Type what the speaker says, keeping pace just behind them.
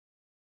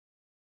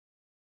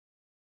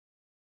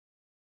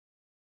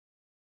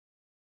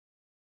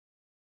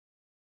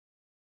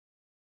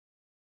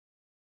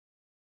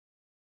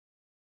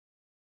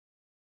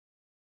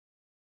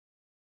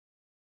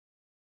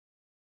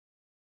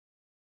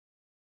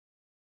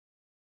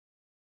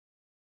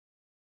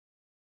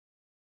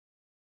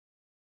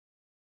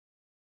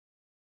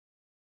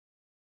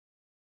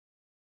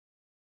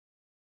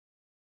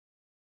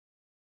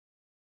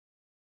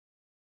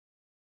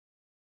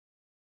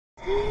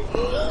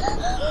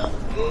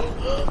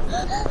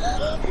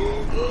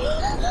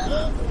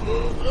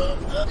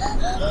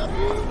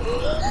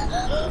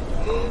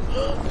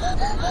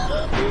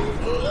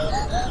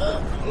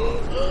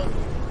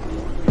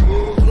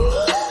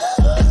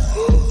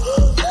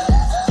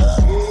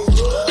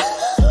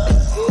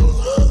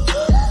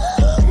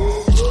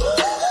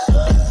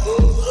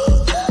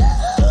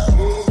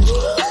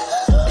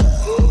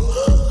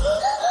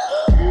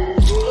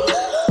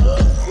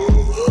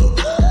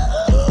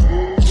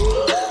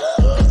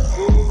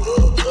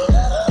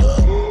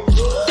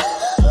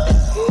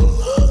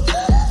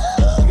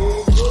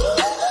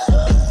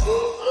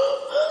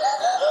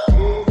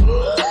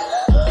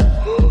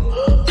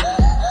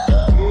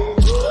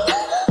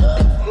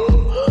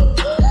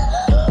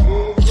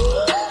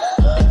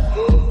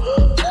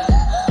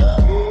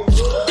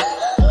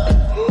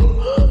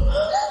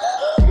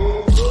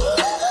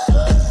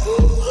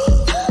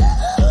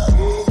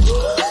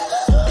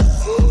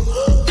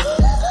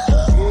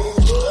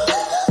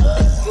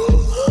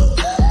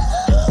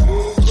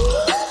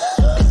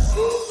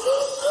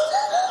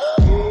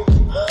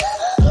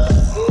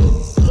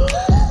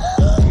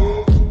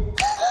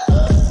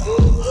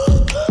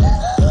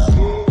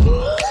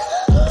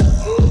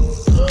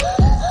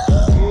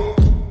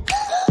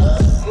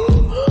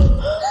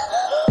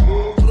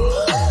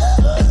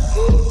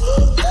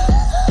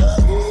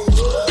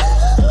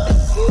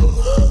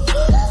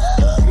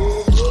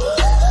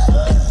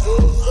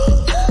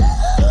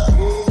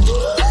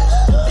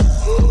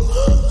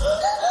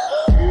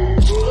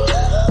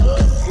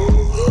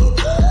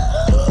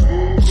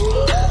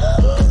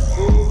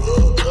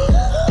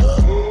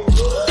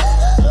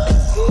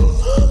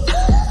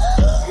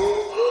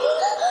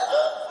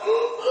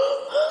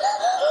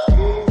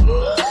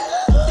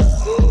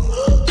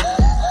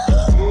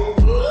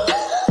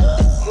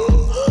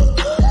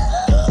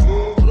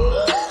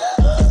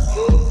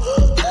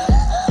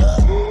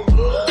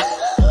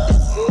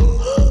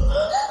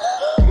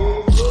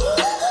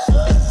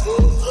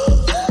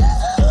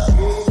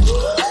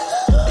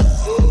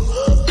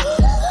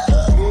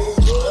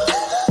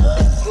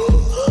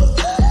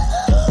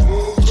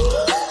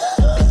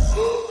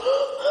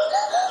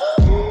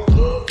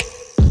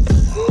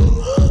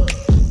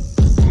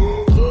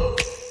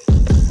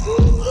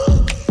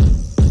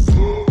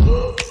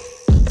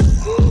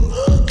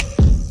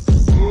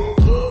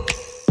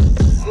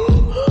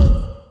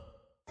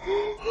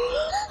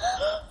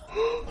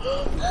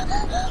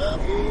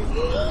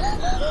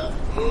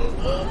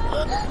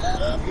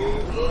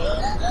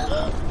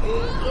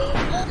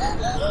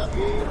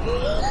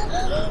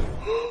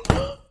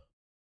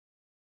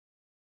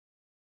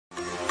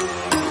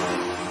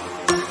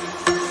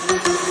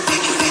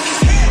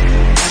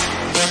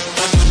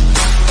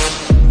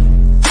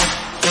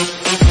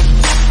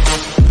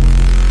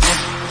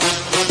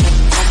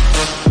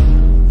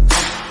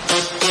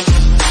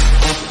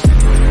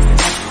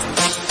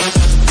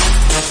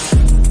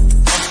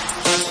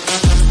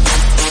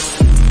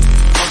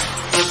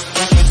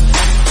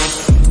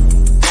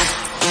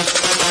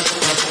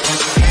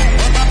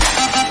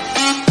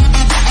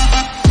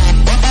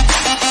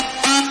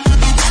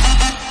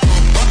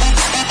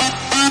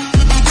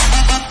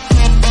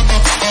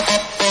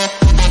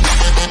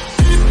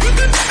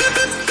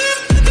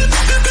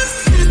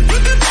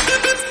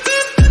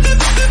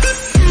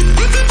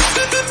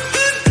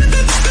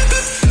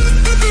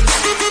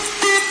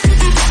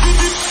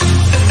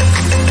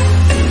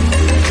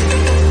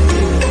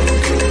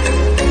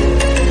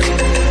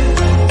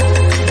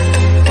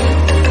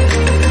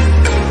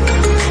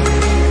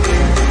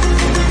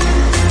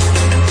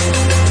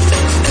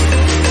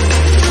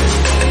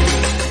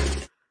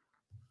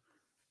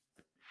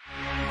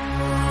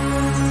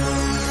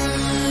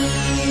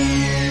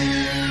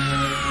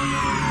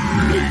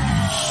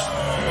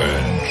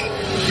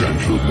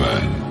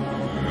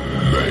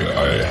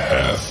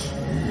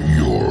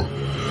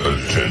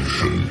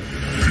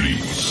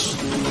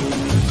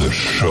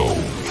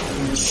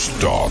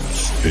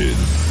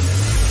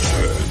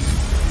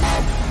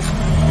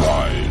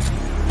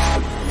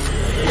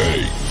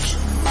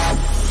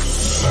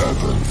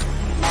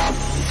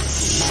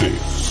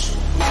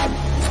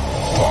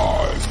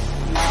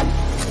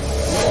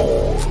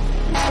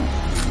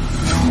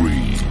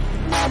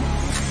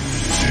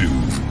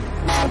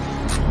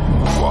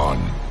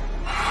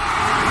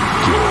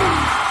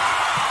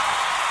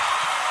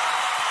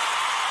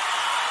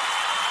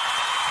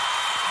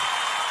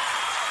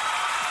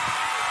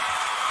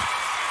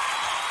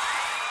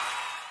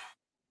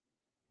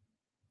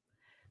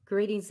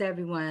Greetings,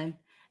 everyone,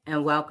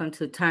 and welcome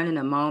to Turning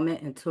a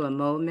Moment into a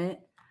Movement.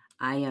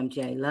 I am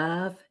Jay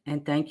Love,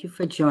 and thank you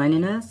for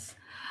joining us.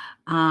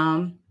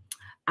 I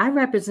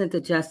represent the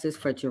Justice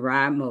for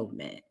Gerard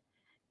movement,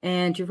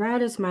 and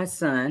Gerard is my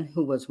son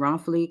who was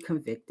wrongfully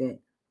convicted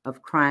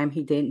of crime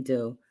he didn't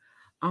do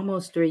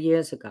almost 3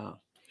 years ago.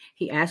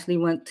 He actually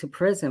went to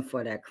prison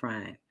for that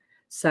crime,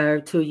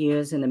 served 2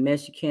 years in the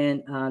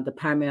Michigan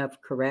Department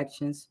of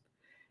Corrections,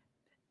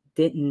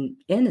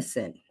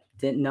 innocent,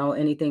 didn't know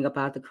anything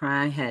about the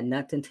crime, had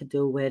nothing to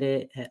do with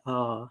it at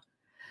all.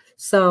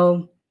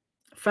 So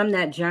from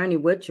that journey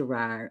with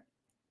Gerard,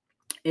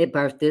 it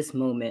birthed this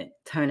movement,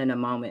 turning a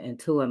moment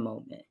into a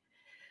movement.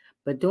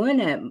 But during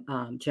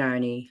that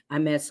journey, I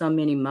met so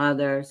many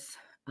mothers,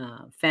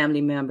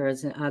 family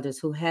members, and others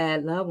who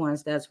had loved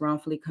ones that's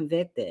wrongfully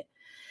convicted.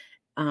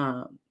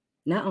 Um,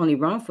 Not only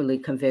wrongfully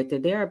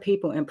convicted, there are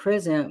people in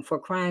prison for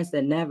crimes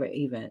that never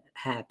even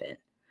happened.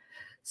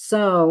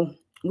 So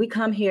we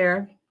come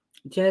here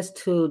just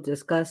to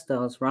discuss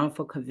those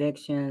wrongful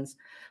convictions,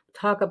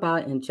 talk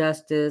about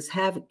injustice,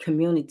 have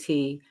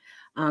community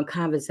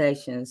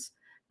conversations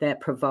that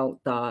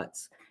provoke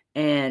thoughts,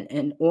 and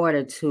in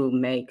order to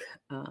make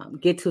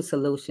get to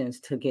solutions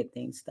to get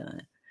things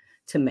done,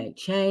 to make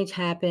change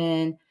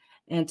happen,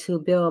 and to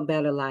build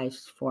better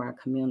lives for our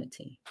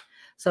community.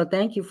 So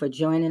thank you for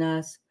joining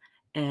us,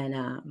 and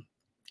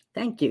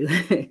thank you.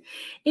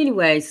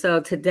 Anyway, so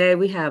today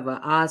we have an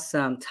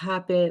awesome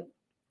topic.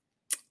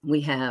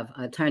 We have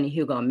attorney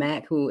Hugo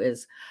Mack, who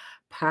is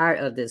part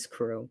of this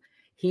crew.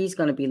 He's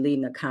going to be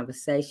leading the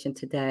conversation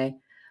today.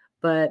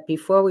 But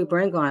before we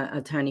bring on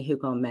attorney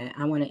Hugo Mack,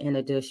 I want to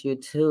introduce you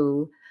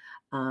to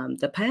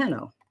the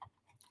panel.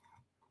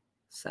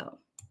 So,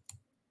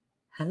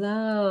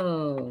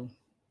 hello.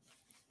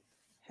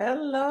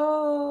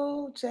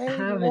 Hello, J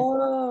How,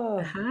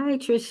 Love. hi,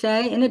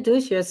 Trisha.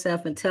 Introduce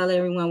yourself and tell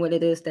everyone what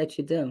it is that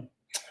you do.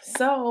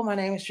 So, my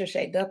name is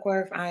Trisha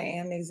Duckworth. I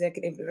am the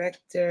executive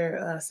director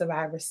of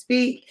Survivor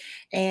Speak,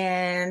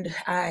 and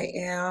I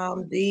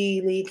am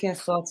the lead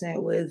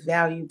consultant with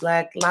Value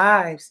Black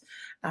Lives.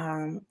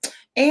 Um,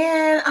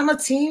 and I'm a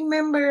team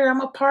member,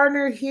 I'm a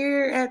partner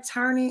here at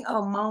Turning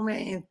a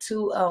Moment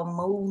into a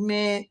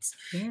Movement.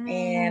 And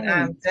Yay.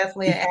 I'm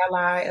definitely an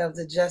ally of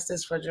the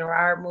Justice for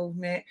Gerard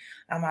movement.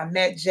 I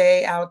met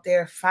Jay out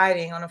there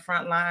fighting on the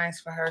front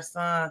lines for her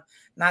son,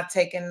 not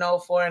taking no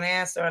for an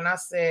answer. And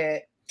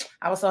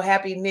I was so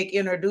happy Nick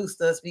introduced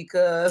us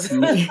because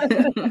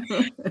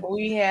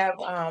we have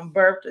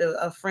birthed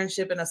a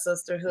friendship and a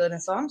sisterhood.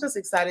 And so I'm just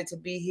excited to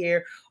be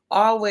here.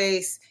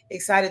 Always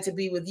excited to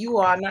be with you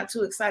all. I'm not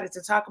too excited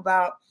to talk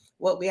about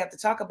what we have to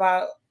talk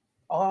about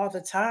all the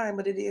time,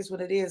 but it is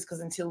what it is because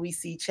until we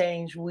see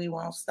change, we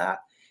won't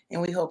stop.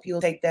 And we hope you'll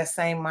take that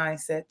same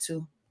mindset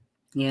too.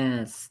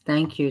 Yes.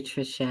 Thank you,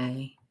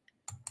 Trisha.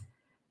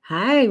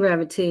 Hi,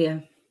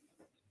 Revertia.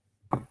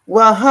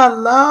 Well,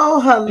 hello.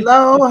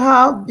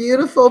 How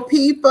beautiful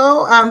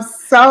people. I'm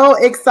so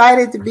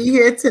excited to be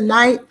here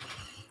tonight,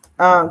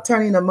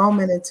 turning a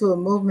moment into a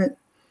movement.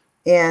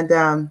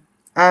 And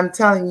I'm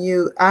telling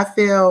you, I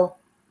feel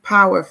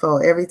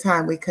powerful every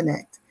time we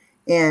connect.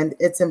 And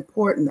it's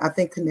important. I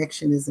think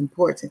connection is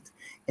important.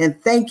 And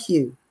thank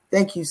you.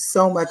 Thank you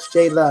so much,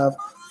 J Love,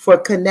 for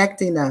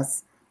connecting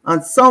us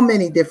on so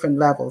many different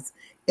levels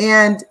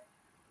and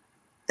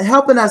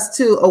helping us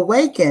to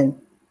awaken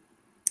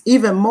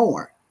even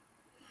more.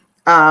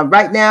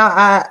 Right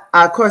now,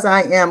 of course,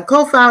 I am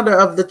co-founder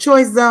of the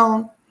Choice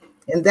Zone,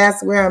 and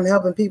that's where I'm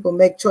helping people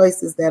make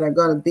choices that are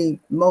going to be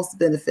most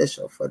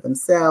beneficial for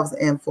themselves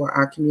and for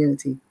our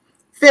community.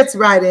 Fits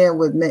right in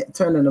with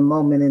turning a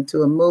moment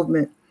into a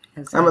movement.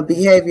 Exactly. I'm a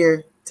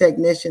behavior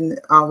technician,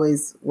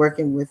 always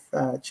working with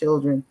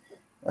children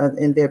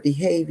in their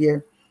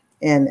behavior,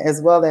 and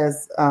as well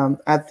as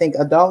I think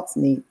adults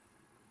need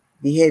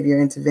behavior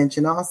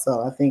intervention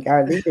also. I think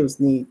our leaders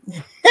need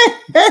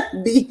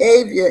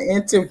behavior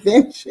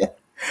intervention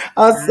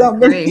on I so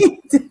agree. many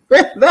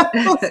different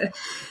levels.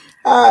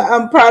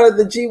 I'm part of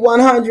the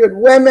G100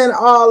 women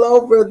all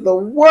over the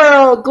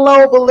world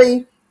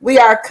globally. We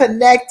are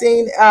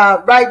connecting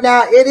right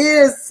now. It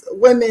is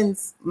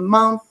Women's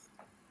Month.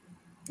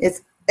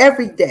 It's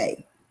every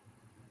day.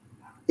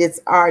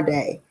 It's our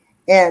day.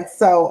 And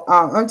so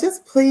I'm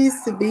just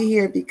pleased to be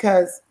here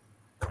because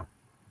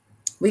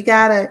we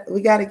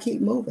gotta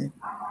keep moving.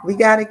 We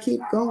gotta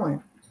keep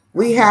going.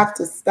 We have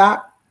to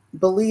stop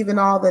believing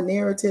all the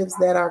narratives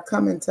that are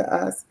coming to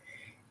us,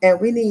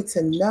 and we need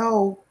to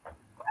know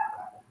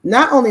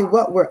not only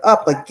what we're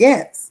up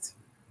against,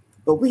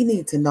 but we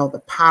need to know the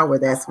power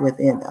that's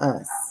within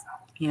us,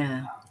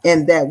 Yeah.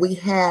 and that we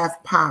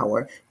have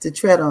power to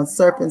tread on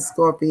serpents,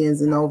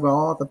 scorpions, and over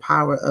all the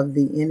power of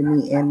the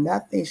enemy, and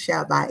nothing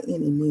shall by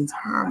any means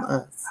harm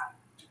us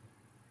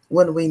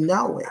when we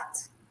know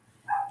it.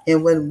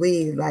 And when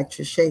we, like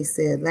Trisha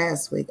said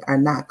last week, are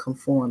not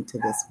conformed to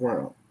this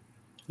world.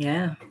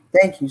 Yeah.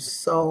 Thank you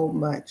so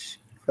much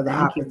for the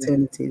Thank you,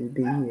 opportunity to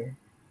be here.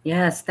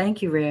 Yes,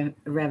 thank you,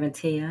 Reverend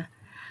Tia.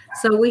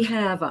 So we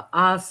have an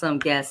awesome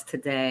guest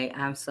today.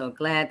 I'm so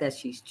glad that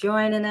she's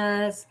joining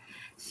us.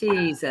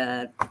 She's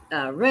a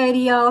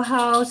radio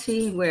host.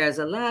 She wears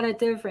a lot of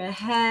different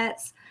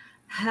hats.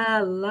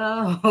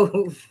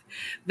 Hello,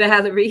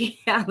 Valerie.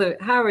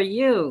 How are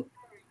you?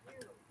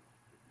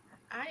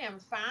 I am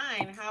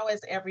fine. How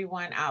is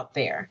everyone out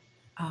there?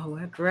 Oh,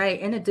 we're great.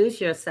 Introduce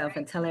yourself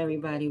and tell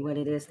everybody what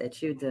it is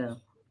that you do.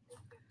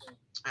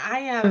 I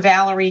am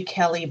Valerie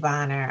Kelly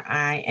Bonner.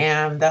 I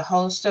am the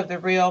host of the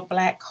Real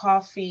Black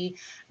Coffee,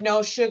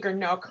 No Sugar,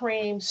 No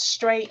Cream,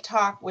 Straight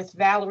Talk with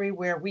Valerie,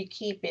 where we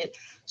keep it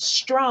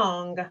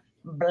strong,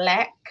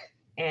 black,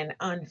 and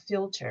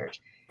unfiltered.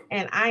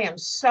 And I am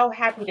so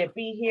happy to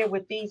be here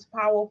with these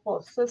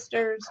powerful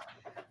sisters.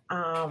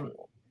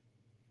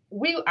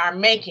 We are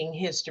making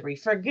history.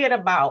 Forget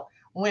about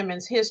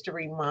Women's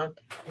History Month.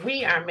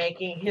 We are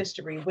making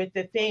history with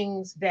the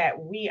things that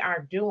we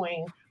are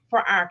doing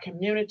for our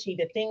community,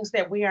 the things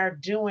that we are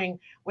doing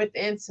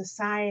within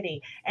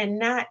society, and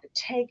not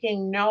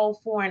taking no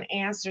for an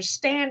answer,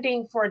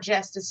 standing for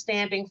justice,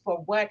 standing for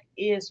what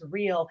is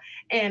real,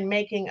 and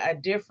making a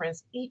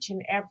difference each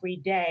and every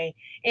day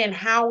in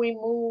how we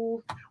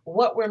move,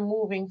 what we're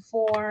moving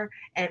for,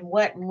 and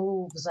what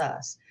moves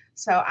us.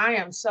 So I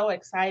am so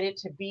excited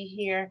to be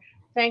here.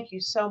 Thank you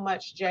so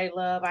much, J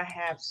Love. I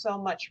have so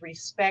much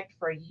respect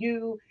for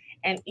you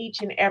and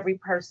each and every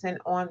person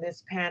on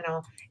this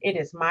panel. It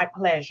is my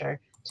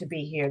pleasure to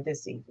be here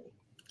this evening.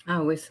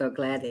 Oh, we're so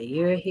glad that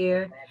you're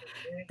here.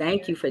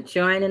 Thank you for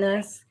joining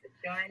us.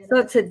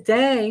 So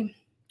today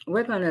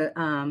we're going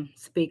to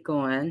speak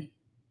on,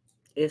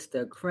 is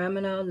the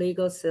criminal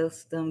legal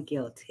system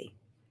guilty?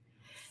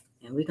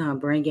 And we're going to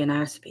bring in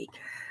our speaker,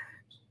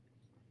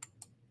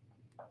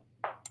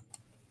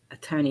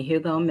 Attorney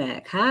Hugo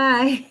Mack.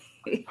 Hi.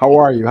 How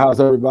are you? How's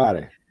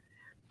everybody?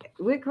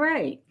 We're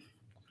great.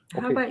 How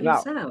Okay, about now-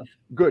 yourself?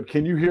 Good.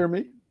 Can you hear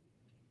me?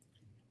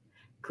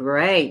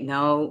 Great.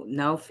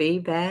 No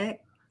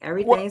feedback.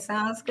 Everything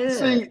sounds good.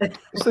 See.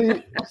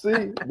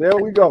 There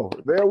we go.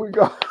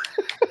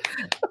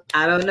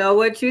 I don't know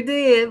what you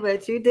did,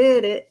 but you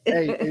did it.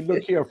 Hey,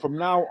 look here. From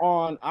now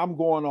on, I'm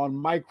going on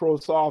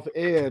Microsoft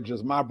Edge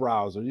as my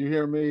browser. You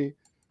hear me?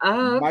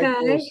 Oh, okay.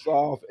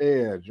 Microsoft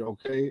Edge.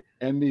 Okay,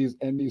 and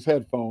these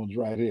headphones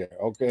right here.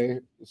 Okay,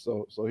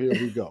 so here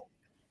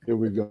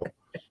we go.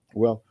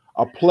 Well,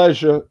 a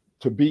pleasure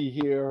to be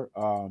here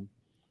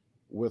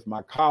with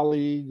my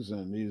colleagues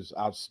and these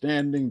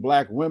outstanding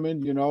Black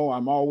women. You know,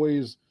 I'm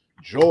always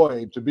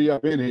joyed to be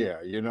up in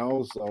here. You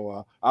know,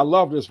 so I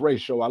love this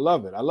race show. I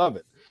love it.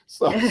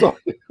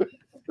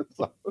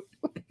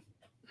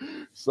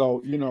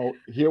 So you know,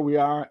 here we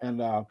are,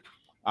 and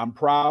I'm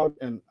proud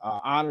and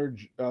honored,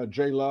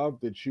 J Love,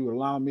 that you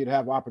allow me to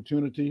have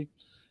opportunity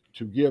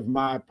to give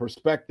my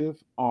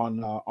perspective on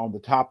the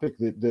topic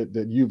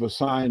that you've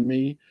assigned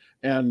me,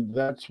 and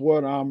that's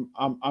what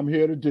I'm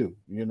here to do.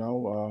 You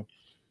know,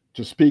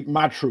 to speak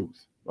my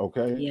truth.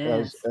 Okay,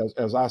 Yes.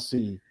 as I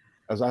see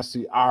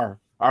our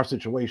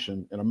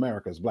situation in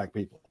America as Black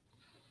people.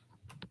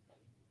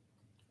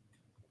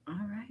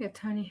 All right,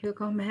 Attorney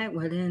Hugo Mack.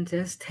 Well, then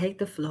just take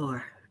the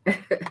floor.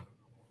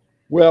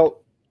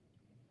 Well,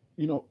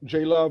 you know,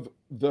 J Love,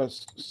 the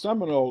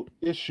seminal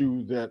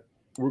issue that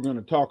we're going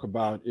to talk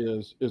about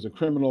is a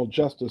criminal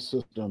justice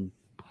system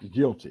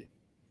guilty?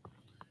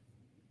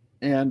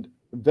 And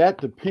that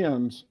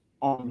depends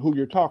on who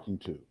you're talking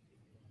to.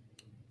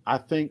 I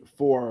think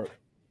for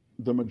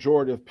the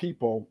majority of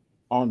people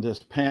on this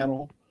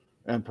panel,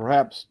 and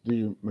perhaps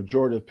the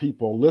majority of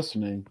people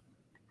listening,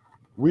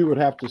 we would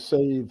have to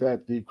say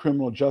that the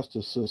criminal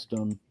justice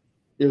system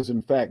is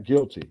in fact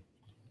guilty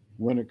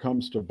when it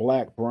comes to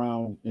Black,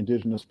 brown,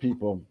 indigenous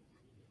people,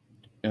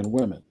 and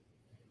women.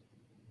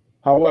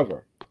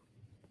 However,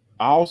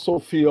 I also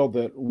feel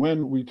that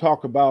when we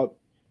talk about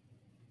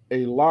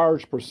a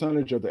large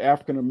percentage of the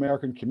African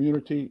American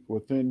community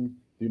within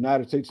the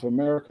United States of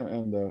America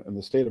and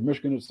the state of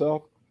Michigan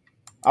itself,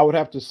 I would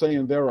have to say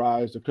in their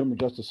eyes, the criminal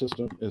justice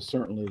system is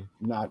certainly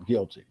not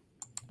guilty.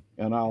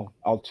 And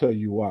I'll tell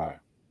you why.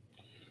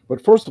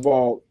 But first of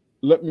all,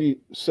 let me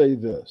say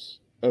this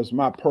as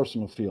my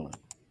personal feeling.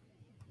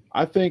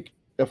 I think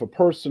if a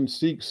person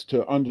seeks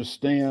to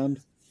understand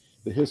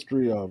the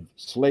history of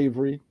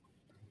slavery,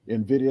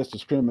 invidious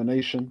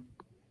discrimination,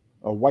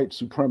 of white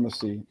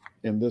supremacy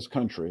in this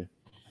country,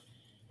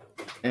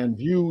 and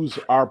views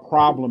our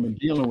problem in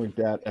dealing with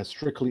that as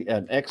strictly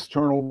an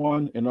external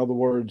one, in other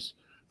words,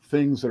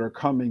 things that are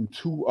coming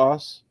to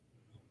us,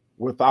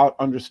 without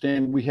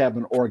understanding we have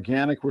an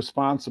organic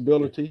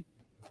responsibility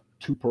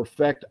to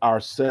perfect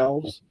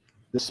ourselves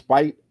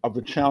despite of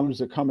the challenges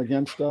that come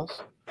against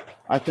us.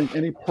 I think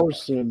any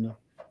person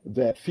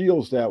that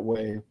feels that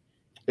way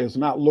is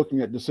not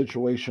looking at the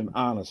situation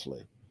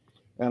honestly.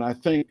 And I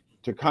think,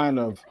 to kind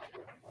of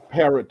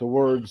parrot the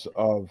words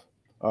of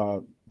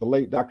the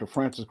late Dr.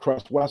 Francis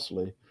Cress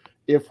Wesley,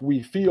 if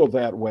we feel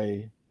that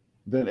way,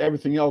 then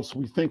everything else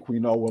we think we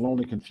know will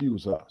only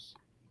confuse us.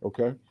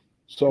 Okay?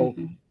 So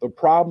the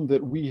problem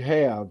that we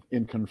have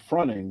in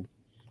confronting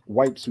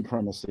white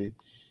supremacy,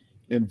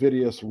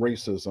 invidious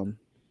racism,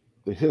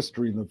 the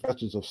history and the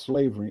vestiges of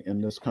slavery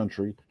in this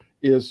country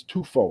is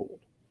twofold.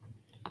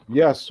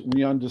 Yes,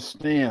 we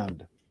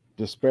understand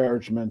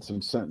disparagements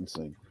in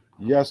sentencing.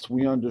 Yes,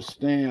 we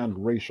understand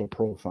racial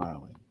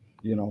profiling.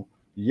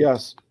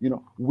 Yes,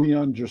 we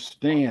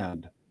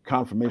understand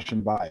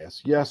confirmation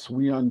bias. Yes,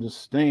 we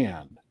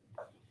understand,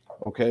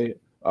 okay,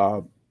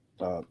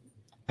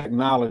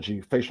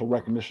 technology, facial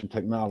recognition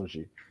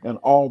technology, and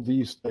all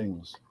these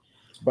things.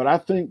 But I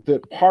think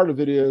that part of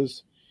it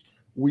is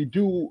we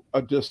do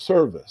a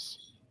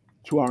disservice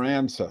to our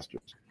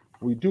ancestors.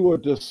 We do a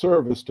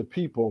disservice to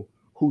people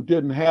who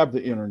didn't have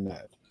the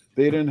internet.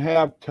 They didn't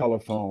have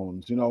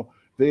telephones,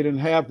 they They didn't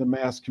have the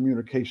mass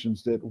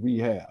communications that we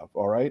have,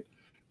 all right?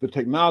 The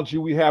technology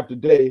we have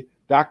today,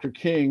 Dr.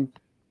 King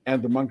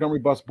and the Montgomery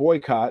bus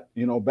boycott,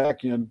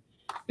 back in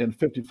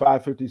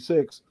 55,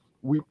 56,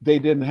 they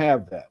didn't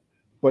have that.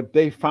 But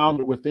they found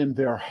it within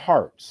their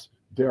hearts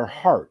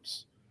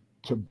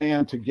to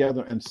band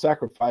together and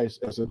sacrifice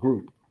as a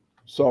group.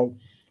 So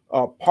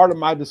part of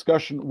my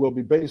discussion will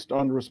be based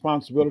on the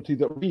responsibility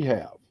that we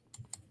have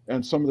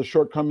and some of the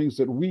shortcomings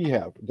that we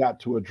have got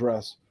to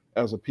address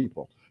as a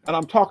people. And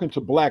I'm talking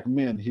to Black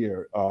men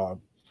here,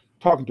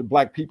 talking to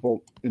Black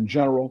people in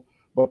general,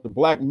 but the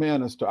Black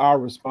men as to our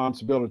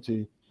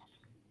responsibility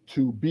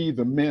to be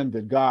the men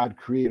that God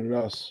created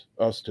us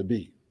to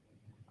be.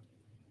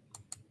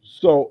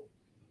 So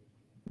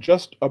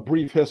just a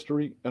brief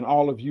history, and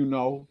all of you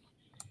know,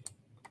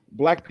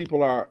 Black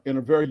people are in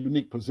a very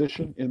unique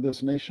position in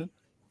this nation.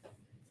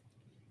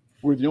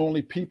 We're the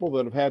only people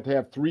that have had to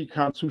have 3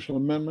 constitutional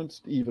amendments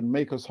to even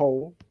make us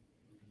whole.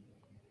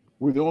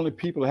 We're the only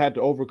people that had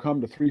to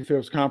overcome the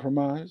 3/5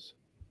 compromise.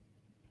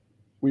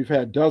 We've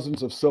had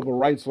dozens of civil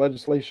rights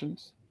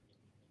legislations,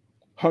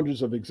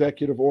 hundreds of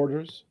executive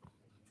orders.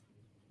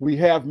 We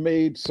have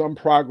made some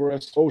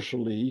progress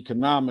socially,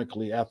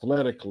 economically,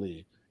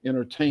 athletically,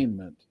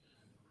 entertainment,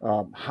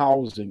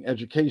 housing,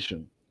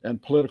 education,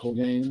 and political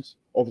gains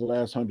over the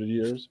last 100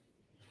 years.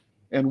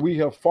 And we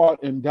have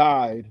fought and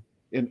died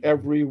in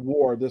every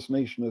war this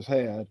nation has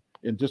had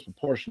in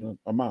disproportionate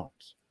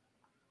amounts.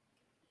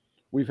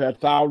 We've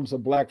had thousands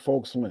of Black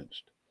folks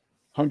lynched,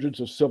 hundreds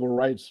of civil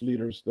rights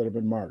leaders that have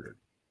been martyred.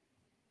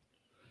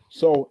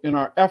 So in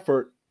our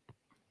effort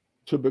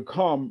to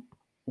become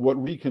what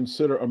we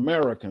consider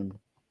American,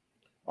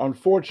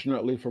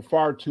 unfortunately for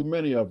far too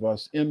many of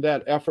us, in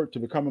that effort to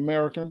become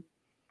American,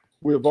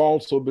 we have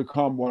also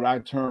become what I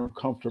term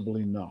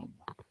comfortably numb.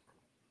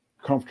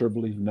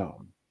 Comfortably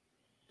numb.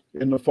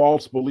 In the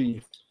false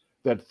belief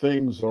that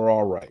things are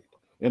all right.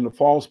 In the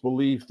false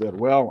belief that,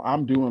 well,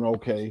 I'm doing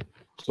okay,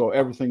 so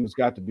everything's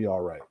got to be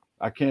all right.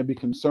 I can't be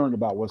concerned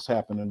about what's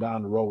happening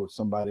down the road with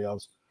somebody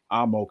else.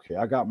 I'm okay.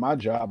 I got my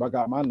job. I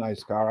got my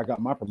nice car. I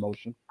got my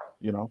promotion.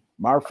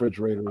 My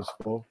refrigerator is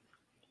full.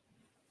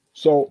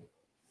 So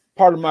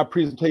part of my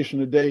presentation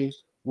today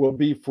will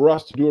be for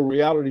us to do a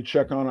reality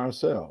check on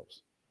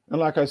ourselves. And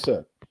like I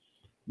said,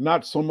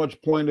 not so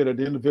much pointed at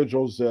the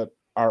individuals that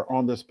are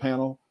on this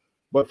panel,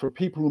 but for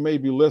people who may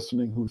be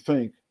listening who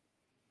think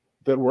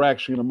that we're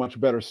actually in a much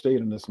better state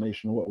in this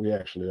nation than what we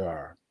actually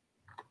are.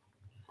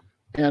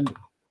 And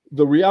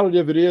the reality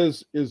of it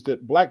is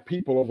that Black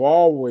people have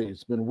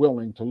always been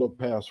willing to look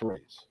past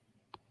race,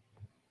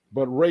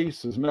 but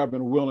race has never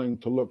been willing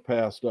to look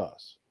past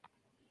us.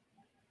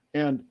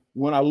 And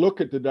when I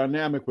look at the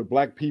dynamic with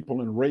Black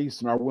people and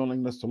race and our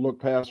willingness to look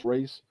past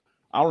race,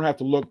 I don't have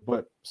to look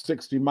but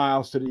 60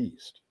 miles to the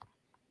east,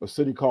 a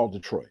city called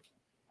Detroit.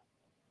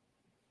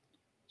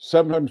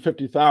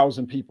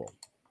 750,000 people,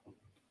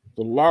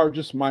 the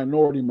largest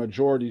minority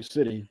majority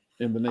city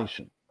in the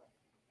nation.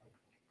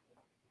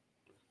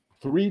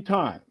 Three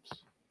times,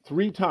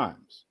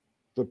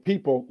 the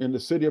people in the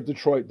city of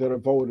Detroit that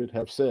have voted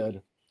have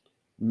said,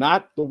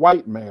 not the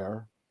white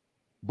mayor,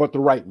 but the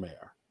right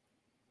mayor.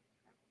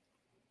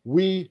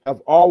 We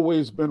have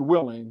always been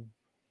willing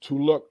to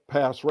look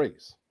past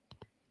race.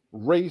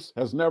 Race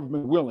has never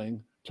been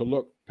willing to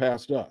look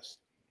past us.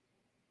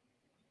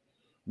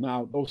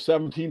 Now, those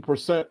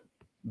 17%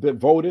 that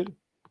voted,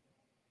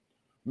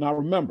 now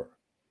remember,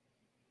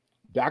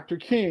 Dr.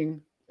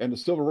 King and the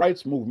civil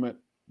rights movement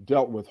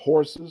dealt with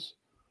horses,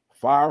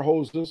 fire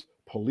hoses,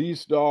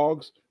 police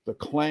dogs, the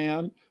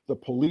Klan, the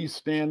police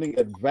standing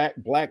at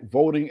Black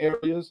voting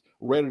areas,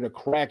 ready to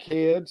crack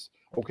heads,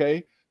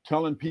 okay?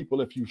 Telling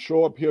people if you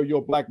show up here,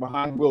 your Black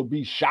behind will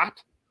be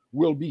shot.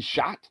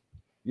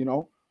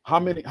 How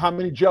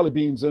many jelly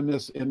beans in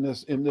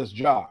this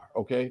jar,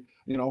 okay?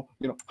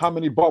 How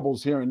many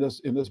bubbles here in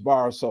this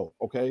bar of soap,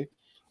 okay?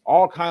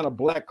 All kind of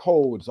Black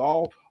codes,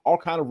 all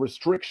kind of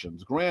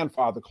restrictions,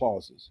 grandfather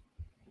clauses.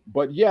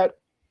 But yet,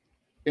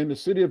 in the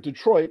city of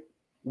Detroit,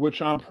 which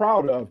I'm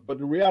proud of, but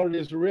the reality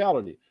is the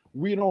reality.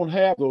 We don't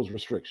have those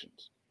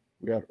restrictions.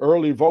 We have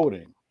early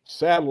voting,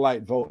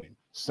 satellite voting,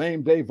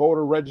 same-day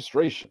voter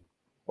registration,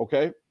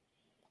 okay?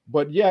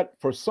 But yet,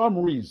 for some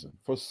reason,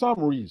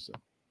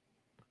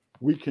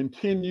 we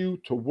continue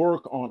to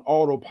work on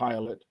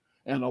autopilot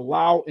and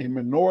allow a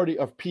minority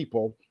of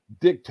people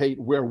dictate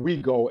where we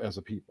go as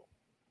a people.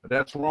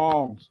 That's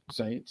wrong,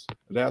 saints.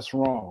 That's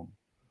wrong.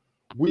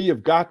 We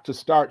have got to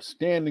start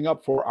standing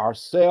up for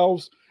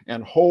ourselves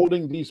and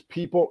holding these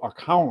people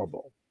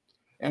accountable.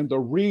 And the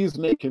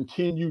reason they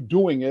continue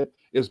doing it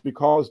is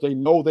because they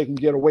know they can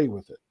get away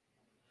with it.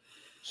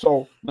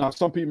 So now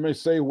some people may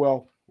say,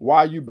 well, why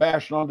are you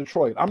bashing on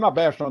Detroit? I'm not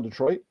bashing on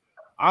Detroit.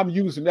 I'm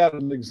using that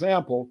as an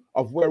example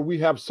of where we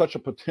have such a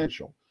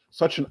potential,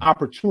 such an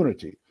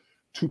opportunity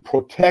to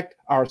protect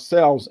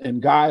ourselves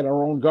and guide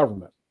our own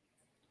government.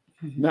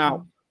 Mm-hmm.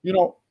 Now,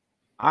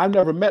 I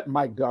never met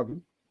Mike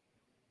Duggan,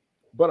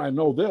 but I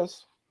know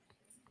this.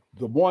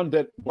 The one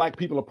that Black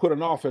people have put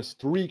in office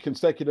 3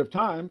 consecutive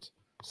times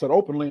said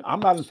openly, I'm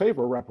not in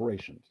favor of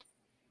reparations.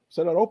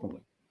 Say that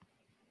openly.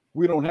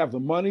 We don't have the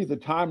money, the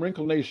time, or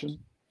inclination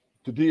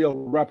to deal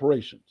with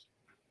reparations.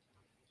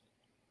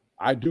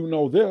 I do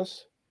know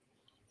this,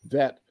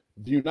 that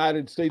the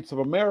United States of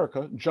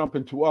America,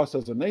 jumping to us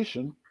as a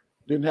nation,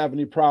 didn't have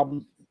any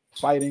problem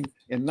fighting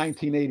in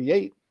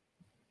 1988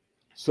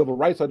 civil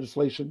rights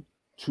legislation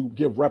to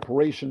give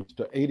reparations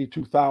to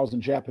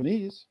 82,000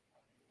 Japanese,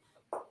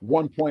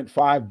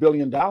 $1.5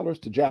 billion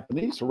to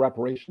Japanese for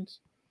reparations.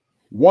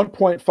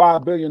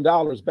 $1.5 billion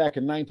back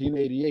in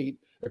 1988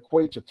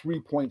 equates to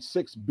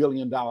 $3.6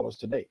 billion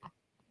today.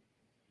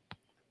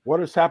 What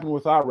has happened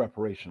with our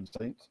reparations,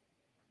 Saints?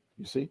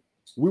 You see,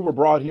 we were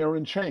brought here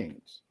in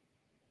chains,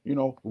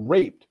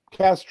 raped,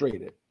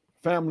 castrated,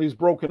 families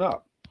broken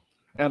up.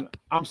 And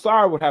I'm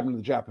sorry what happened to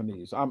the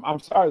Japanese. I'm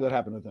sorry that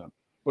happened to them,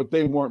 but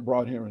they weren't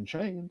brought here in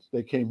chains.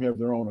 They came here of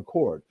their own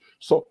accord.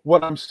 So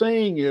what I'm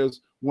saying is,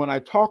 when I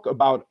talk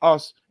about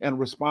us and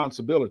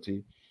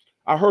responsibility,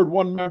 I heard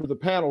one member of the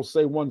panel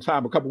say one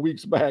time a couple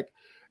weeks back,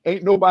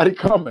 ain't nobody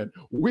coming.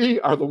 We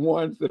are the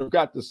ones that have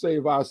got to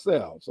save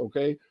ourselves,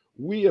 okay?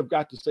 We have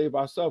got to save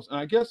ourselves. And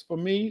I guess for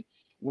me,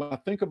 when I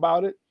think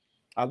about it,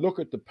 I look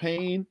at the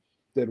pain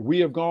that we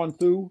have gone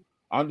through.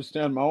 I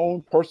understand my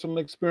own personal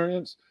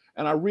experience,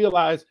 and I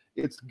realize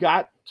it's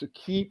got to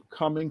keep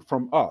coming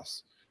from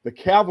us. The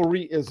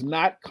cavalry is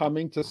not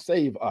coming to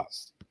save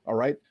us, all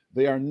right?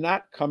 They are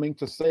not coming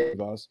to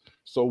save us.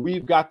 So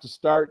we've got to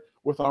start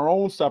with our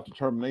own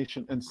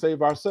self-determination and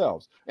save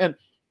ourselves. And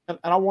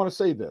I want to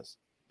say this.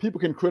 People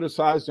can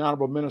criticize the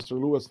Honorable Minister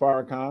Louis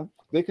Farrakhan.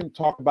 They can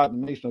talk about the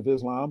Nation of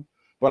Islam.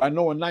 But I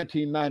know in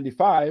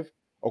 1995,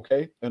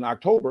 okay, in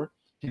October,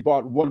 he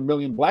brought 1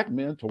 million black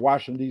men to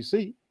Washington,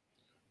 D.C.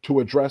 to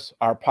address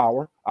our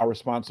power, our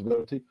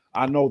responsibility.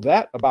 I know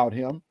that about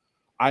him.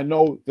 I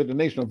know that the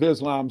Nation of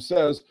Islam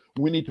says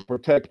we need to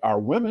protect our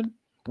women.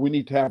 We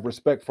need to have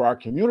respect for our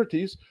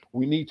communities.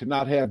 We need to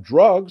not have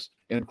drugs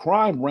and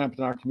crime rampant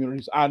in our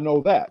communities. I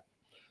know that.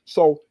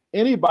 So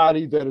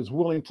anybody that is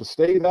willing to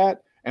say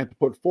that and to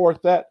put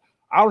forth that,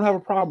 I don't have a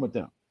problem with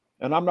them.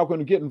 And I'm not going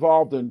to get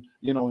involved in,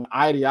 in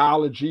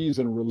ideologies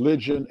and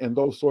religion and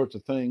those sorts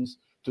of things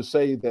to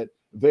say that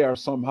they are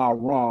somehow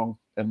wrong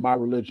and my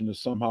religion is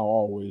somehow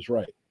always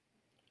right.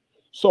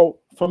 So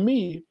for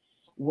me,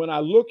 when I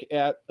look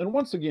at, and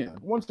once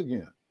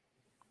again,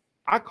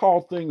 I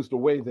call things the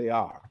way they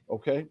are,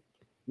 okay?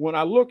 When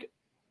I look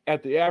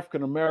at the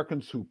African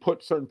Americans who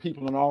put certain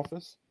people in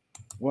office,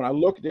 when I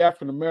look at the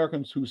African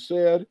Americans who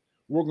said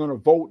we're going to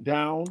vote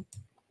down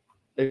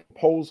a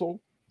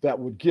proposal that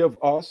would give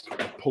us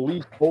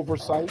police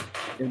oversight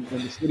in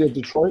the city of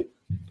Detroit,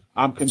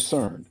 I'm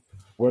concerned.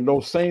 When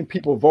those same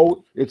people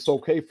vote, it's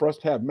okay for us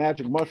to have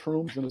magic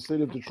mushrooms in the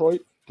city of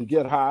Detroit to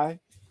get high,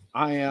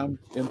 I am,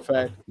 in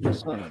fact,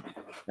 concerned.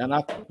 And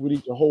I think we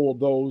need to hold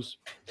those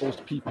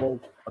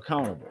people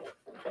accountable.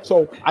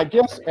 So I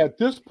guess at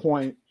this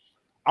point,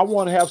 I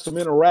want to have some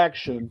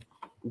interaction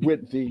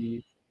with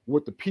the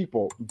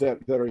people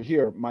that are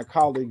here, my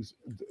colleagues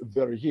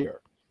that are here,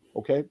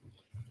 okay?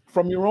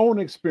 From your own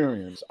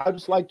experience, I'd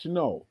just like to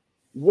know,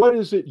 what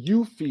is it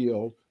you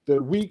feel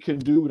that we can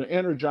do to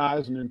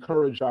energize and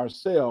encourage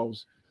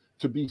ourselves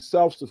to be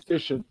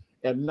self-sufficient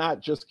and not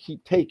just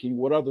keep taking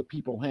what other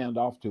people hand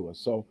off to us?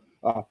 So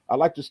I'd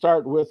like to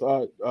start with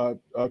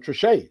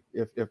Trisha,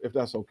 if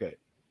that's okay.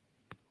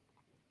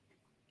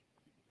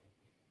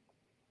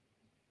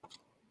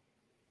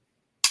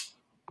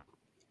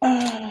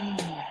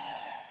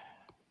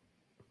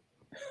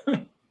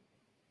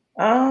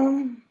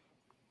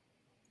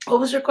 What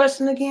was your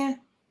question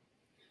again?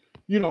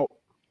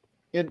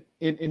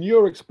 In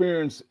your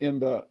experience in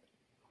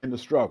the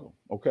struggle,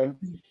 okay,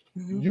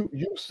 Mm-hmm.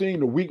 you've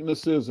seen the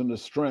weaknesses and the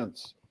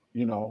strengths,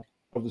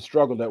 of the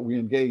struggle that we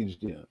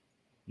engaged in.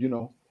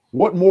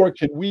 What more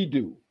can we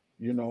do,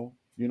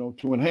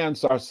 to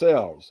enhance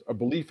ourselves, a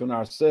belief in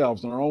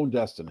ourselves and our own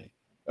destiny,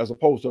 as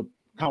opposed to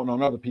counting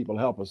on other people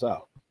to help us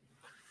out?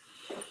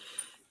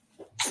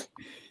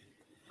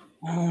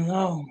 I don't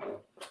know.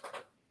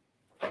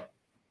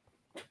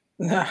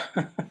 No,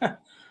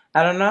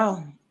 I don't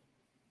know.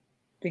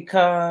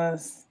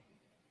 Because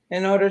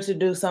in order to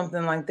do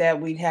something like that,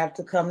 we'd have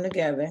to come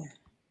together.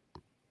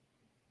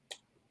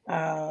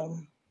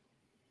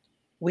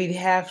 We'd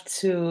have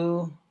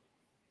to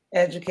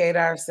educate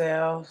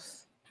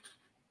ourselves.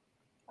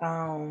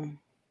 And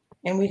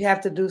we'd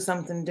have to do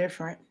something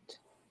different.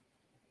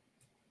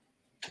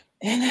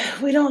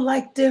 And we don't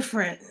like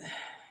different.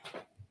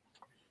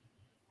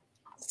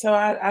 So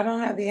I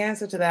don't have the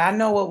answer to that. I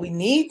know what we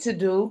need to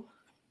do,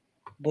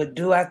 but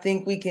do I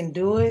think we can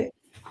do it?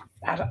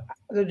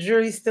 The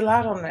jury's still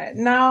out on that.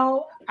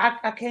 No,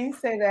 I can't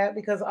say that,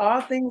 because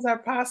all things are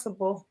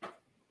possible.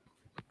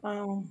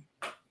 But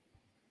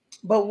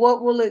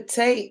what will it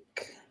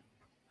take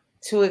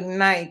to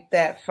ignite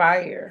that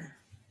fire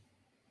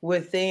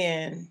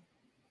within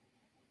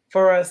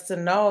for us to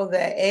know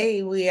that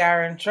A, we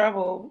are in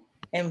trouble,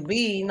 and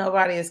B,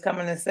 nobody is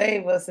coming to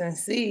save us, and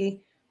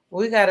C,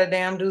 we got to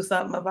damn do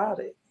something about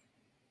it.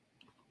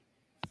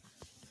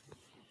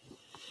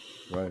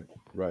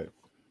 Right.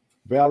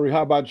 Valerie,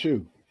 how about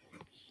you?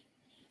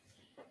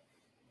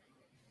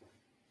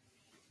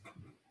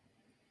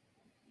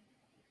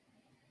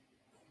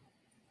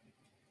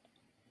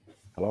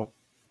 Hello?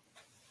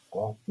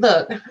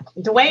 Look,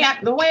 the way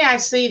I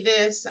see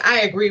this,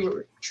 I agree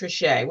with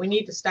Trisha. We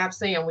need to stop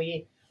saying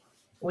we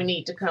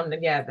need to come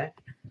together.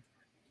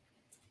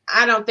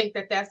 I don't think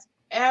that that's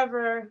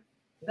ever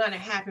going to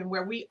happen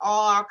where we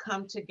all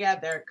come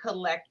together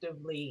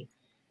collectively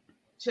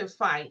to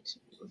fight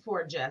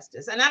for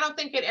justice. And I don't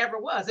think it ever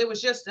was. It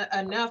was just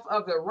enough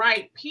of the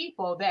right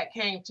people that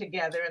came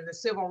together in the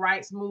civil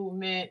rights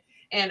movement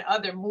and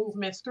other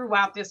movements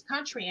throughout this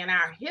country in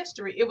our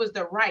history. It was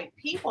the right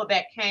people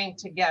that came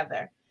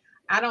together.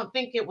 I don't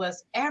think it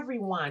was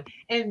everyone.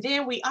 And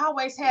then we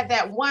always had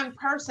that one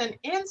person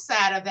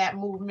inside of that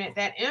movement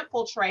that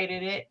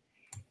infiltrated it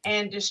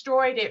and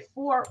destroyed it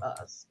for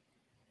us.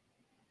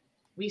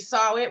 We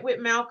saw it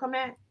with Malcolm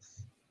X.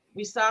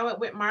 We saw it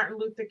with Martin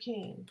Luther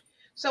King.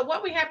 So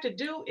what we have to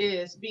do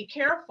is be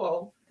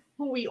careful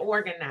who we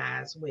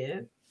organize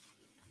with.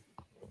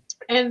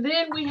 And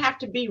then we have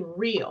to be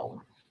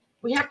real.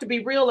 We have to be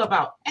real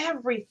about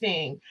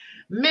everything.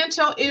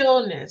 Mental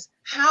illness,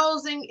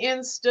 housing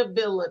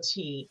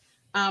instability,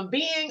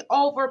 being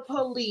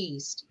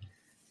over-policed,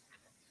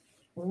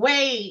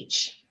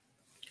 wage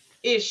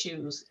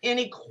issues,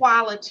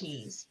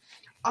 inequalities,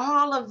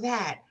 all of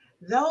that.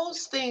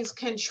 Those things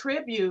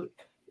contribute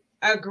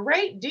a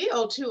great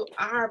deal to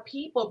our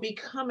people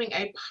becoming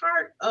a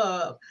part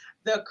of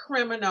the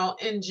criminal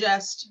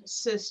unjust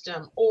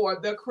system or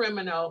the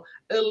criminal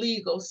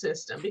illegal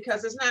system,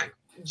 because it's not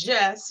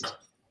just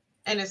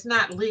and it's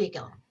not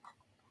legal.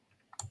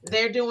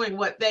 They're doing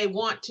what they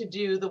want to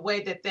do the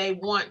way that they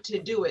want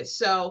to do it.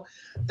 So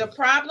the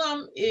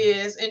problem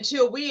is,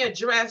 until we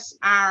address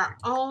our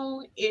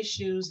own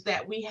issues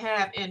that we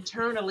have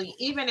internally,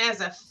 even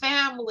as a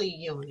family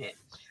unit,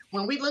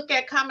 when we look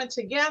at coming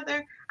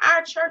together,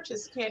 our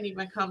churches can't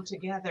even come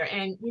together.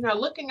 And, you know,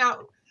 looking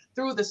out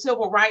through the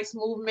civil rights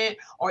movement,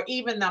 or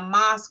even the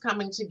mosque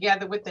coming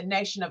together with the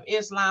Nation of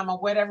Islam or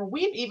whatever,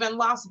 we've even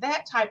lost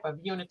that type of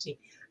unity.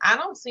 I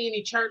don't see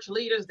any church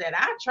leaders that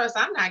I trust.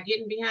 I'm not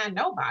getting behind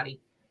nobody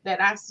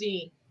that I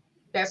see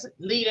that's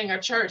leading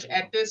a church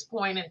at this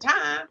point in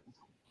time.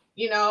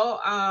 You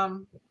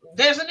know,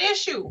 there's an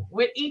issue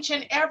with each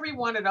and every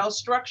one of those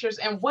structures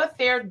and what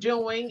they're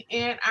doing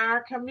in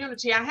our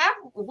community. I have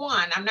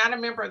one. I'm not a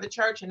member of the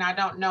church and I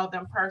don't know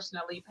them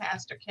personally.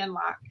 Pastor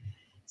Kinlock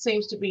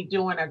seems to be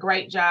doing a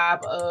great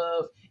job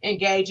of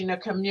engaging the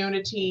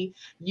community,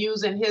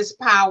 using his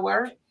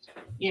power.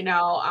 You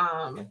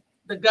know,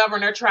 the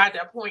governor tried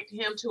to appoint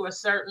him to a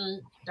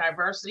certain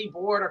diversity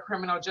board or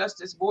criminal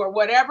justice board,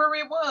 whatever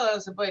it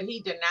was, but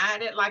he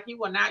denied it. Like, he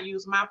will not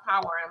use my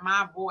power and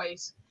my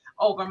voice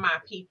over my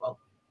people.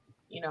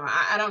 You know,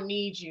 I don't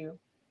need you,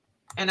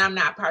 and I'm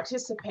not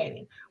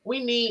participating.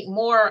 We need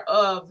more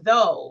of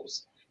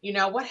those. You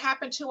know, what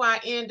happened to our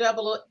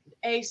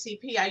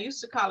NAACP? I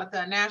used to call it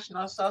the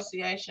National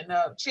Association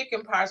of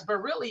Chicken Parts,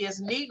 but really it's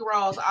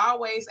Negroes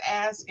always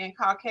asking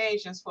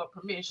Caucasians for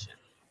permission.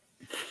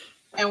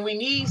 And we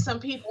need some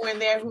people in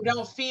there who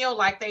don't feel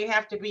like they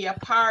have to be a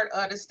part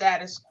of the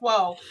status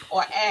quo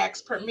or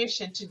ask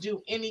permission to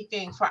do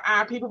anything for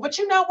our people. But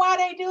you know why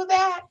they do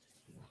that?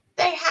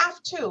 They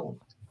have to.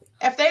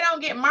 If they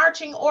don't get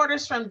marching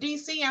orders from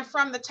DC and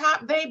from the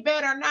top, they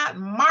better not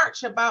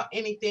march about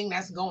anything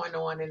that's going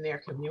on in their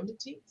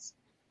communities.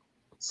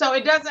 So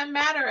it doesn't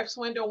matter if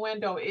Swindle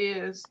Window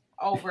is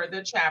over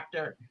the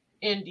chapter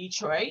in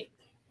Detroit.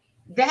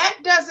 That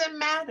doesn't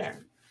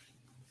matter,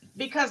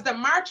 because the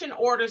marching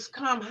orders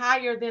come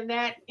higher than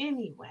that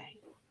anyway.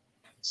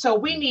 So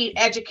we need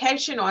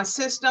education on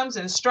systems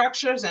and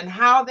structures and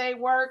how they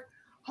work,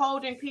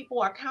 holding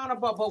people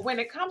accountable. But when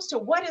it comes to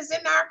what is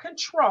in our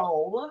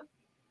control,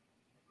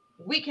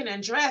 we can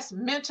address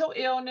mental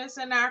illness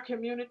in our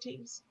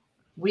communities.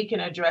 We can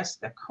address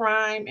the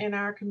crime in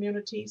our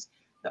communities,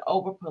 the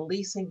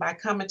over-policing, by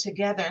coming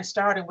together and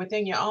starting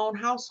within your own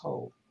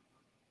household.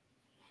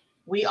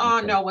 We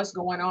all know what's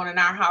going on in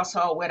our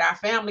household with our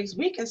families.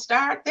 We can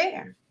start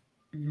there.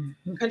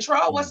 Mm-hmm.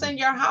 Control what's in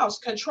your house.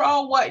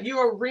 Control what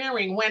you're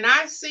rearing. When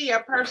I see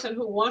a person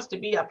who wants to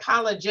be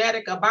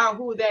apologetic about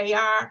who they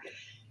are,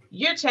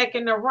 you're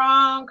taking the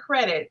wrong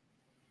credit.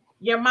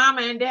 Your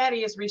mama and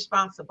daddy is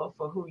responsible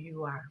for who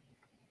you are.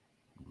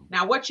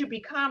 Now, what you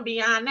become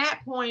beyond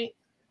that point,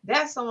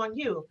 that's on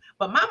you.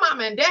 But my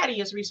mama and daddy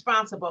is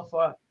responsible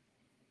for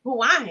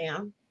who I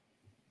am.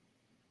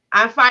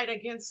 I fight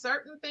against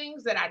certain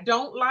things that I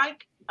don't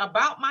like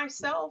about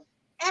myself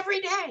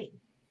every day,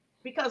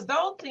 because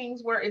those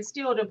things were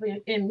instilled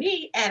in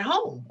me at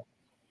home.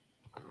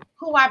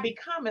 Who I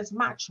become is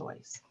my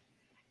choice.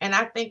 And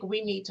I think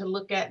we need to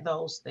look at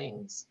those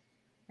things.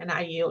 And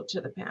I yield to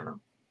the panel.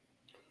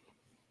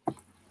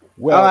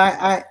 Well,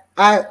 I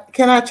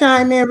can I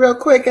chime in real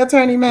quick,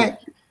 Attorney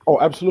Mack? Oh,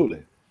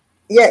 absolutely.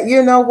 Yeah,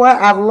 you know what?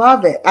 I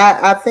love it.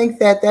 I think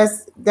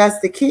that's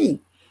the key.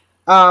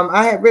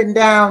 I had written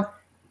down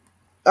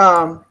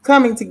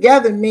coming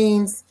together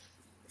means,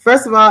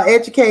 first of all,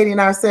 educating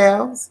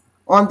ourselves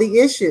on the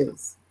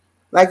issues.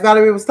 Like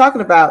Valerie was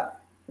talking about,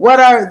 what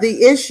are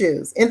the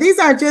issues? And these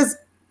aren't just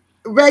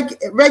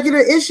regular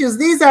issues.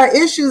 These are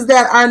issues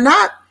that are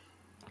not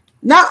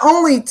not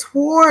only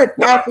toward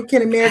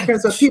African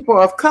Americans or people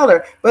of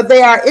color, but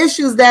they are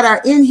issues that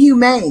are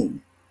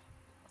inhumane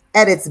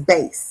at its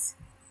base.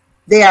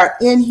 They are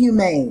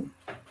inhumane.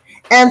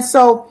 And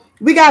so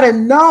we got to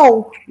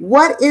know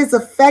what is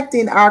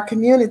affecting our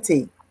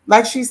community,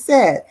 like she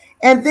said,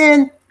 and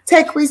then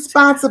take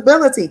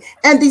responsibility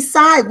and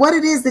decide what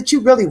it is that you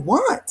really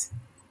want.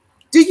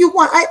 Do you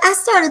want, I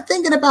started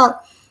thinking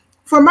about,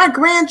 for my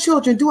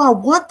grandchildren, do I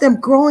want them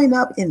growing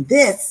up in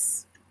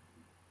this?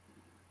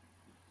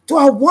 Do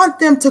I want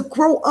them to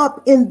grow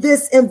up in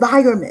this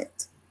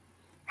environment?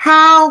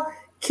 How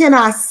can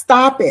I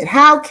stop it?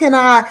 How can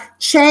I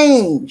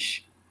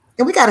change?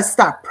 And we got to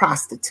stop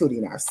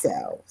prostituting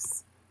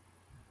ourselves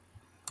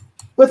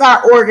with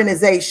our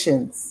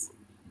organizations.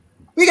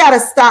 We got to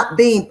stop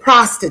being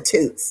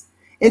prostitutes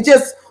and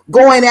just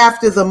going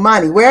after the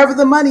money. Wherever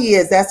the money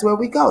is, that's where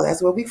we go.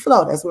 That's where we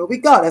flow. That's where we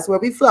go. That's where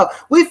we flow.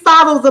 We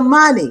follow the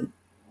money.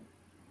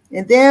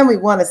 And then we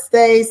want to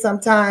stay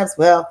sometimes,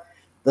 well,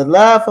 the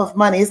love of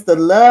money. It's the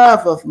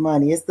love of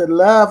money. It's the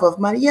love of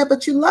money. Yeah,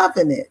 but you're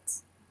loving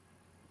it.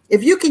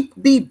 If you can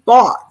be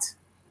bought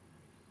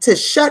to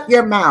shut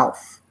your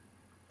mouth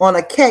on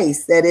a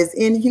case that is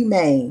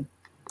inhumane,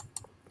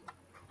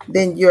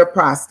 then you're a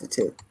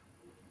prostitute.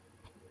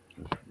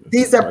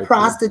 These are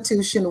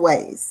prostitution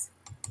ways.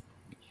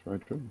 That's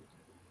right, true.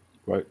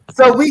 Right.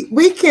 So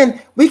we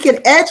can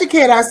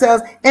educate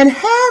ourselves and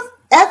have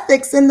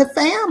ethics in the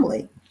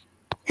family.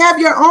 Have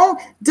your own,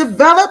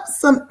 develop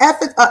some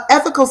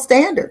ethical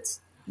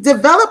standards.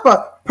 Develop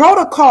a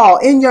protocol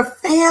in your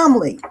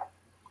family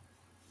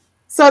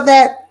so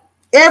that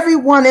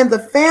everyone in the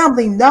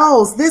family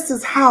knows this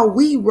is how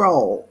we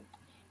roll.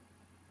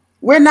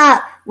 We're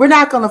not going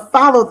to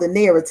follow the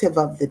narrative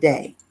of the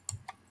day.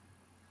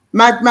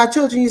 My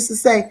children used to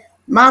say,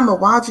 Mama,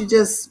 why don't you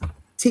just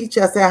teach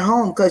us at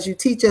home? Because you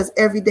teach us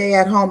every day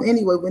at home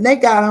anyway. When they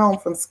got home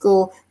from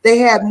school, they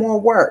had more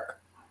work.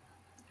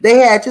 They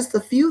had just a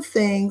few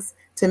things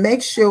to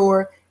make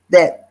sure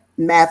that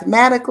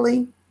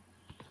mathematically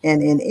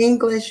and in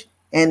English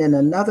and in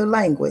another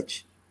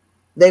language,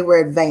 they were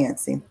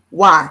advancing.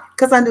 Why?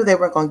 Because I knew they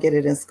weren't going to get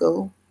it in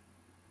school.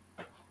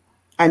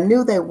 I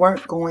knew they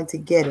weren't going to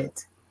get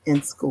it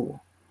in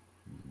school.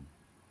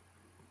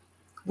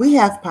 We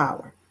have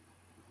power,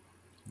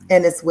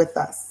 and it's with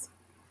us.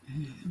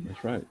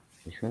 That's right.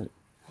 That's right.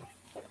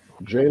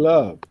 J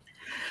Love.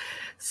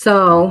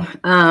 So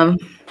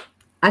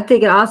I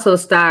think it also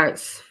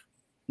starts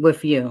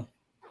with you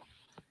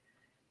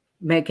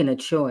making a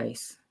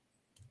choice.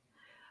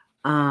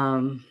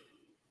 You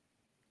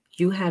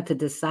have to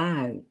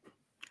decide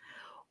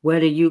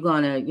whether you're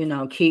going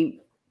to,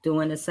 keep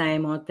doing the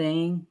same old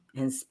thing,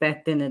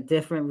 expecting a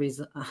different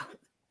result,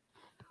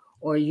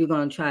 or you're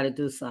going to try to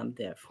do something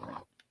different.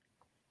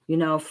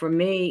 For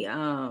me,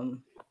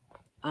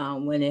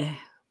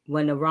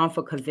 when the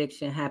wrongful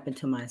conviction happened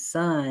to my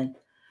son,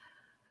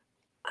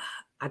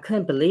 I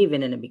couldn't believe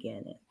it in the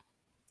beginning.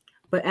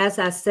 But as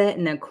I sat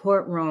in the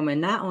courtroom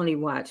and not only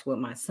watched what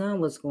my son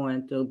was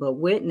going through, but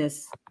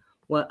witnessed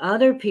what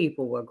other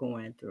people were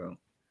going through,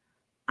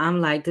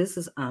 I'm like, this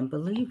is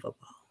unbelievable.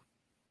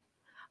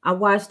 I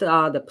watched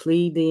all the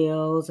plea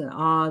deals and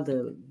all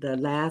the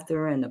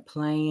laughter and the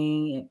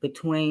playing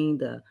between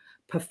the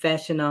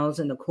professionals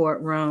in the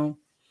courtroom.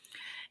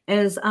 And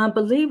it's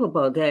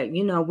unbelievable that,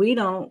 we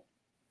don't,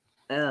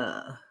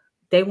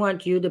 they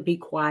want you to be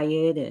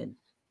quiet and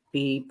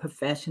be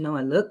professional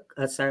and look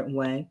a certain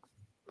way.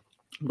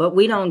 But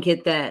we don't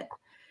get that,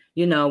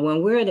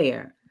 when we're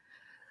there.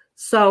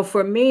 So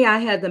for me, I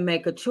had to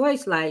make a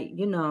choice like,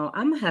 I'm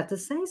going to have to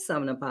say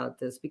something about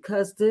this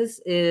because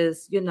this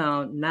is,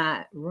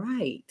 not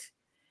right.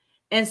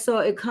 And so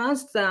it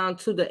comes down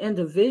to the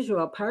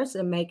individual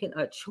person making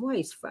a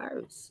choice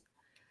first.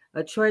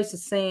 A choice of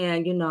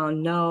saying,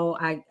 no,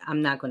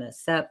 I'm not going to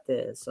accept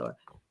this, or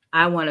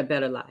I want a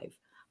better life.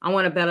 I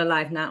want a better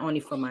life, not only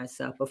for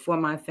myself, but for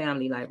my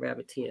family, like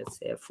Reverend Tia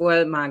said,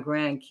 for my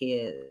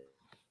grandkids.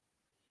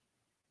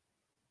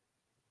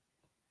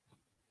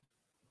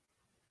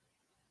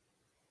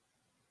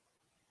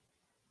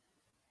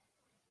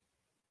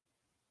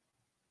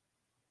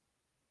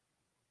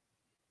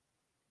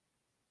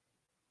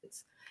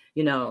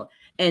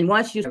 And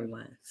once you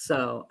everyone.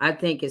 So I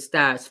think it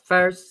starts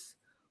first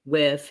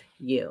with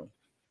you,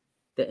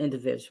 the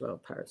individual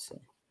person.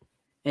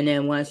 And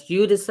then once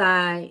you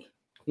decide,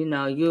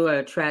 you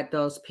attract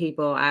those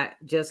people.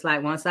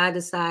 Once I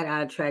decide,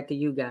 I attract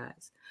you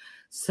guys.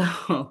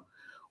 So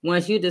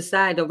once you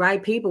decide, the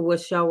right people will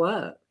show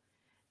up.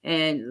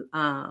 And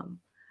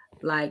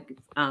like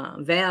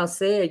Val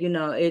said,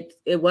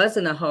 it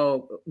wasn't a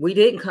whole, we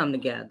didn't come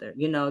together,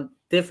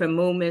 different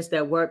movements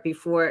that worked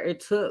before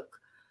it took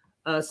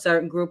a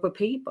certain group of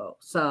people.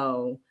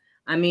 So,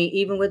 I mean,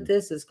 even with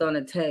this, it's going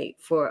to take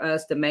for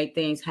us to make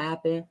things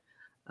happen,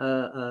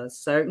 a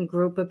certain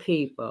group of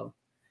people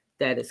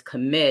that is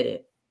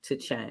committed to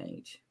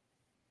change.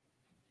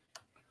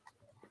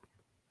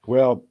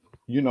 Well,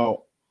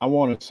 I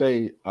want to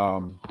say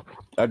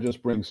that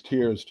just brings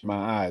tears to my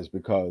eyes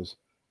because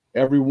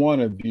Every one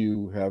of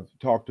you have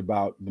talked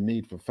about the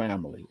need for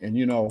family. And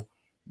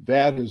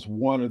that is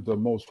one of the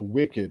most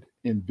wicked,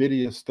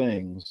 invidious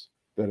things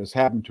that has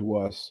happened to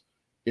us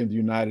in the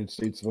United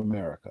States of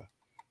America.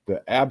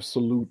 The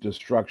absolute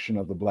destruction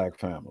of the Black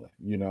family,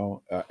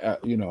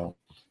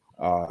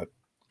 uh,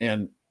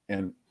 and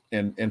and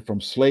and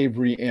from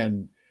slavery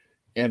and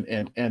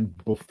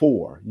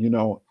before,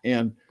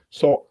 and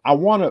so I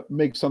want to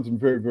make something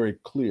very, very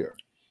clear.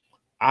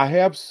 I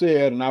have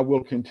said, and I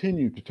will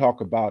continue to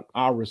talk about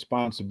our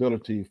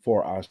responsibility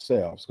for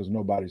ourselves because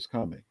nobody's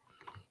coming.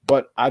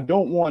 But I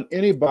don't want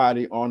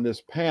anybody on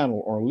this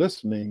panel or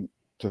listening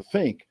to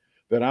think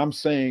that I'm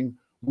saying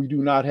we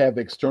do not have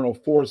external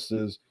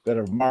forces that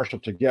have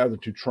marshaled together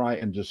to try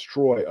and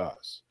destroy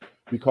us,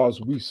 because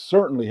we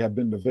certainly have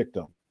been the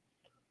victim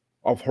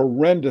of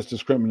horrendous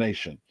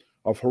discrimination,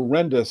 of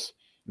horrendous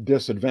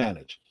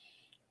disadvantage,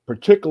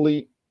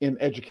 particularly in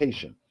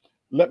education.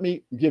 Let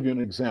me give you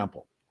an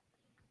example.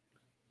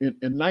 In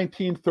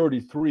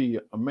 1933,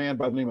 a man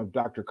by the name of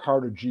Dr.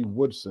 Carter G.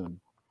 Woodson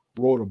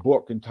wrote a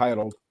book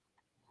entitled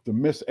The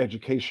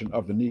Miseducation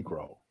of the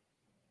Negro.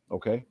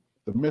 Okay?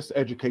 The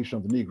Miseducation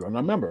of the Negro. And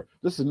remember,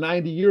 this is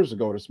 90 years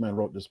ago this man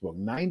wrote this book.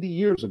 90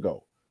 years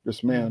ago,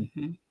 this man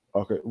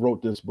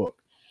wrote this book.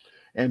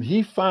 And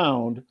he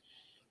found,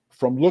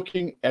 from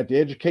looking at the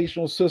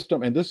educational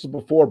system, and this is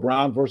before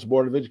Brown versus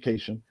Board of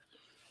Education,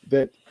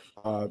 that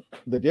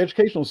the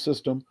educational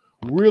system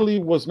really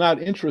was not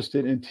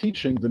interested in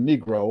teaching the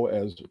Negro,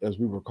 as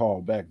we were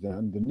called back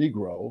then, the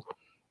Negro,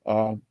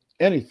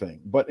 anything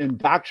but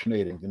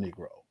indoctrinating the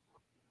Negro.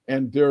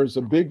 And there's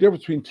a big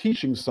difference between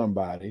teaching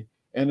somebody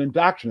and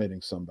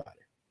indoctrinating somebody.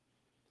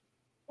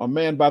 A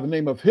man by the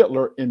name of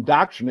Hitler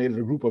indoctrinated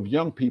a group of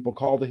young people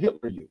called the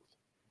Hitler Youth,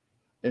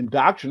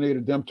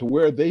 indoctrinated them to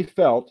where they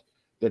felt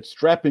that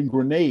strapping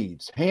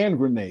grenades, hand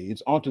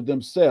grenades, onto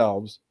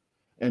themselves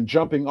and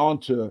jumping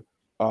onto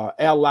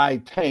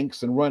Allied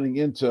tanks and running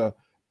into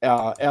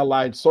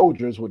Allied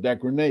soldiers with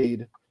that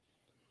grenade,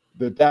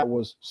 that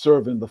was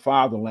serving the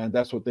fatherland.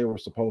 That's what they were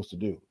supposed to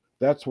do.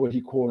 That's what he,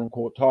 quote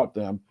unquote, taught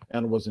them,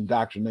 and it was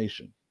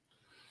indoctrination.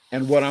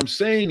 And what I'm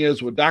saying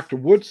is what Dr.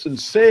 Woodson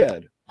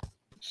said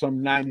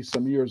some 90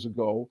 some years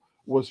ago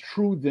was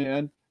true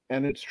then,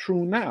 and it's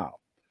true now.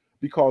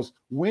 Because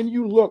when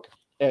you look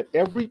at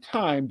every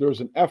time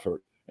there's an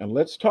effort, and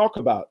let's talk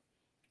about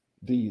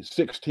the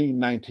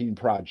 1619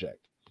 Project.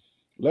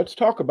 Let's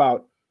talk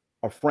about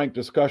a frank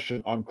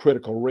discussion on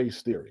critical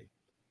race theory.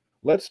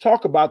 Let's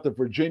talk about the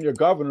Virginia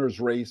governor's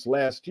race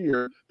last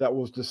year that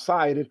was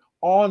decided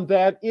on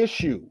that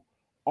issue.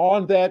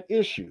 On that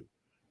issue.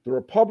 The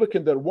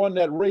Republican that won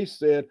that race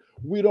said,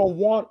 we don't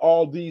want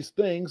all these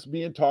things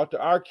being taught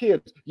to our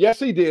kids. Yes,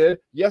 he did.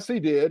 Yes, he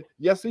did.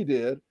 Yes, he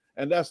did.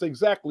 And that's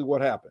exactly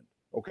what happened.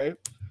 Okay.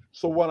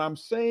 So what I'm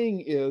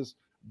saying is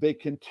they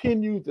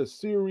continue the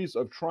series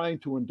of trying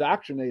to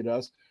indoctrinate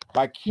us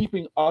by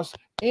keeping us,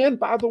 and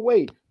by the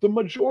way, the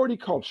majority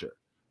culture,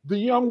 the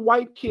young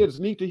white kids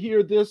need to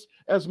hear this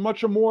as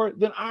much or more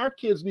than our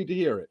kids need to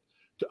hear it,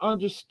 to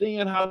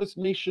understand how this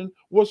nation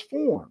was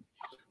formed,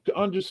 to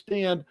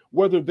understand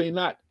whether they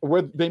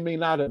may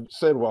not have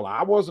said, well,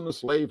 I wasn't a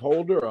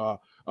slaveholder,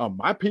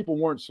 my people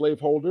weren't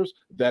slaveholders.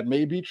 That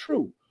may be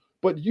true.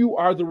 But you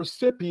are the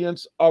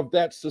recipients of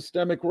that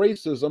systemic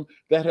racism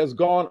that has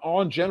gone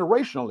on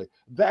generationally.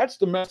 That's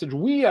the message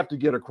we have to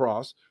get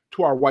across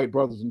to our white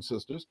brothers and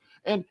sisters.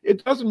 And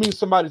it doesn't mean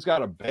somebody's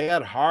got a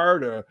bad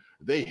heart or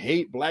they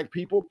hate Black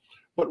people,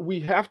 but we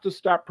have to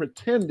stop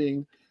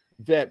pretending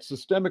that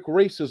systemic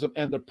racism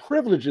and the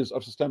privileges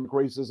of systemic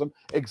racism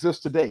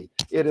exist today.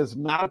 It is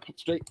not a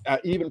straight,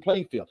 even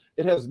playing field.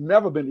 It has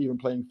never been even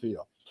playing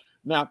field.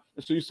 Now,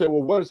 so you say,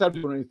 well, what does that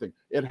do with anything?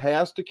 It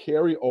has to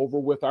carry over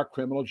with our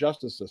criminal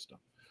justice system,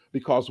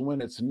 because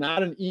when it's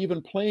not an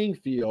even playing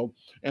field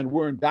and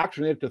we're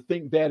indoctrinated to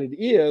think that it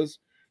is,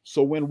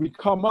 so when we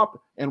come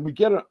up and we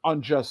get an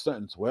unjust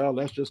sentence, well,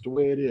 that's just the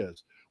way it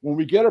is. When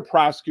we get a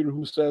prosecutor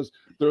who says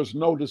there's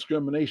no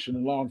discrimination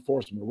in law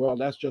enforcement, well,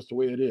 that's just the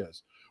way it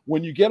is.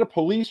 When you get a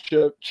police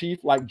chief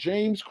like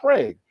James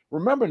Craig,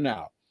 remember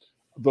now,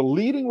 the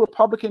leading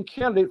Republican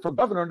candidate for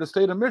governor in the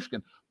state of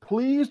Michigan.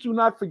 Please do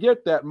not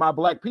forget that, my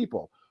Black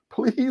people.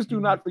 Please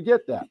do not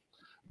forget that.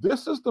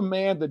 This is the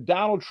man that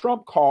Donald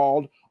Trump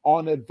called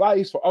on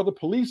advice for other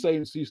police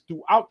agencies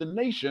throughout the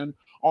nation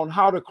on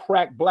how to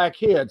crack Black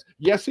heads.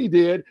 Yes, he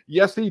did.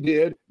 Yes, he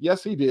did.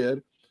 Yes, he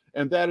did.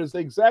 And that is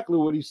exactly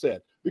what he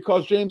said.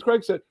 Because James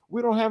Craig said,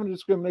 we don't have any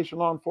discrimination in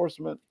law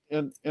enforcement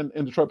in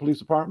Detroit Police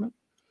Department.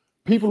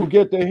 People who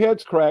get their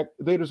heads cracked,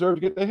 they deserve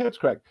to get their heads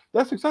cracked.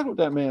 That's exactly what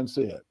that man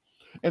said.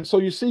 And so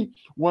you see,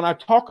 when I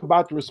talk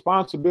about the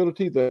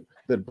responsibility that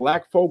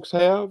Black folks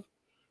have,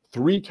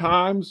 3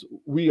 times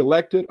we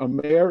elected a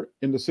mayor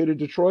in the city of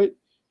Detroit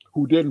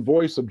who didn't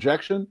voice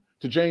objection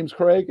to James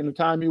Craig in the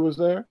time he was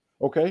there.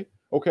 Okay.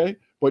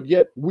 But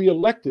yet we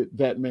elected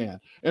that man.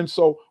 And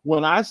so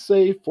when I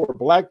say for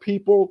Black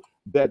people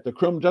that the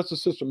criminal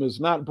justice system is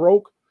not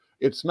broke,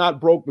 it's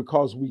not broke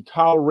because we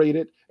tolerate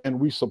it and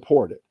we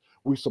support it.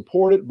 We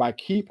support it by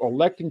keep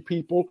electing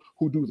people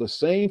who do the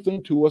same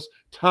thing to us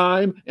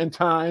time and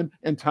time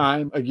and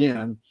time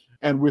again.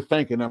 And we're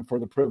thanking them for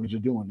the privilege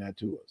of doing that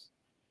to us.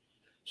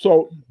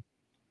 So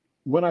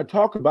when I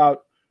talk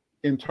about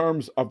in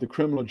terms of the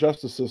criminal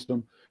justice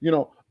system,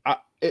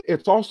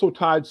 it's also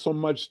tied so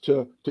much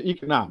to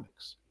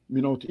economics,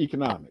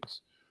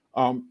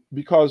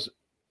 because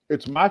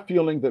it's my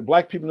feeling that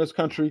Black people in this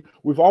country,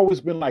 we've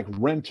always been like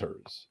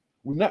renters.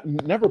 We're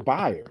never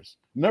buyers,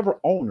 never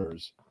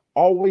owners,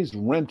 always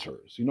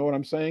renters. You know what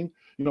I'm saying?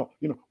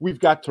 We've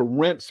got to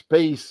rent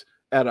space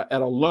at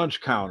a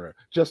lunch counter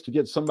just to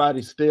get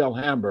somebody's stale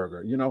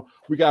hamburger.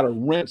 We got to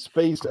rent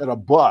space at a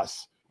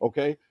bus.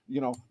 Okay,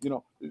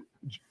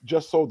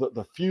 just so that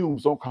the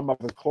fumes don't come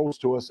up as close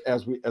to us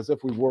as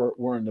if we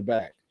were in the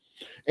back.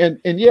 And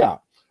yeah,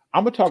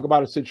 I'm gonna talk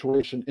about a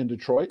situation in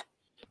Detroit.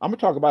 I'm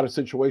gonna talk about a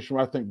situation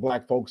where I think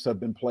Black folks have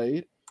been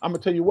played. I'm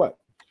gonna tell you what.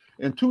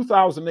 In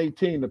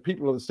 2018, the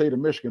people of the state of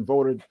Michigan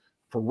voted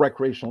for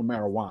recreational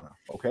marijuana.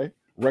 Okay,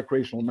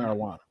 recreational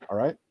marijuana. All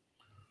right.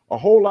 A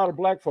whole lot of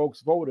Black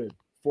folks voted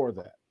for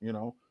that.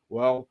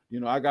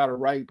 I got a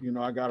right.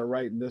 I got a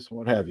right in this and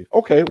what have you.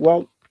 Okay,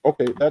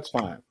 that's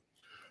fine.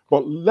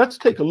 But let's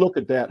take a look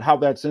at that, how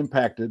that's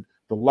impacted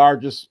the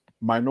largest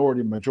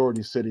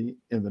majority city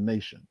in the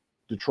nation,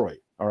 Detroit.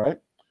 All right.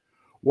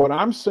 What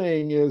I'm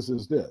saying is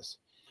this.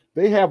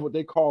 They have what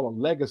they call a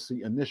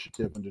legacy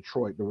initiative in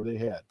Detroit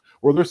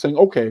where they're saying,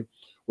 okay,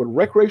 with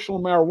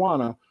recreational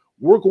marijuana,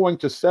 we're going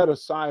to set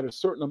aside a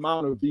certain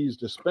amount of these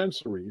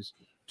dispensaries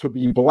to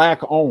be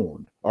Black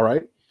owned. All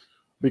right.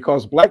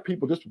 Because Black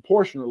people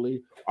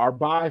disproportionately are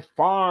by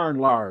far and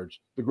large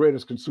the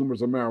greatest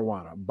consumers of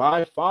marijuana,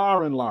 by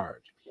far and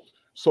large.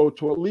 So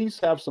to at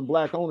least have some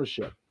Black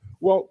ownership.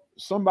 Well,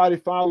 somebody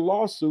filed a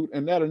lawsuit,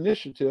 and that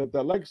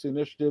legacy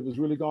initiative, has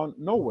really gone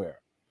nowhere.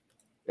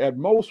 At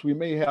most, we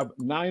may have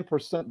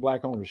 9%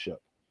 Black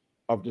ownership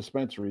of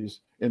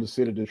dispensaries in the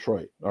city of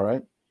Detroit. All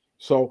right.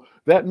 So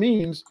that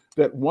means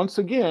that once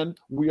again,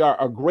 we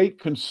are a great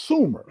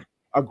consumer,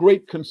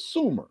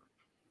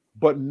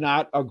 but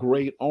not a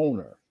great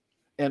owner.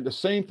 And the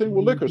same thing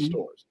with liquor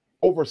stores.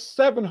 Over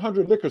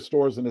 700 liquor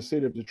stores in the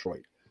city of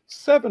Detroit.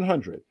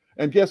 700.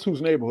 And guess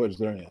whose neighborhoods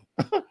they're in?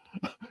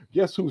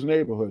 Guess whose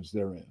neighborhoods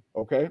they're in?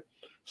 Okay.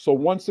 So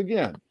once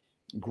again,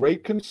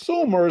 great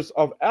consumers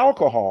of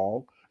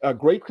alcohol,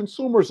 great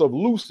consumers of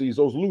loosies,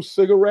 those loose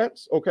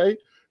cigarettes. Okay.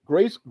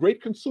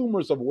 Great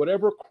consumers of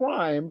whatever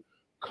crime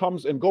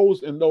comes and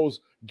goes in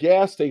those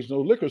gas stations,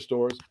 those liquor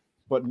stores,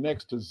 but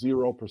next to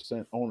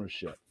 0%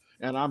 ownership.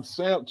 And I'm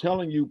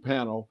telling you,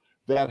 panel,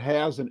 that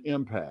has an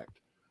impact.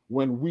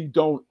 When we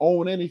don't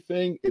own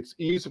anything, it's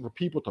easy for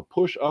people to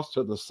push us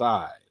to the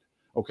side.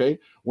 Okay.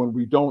 When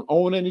we don't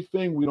own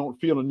anything, we don't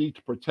feel a need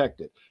to protect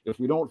it. If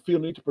we don't feel a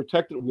need to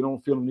protect it, we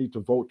don't feel a need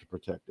to vote to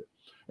protect it.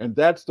 And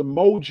that's the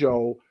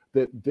mojo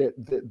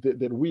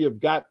that we have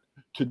got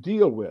to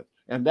deal with.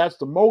 And that's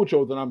the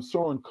mojo that I'm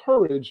so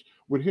encouraged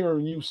with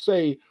hearing you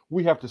say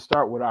we have to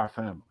start with our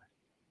family.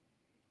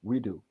 We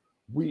do.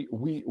 We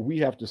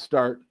have to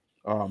start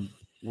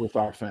with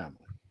our family.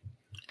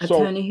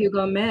 Attorney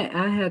Hugo Mack,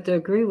 I have to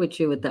agree with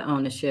you with the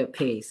ownership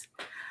piece.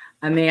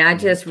 I mean, I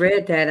just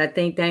read that. I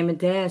think Damon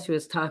Dash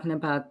was talking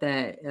about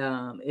that.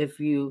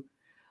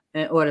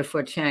 In order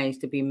for change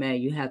to be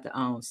made, you have to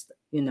own,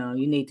 you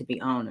need to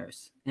be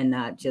owners and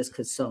not just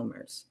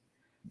consumers.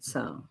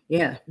 So,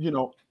 yeah.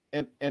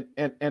 And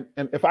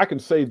if I can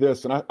say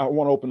this, and I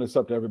want to open this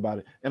up to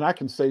everybody, and I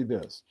can say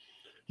this,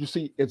 you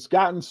see, it's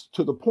gotten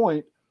to the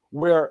point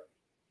where,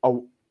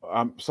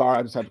 I'm sorry,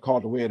 I just have to call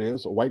it the way it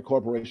is, a white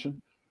corporation,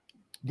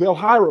 they'll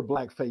hire a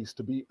Black face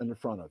to be in the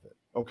front of it.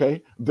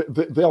 Okay.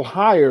 They'll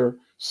hire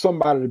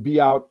somebody to be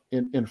out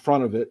in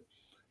front of it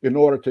in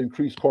order to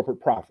increase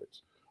corporate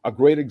profits. A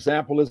great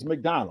example is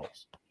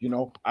McDonald's.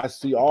 I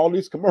see all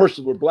these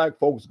commercials with Black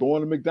folks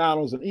going to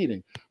McDonald's and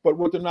eating. But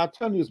what they're not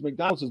telling you is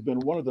McDonald's has been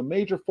one of the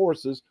major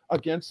forces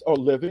against a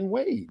living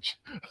wage.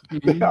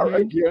 They are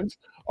against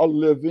a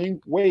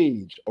living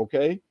wage.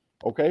 Okay.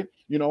 Okay.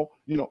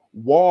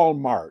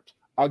 Walmart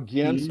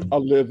against a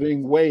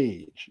living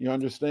wage. You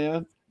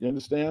understand?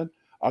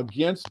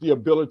 Against the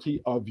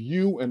ability of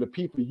you and the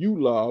people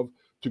you love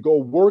to go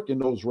work in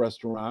those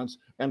restaurants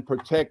and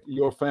protect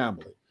your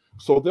family.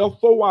 So they'll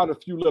throw out a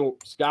few little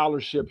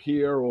scholarship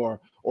here or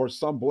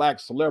some Black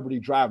celebrity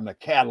driving a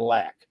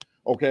Cadillac,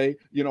 okay,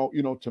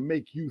 to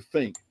make you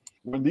think,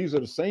 when these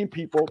are the same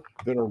people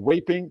that are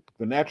raping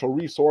the natural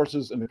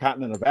resources in the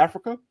continent of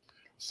Africa,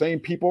 same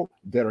people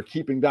that are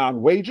keeping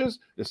down wages,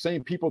 the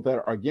same people that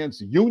are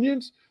against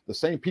unions, the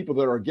same people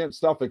that are against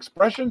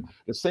self-expression,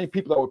 the same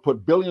people that would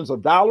put billions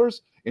of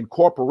dollars in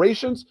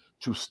corporations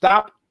to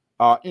stop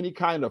any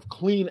kind of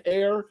clean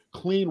air,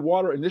 clean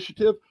water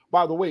initiative.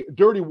 By the way,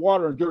 dirty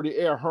water and dirty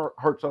air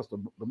hurts us the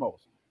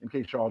most, in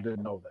case y'all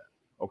didn't know that.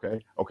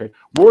 Okay.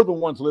 We're the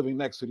ones living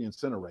next to the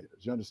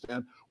incinerators. You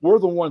understand? We're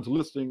the ones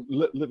living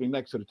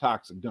next to the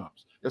toxic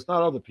dumps. It's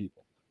not other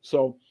people.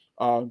 So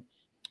I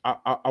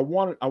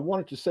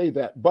wanted to say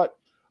that, but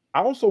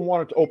I also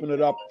wanted to open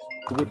it up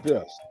with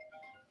this.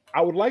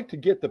 I would like to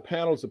get the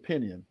panel's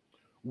opinion.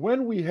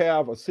 When we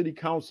have a city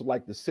council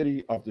like the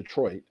city of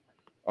Detroit,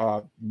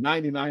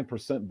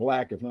 99%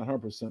 black, if not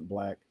 100%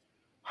 black,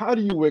 how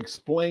do you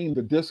explain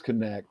the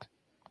disconnect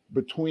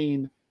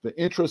between the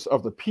interests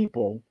of the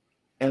people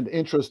and the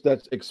interest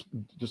that's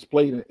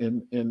displayed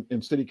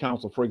in city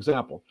council? For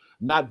example,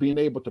 not being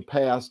able to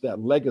pass that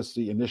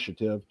legacy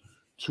initiative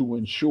to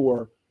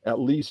ensure at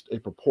least a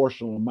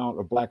proportional amount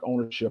of black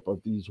ownership of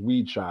these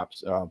weed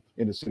shops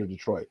in the city of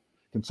Detroit.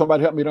 Can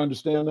somebody help me to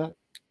understand that?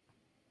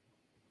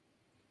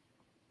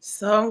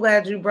 So I'm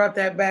glad you brought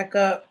that back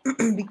up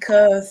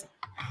because,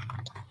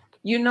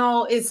 you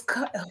know, it's,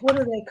 what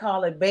do they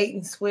call it? Bait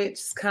and switch.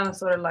 It's kind of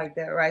sort of like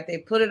that, right? They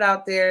put it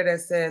out there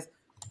that says,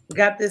 we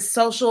got this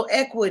social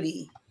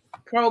equity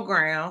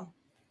program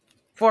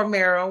for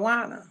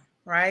marijuana,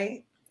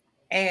 right?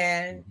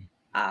 And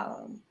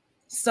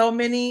so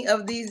many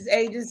of these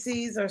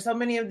agencies or so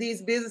many of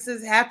these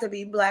businesses have to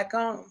be black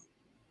owned.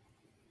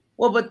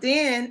 Well, but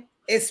then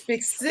it's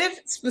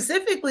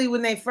specifically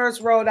when they first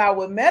rolled out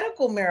with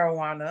medical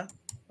marijuana,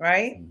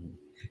 right?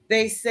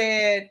 They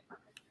said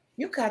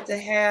you got to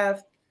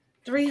have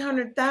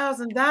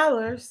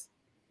 $300,000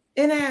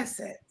 in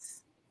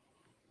assets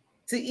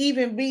to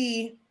even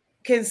be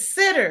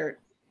considered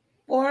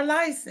for a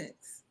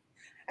license.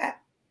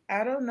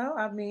 I don't know.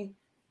 I mean,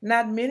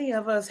 not many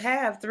of us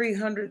have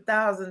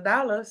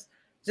 $300,000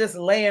 just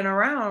laying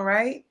around,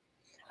 right?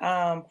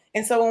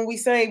 And so when we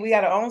say we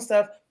got to own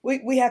stuff,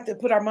 we have to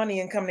put our money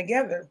and come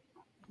together.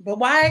 But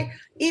why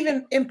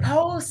even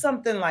impose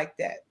something like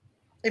that?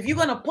 If you're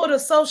going to put a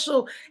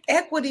social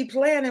equity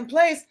plan in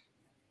place,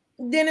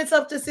 then it's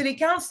up to city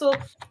council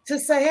to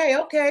say, hey,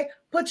 okay,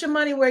 put your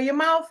money where your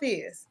mouth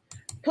is.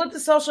 Put the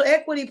social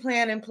equity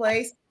plan in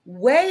place,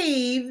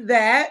 waive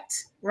that,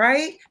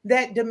 right?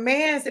 That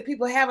demands that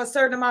people have a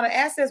certain amount of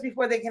assets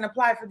before they can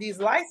apply for these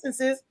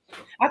licenses.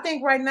 I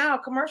think right now, a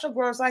commercial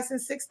grower's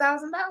license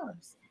 $6,000.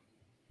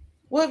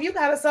 Well, if you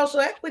got a social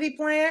equity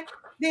plan,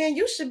 then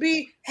you should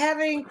be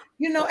having,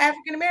 you know,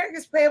 African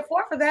Americans pay a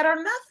for that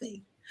or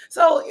nothing.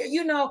 So,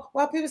 you know,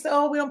 while people say,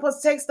 oh, we don't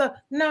supposed to take stuff.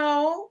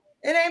 No,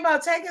 it ain't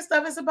about taking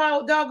stuff. It's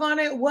about, doggone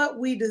it, what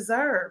we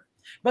deserve.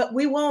 But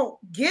we won't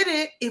get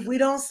it if we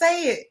don't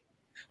say it.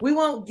 We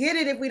won't get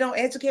it if we don't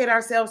educate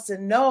ourselves to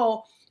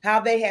know how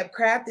they have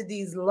crafted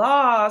these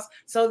laws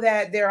so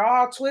that they're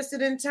all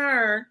twisted and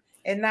turned.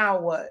 And now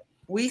what?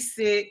 We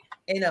sit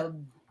in a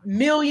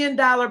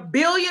 $1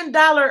 billion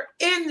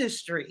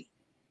industry.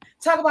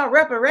 Talk about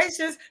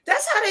reparations.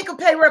 That's how they could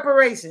pay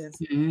reparations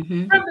from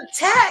the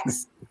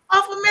tax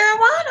off of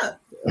marijuana.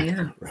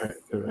 Yeah.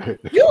 Right.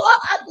 You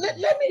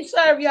let me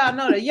serve y'all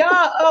know that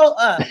y'all owe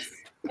us.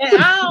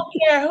 And I don't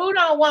care who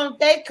don't want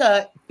their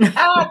cut.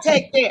 I'll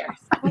take theirs.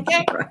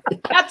 Okay?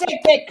 I'll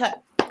take their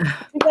cut.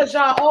 Because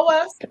y'all owe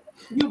us.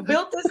 You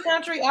built this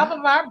country off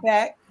of our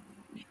back.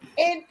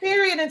 And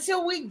period,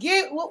 until we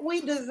get what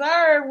we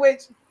deserve,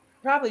 which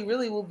probably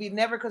really will be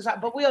never,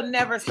 but we'll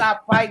never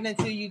stop fighting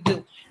until you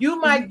do.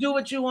 You might do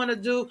what you want to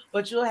do,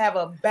 but you'll have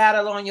a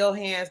battle on your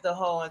hands the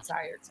whole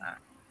entire time.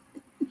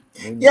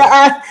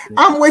 Yeah,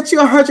 I'm with you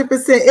 100%.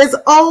 It's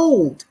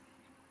old.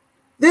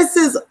 This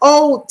is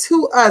old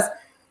to us.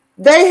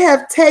 They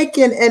have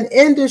taken an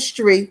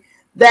industry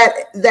that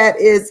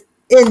is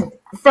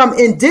from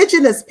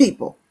indigenous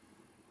people.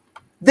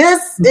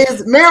 This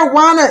is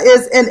marijuana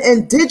is an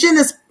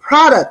indigenous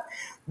product.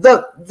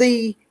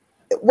 The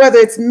whether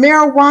it's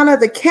marijuana,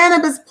 the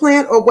cannabis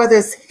plant, or whether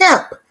it's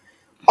hemp,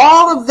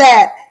 all of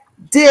that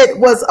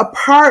was a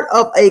part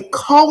of a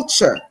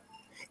culture.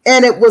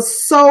 And it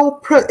was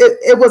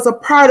it was a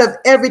part of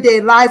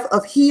everyday life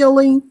of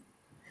healing,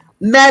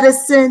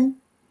 medicine,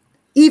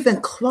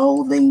 even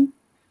clothing.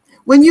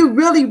 When you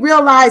really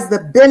realize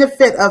the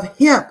benefit of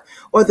hemp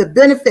or the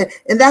benefit,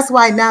 and that's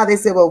why now they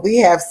say, well, we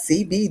have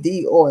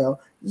CBD oil.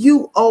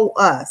 You owe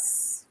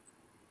us.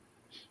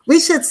 We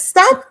should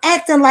stop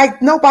acting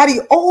like nobody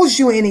owes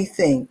you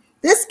anything.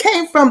 This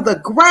came from the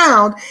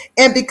ground,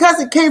 and because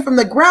it came from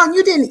the ground,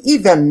 you didn't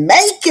even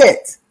make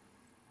it.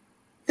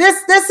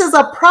 This is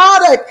a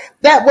product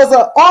that was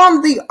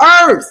on the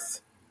earth.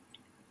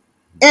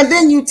 And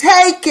then you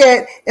take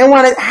it and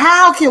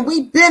how can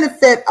we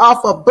benefit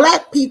off of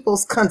Black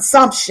people's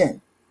consumption?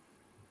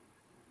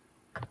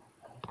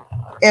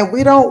 And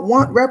we don't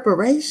want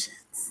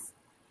reparations.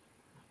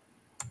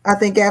 I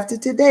think after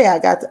today, I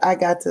got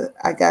to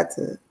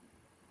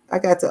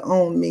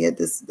own me at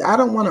this. I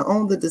don't want to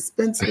own the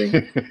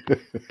dispensary,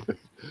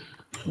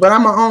 but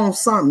I'm gonna own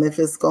something. If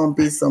it's gonna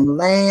be some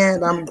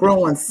land, I'm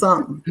growing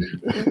something.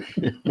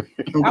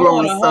 I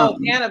want a whole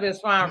cannabis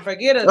farm.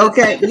 Forget it.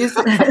 Okay,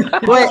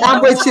 wait,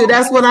 I'm with you.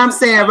 That's what I'm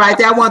saying right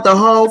there. I want the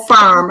whole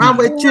farm. I'm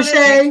with you,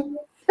 Shay.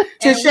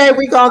 Shay,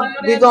 we gonna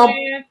let's do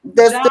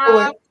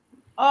it.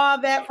 All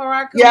that for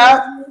our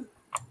community.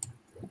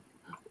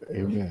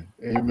 Yeah.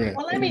 Amen.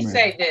 Well, let me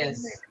say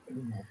this.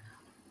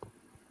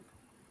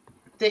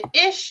 The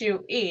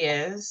issue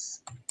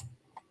is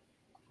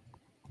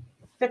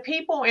the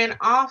people in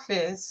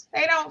office,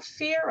 they don't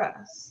fear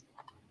us.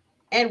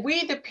 And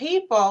we, the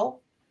people,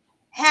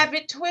 have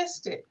it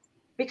twisted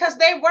because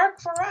they work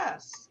for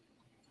us.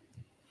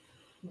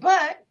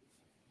 But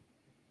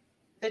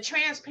the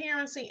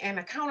transparency and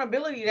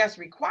accountability that's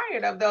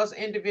required of those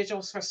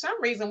individuals, for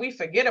some reason, we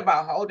forget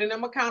about holding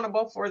them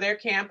accountable for their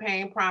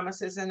campaign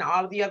promises and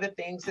all of the other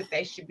things that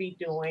they should be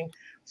doing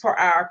for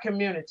our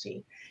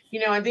community.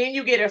 And then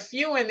you get a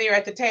few in there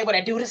at the table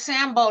that do the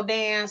Sambo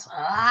dance.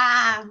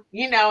 And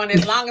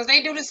as long as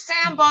they do the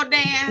Sambo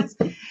dance,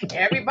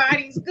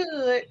 everybody's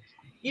good.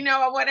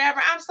 Or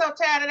whatever. I'm so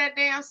tired of that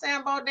damn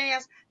Sambo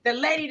dance. The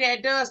lady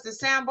that does the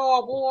Sambo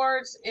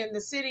Awards in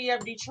the city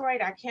of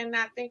Detroit, I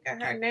cannot think of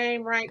her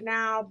name right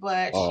now,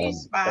 but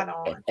she's spot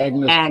on.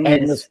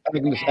 Agnes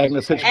Hitchcock.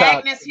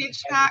 Agnes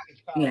Hitchcock.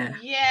 Yeah.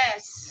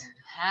 Yes.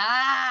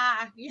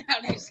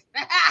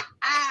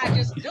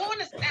 Just doing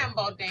the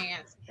Sambo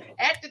dance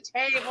at the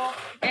table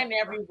and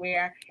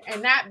everywhere,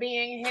 and not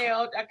being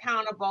held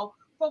accountable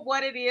for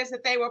what it is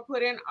that they were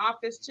put in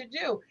office to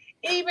do.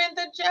 Even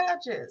the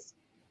judges.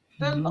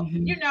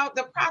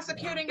 The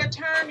prosecuting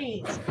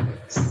attorneys,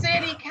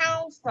 city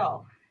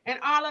council, and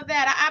all of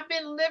that. I've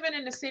been living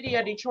in the city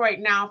of Detroit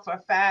now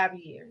for 5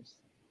 years,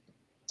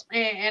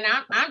 and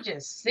I'm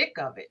just sick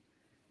of it.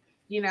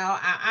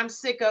 I'm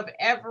sick of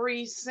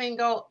every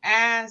single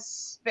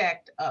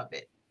aspect of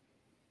it.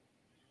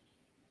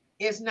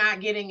 It's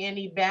not getting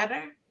any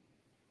better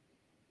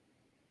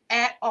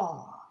at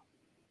all.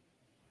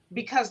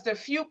 Because the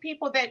few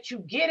people that you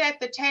get at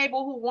the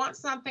table who want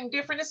something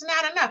different, it's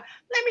not enough.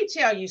 Let me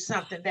tell you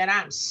something that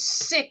I'm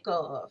sick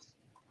of.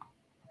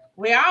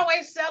 We're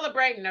always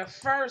celebrating the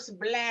first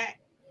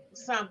Black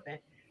something.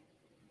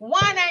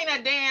 One ain't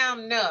a damn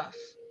enough.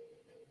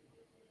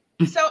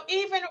 So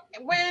even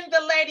when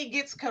the lady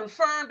gets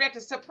confirmed at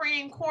the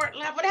Supreme Court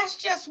level, that's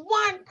just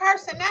one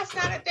person. That's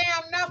not a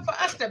damn enough for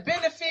us to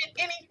benefit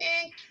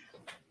anything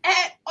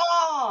at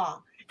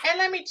all. And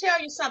let me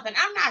tell you something,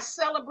 I'm not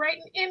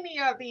celebrating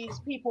any of these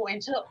people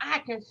until I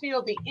can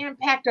feel the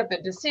impact of the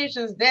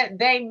decisions that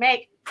they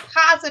make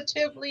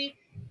positively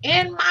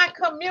in my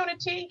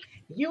community.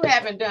 You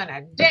haven't done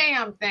a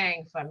damn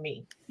thing for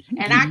me.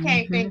 And I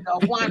can't think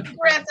of one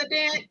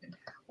president,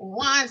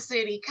 one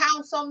city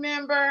council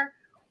member,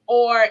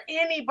 or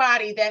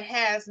anybody that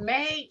has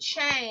made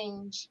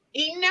change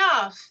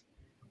enough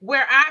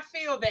where I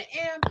feel the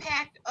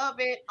impact of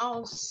it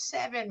on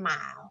 7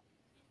 Mile.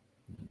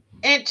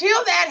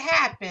 Until that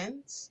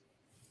happens,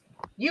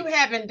 you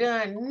haven't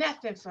done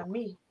nothing for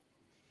me,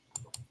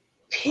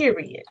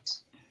 period.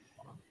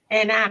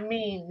 And I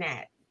mean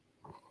that.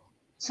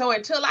 So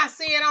until I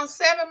see it on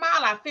 7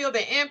 Mile, I feel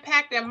the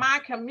impact in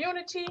my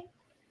community,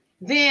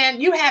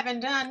 then you haven't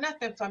done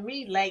nothing for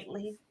me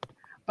lately.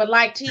 But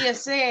like Tia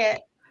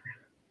said,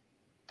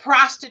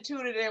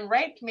 prostituted and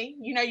raped me.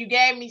 You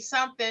gave me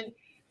something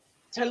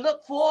to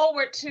look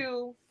forward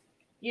to,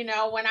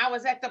 when I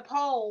was at the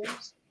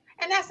polls.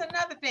 And that's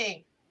another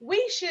thing.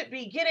 We should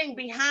be getting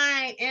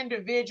behind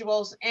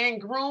individuals and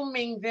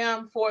grooming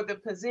them for the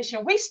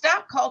position. We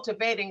stopped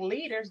cultivating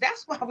leaders.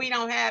 That's why we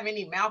don't have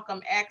any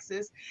Malcolm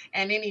X's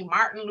and any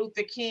Martin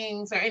Luther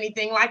Kings or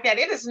anything like that.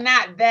 It is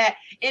not that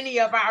any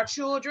of our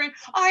children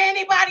or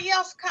anybody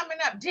else coming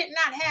up did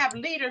not have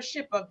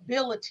leadership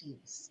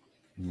abilities.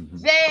 Mm-hmm.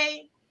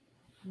 They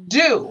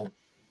do,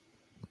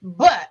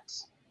 but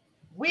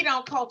we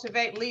don't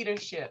cultivate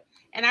leadership.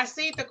 And I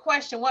see the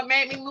question, what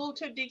made me move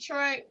to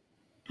Detroit?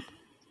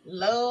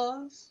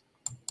 Love.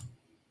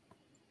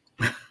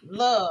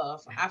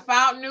 I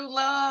found new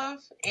love,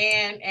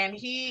 and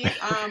he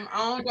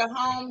owned a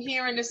home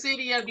here in the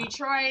city of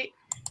Detroit,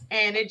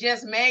 and it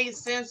just made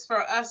sense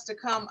for us to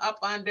come up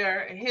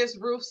under his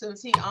roof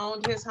since he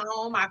owned his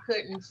home. I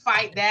couldn't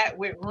fight that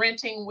with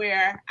renting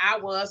where I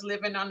was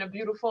living on the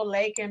beautiful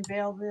lake in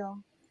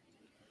Belleville.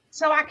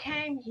 So I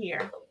came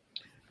here.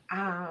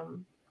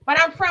 But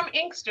I'm from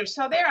Inkster,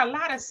 so there are a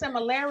lot of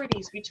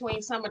similarities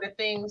between some of the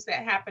things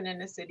that happen in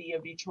the city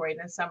of Detroit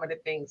and some of the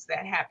things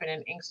that happen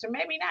in Inkster.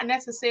 Maybe not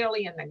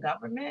necessarily in the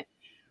government,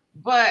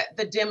 but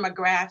the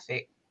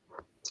demographic.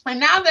 And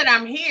now that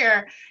I'm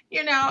here,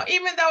 even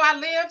though I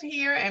live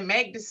here and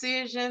make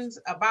decisions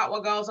about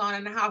what goes on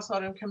in the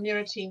household and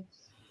community,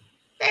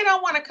 they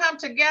don't want to come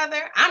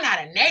together. I'm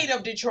not a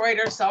native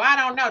Detroiter, so I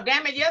don't know.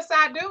 Damn it, yes,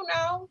 I do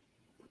know.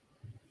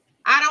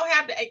 I don't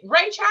have to.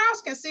 Ray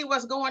Charles can see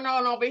what's going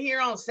on over here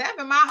on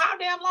 7 Mile. How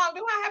damn long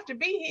do I have to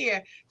be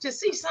here to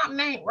see something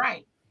ain't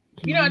right?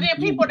 Then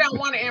people don't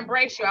want to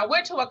embrace you. I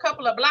went to a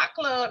couple of block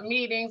club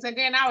meetings, and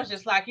then I was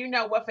just like,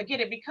 forget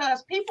it,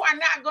 because people are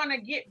not going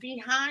to get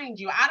behind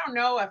you. I don't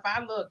know if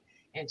I look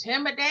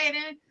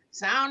intimidating,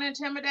 sound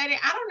intimidating.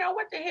 I don't know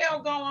what the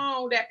hell go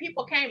on that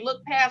people can't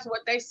look past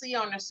what they see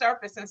on the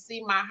surface and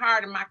see my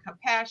heart and my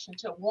compassion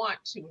to want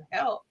to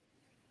help.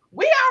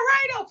 We all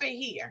right over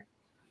here.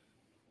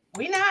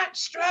 We're not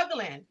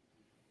struggling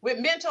with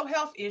mental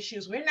health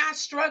issues. We're not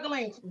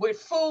struggling with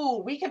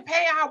food. We can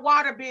pay our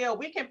water bill.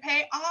 We can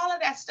pay all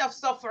of that stuff.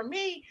 So for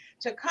me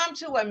to come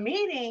to a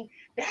meeting,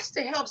 that's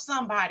to help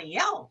somebody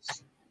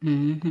else.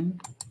 Mm-hmm.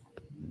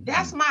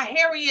 That's my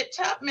Harriet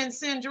Tubman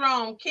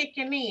syndrome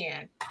kicking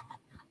in.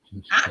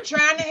 I'm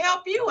trying to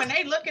help you, and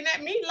they looking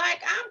at me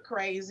like I'm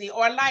crazy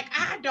or like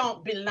I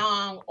don't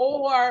belong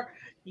or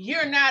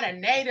you're not a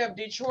native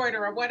Detroiter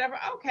or whatever.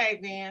 Okay,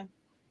 then.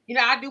 You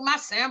know, I do my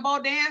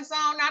Sambo dance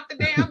on out the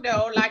damn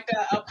door, like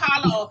the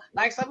Apollo,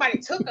 like somebody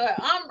took an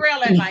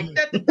umbrella and like,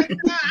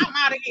 I'm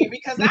out of here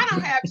because I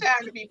don't have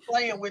time to be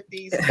playing with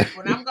these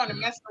people. And I'm going to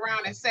mess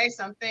around and say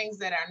some things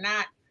that are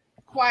not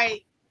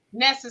quite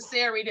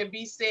necessary to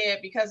be said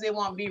because it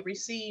won't be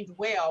received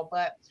well.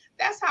 But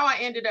that's how I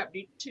ended up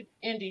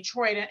in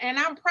Detroit. And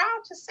I'm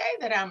proud to say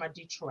that I'm a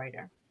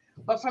Detroiter.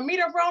 But for me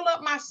to roll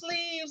up my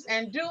sleeves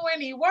and do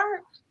any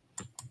work,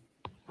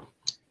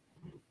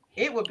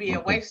 it would be a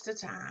waste of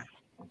time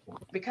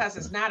because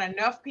it's not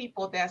enough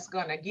people that's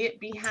going to get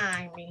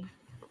behind me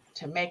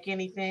to make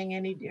anything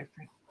any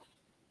different.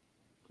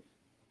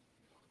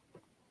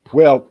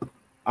 Well,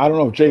 I don't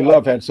know if J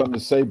Love had something to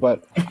say,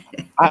 but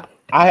I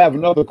have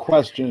another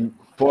question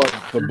for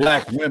the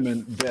Black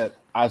women that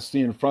I see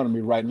in front of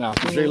me right now.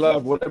 So J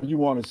Love, whatever you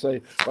want to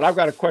say, but I've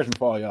got a question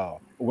for y'all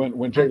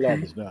when J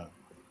Love is done.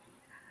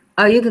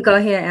 Oh, you can go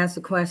ahead and ask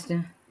the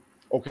question.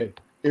 Okay.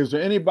 Is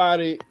there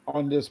anybody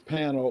on this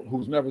panel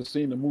who's never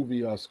seen the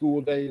movie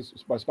School Days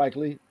by Spike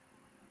Lee?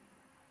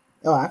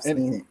 Oh, I've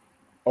seen it.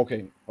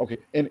 Okay.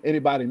 And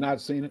anybody not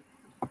seen it?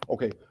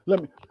 Okay.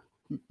 Let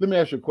me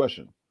ask you a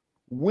question.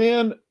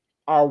 When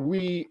are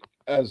we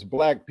as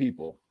Black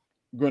people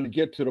going to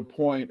get to the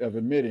point of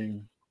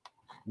admitting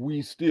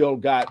we still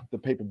got the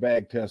paper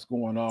bag test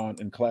going on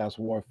in class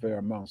warfare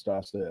amongst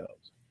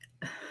ourselves?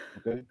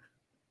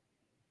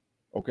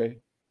 Okay.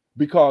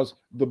 Because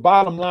the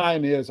bottom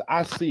line is,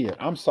 I see it.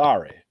 I'm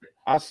sorry.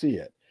 I see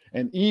it.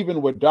 And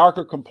even with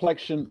darker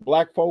complexion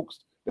Black folks,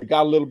 they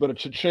got a little bit of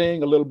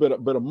cha-ching, a little bit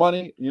of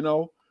money,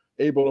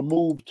 able to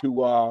move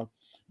to,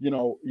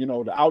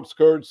 the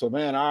outskirts of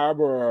Ann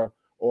Arbor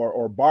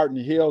or Barton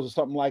Hills or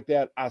something like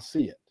that. I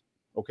see it.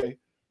 Okay.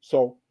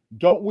 So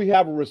don't we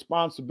have a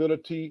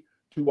responsibility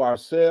to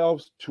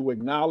ourselves to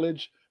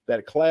acknowledge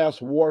that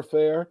class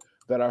warfare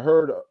that I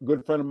heard a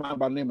good friend of mine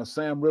by the name of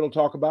Sam Riddle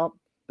talk about?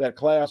 That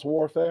class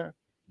warfare?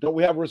 Don't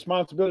we have a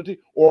responsibility,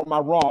 or am I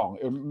wrong?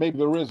 Maybe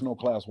there is no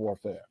class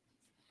warfare.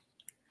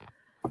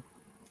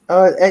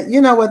 You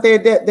know what? There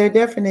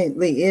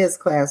definitely is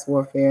class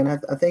warfare,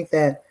 and I think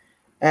that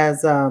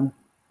as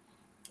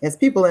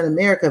people in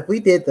America, if we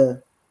did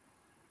the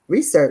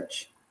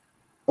research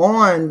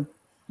on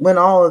when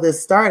all of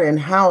this started and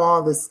how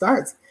all this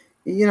starts,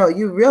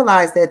 you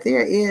realize that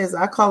there is,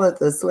 I call it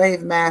the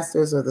slave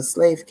masters or the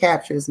slave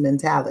captures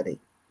mentality,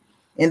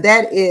 and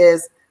that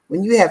is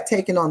when you have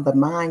taken on the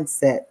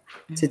mindset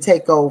to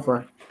take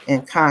over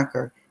and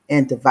conquer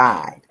and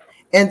divide.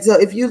 And so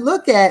if you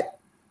look at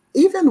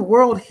even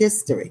world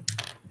history,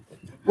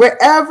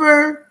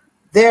 wherever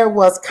there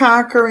was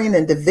conquering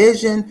and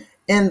division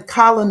and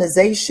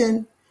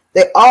colonization,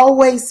 they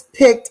always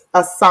picked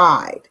a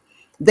side.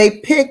 They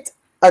picked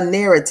a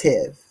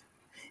narrative.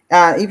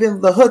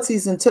 Even the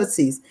Hutsis and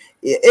Tutsis,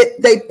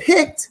 they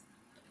picked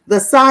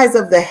the size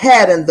of the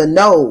head and the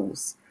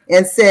nose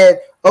and said,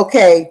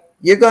 okay,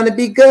 you're going to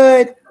be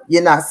good.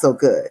 You're not so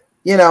good.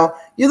 You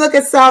look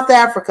at South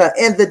Africa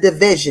and the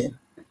division.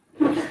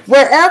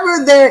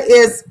 Wherever there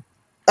is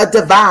a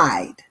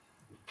divide,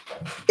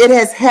 it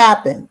has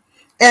happened.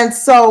 And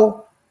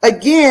so,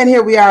 again,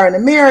 here we are in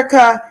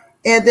America,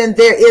 and then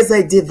there is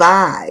a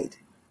divide.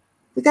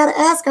 We got to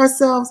ask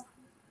ourselves,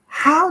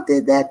 how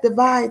did that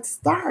divide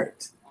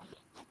start?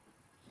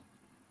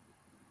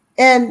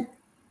 And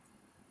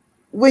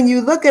when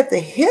you look at the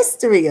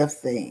history of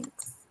things,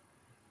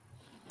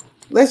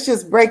 let's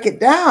just break it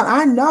down.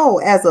 I know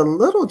as a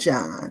little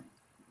John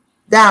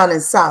down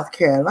in South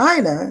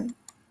Carolina,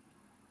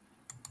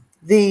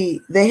 they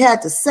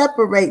had to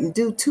separate and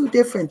do two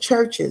different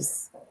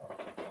churches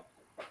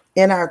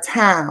in our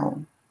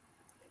town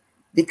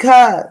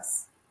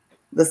because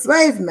the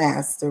slave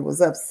master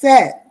was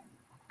upset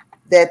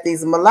that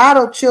these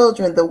mulatto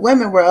children, the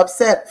women were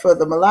upset for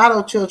the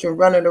mulatto children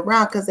running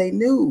around because they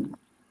knew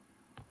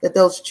that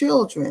those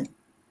children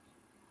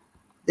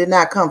did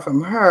not come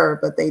from her,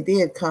 but they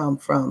did come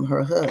from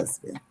her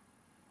husband.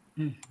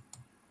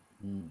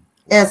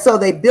 And so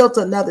they built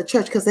another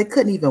church because they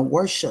couldn't even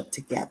worship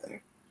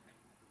together.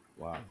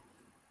 Wow.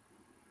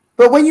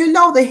 But when you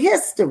know the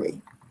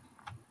history,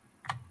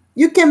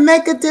 you can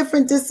make a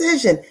different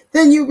decision.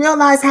 Then you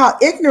realize how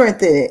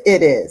ignorant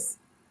it is.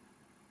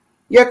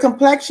 Your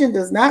complexion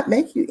does not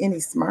make you any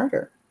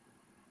smarter.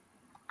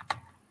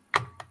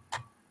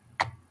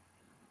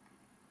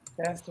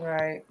 That's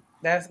right.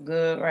 That's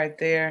good right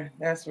there.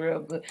 That's real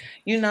good.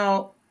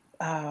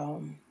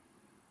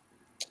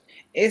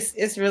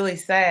 It's really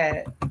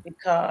sad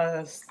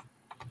because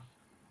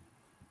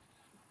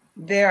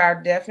there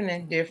are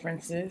definite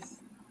differences.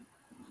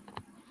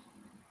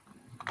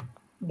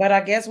 But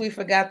I guess we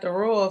forgot the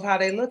rule of how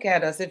they look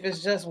at us. If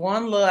it's just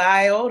one little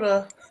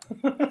iota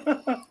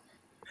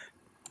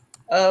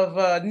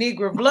of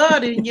Negro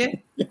blood in you,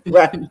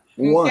 right?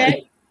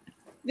 Okay,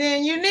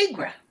 then you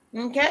Negro.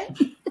 Okay.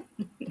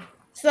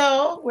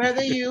 So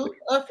whether you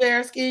a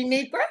fair-skinned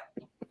Negro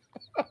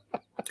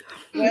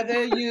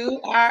whether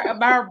you are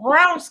about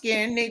brown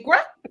skin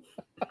Negro,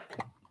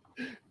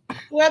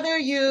 whether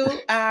you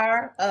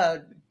are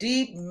a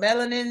deep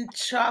melanin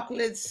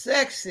chocolate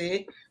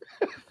sexy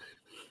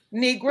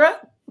Negro,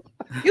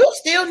 you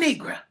still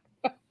Negro.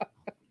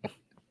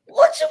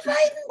 What you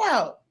fighting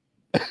about?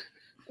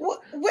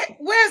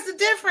 Where's the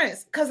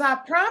difference? Because I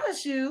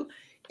promise you,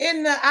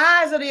 in the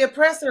eyes of the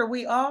oppressor,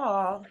 we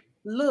all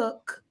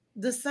look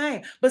the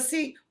same. But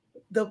see,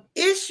 the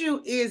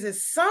issue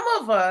is some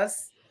of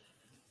us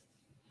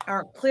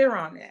aren't clear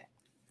on that.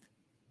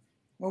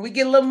 When we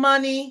get a little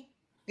money,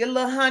 get a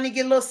little honey,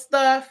 get a little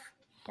stuff,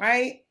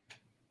 right?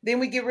 Then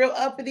we get real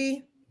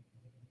uppity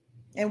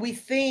and we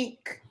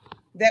think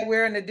that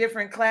we're in a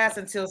different class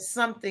until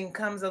something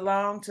comes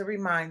along to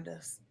remind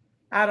us.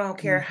 I don't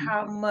care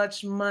how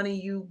much money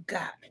you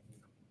got.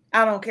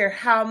 I don't care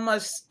how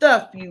much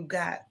stuff you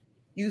got.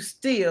 You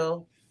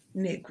still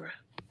Negro.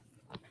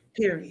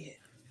 Period.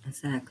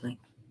 Exactly.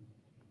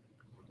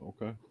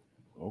 Okay.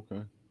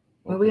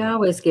 Well, we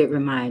always get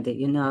reminded,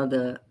 you know,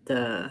 the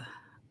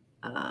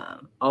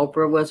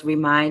Oprah was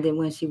reminded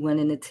when she went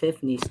in the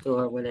Tiffany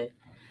store with it.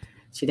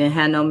 She didn't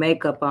have no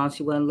makeup on.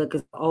 She wasn't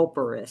looking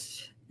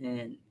Oprah-ish.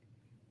 And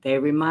they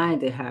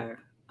reminded her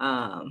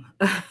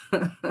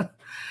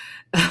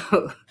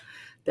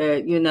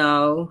that, you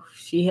know,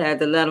 she had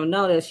to let them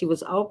know that she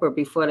was Oprah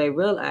before they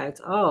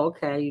realized, oh,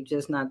 okay, you're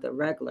just not the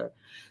regular.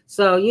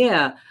 So,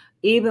 yeah,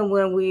 even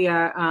when we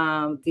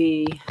are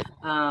the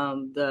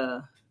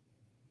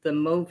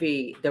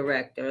movie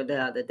director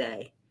the other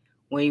day,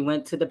 when he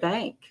went to the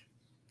bank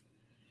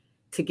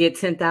to get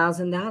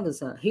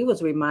 $10,000, he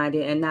was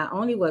reminded, and not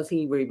only was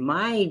he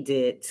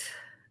reminded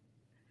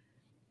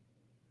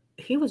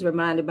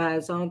by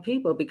his own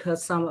people,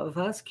 because some of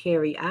us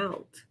carry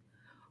out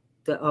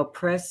the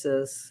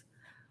oppressor's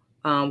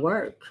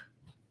work.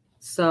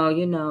 So,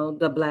 you know,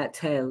 the Black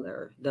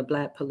tailor, the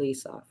Black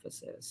police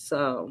officers.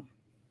 So,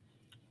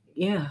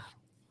 yeah,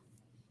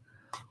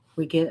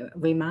 we get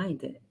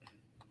reminded.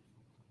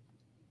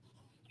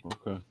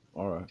 Okay.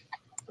 All right.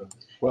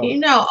 Well, You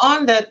know,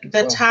 on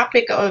the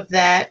topic of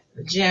that,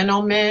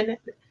 gentleman,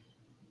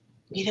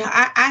 you know,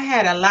 I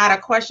had a lot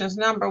of questions.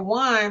 Number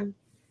one,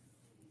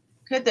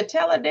 could the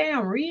teller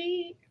damn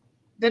read?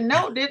 The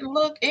note didn't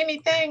look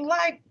anything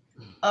like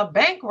a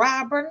bank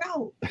robber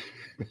note.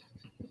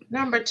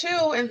 Number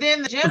two, and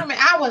then the gentleman,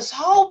 I was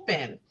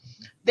hoping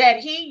that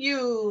he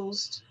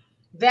used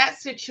that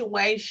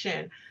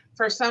situation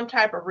for some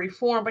type of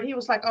reform, but he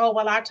was like, oh,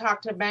 well, I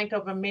talked to Bank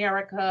of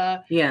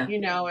America, you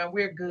know, and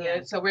we're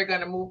good. So we're going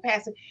to move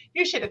past it.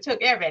 You should have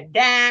took every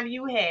dime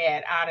you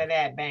had out of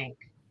that bank.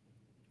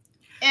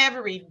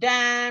 Every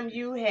dime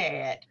you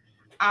had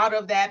out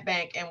of that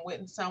bank and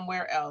went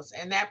somewhere else.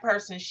 And that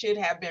person should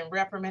have been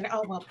reprimanded.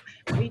 Oh, well,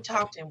 we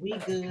talked and we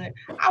good.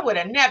 I would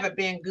have never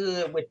been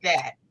good with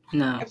that.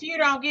 No. If you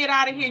don't get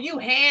out of here, you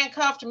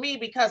handcuffed me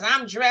because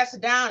I'm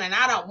dressed down and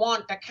I don't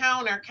want the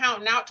counter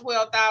counting out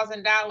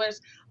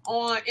 $12,000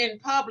 in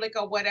public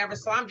or whatever.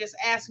 So I'm just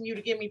asking you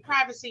to give me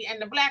privacy.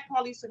 And the Black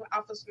police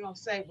officer gonna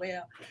say,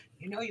 well,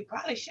 you know, you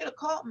probably should have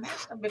called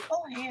master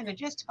beforehand and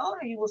just told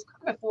her you was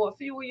coming for a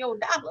few of your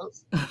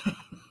dollars.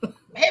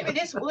 Maybe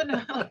this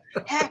wouldn't have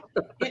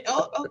happened, you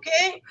know,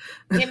 okay?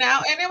 You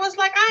know, and it was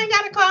like, I ain't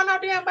got to call no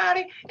damn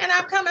body, and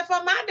I'm coming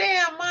for my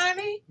damn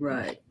money.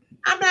 Right.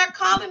 I'm not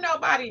calling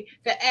nobody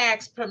to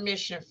ask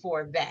permission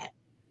for that.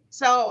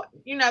 So,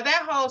 you know,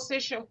 that whole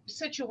situation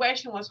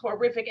was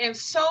horrific, and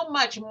so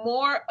much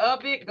more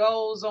of it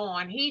goes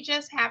on. He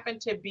just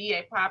happened to be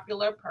a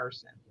popular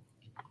person,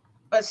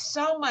 but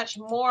so much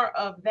more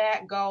of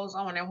that goes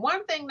on. And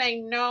one thing they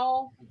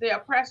know, the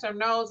oppressor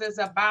knows, is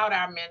about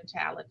our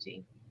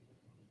mentality.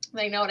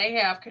 They know they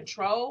have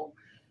control,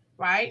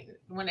 right?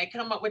 When they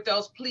come up with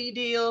those plea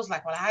deals,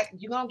 like, well,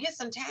 you're going to get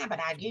some time, but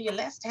I'll give you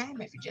less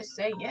time if you just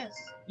say yes,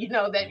 you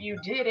know, that you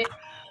did it,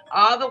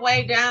 all the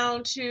way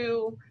down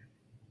to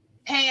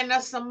paying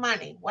us some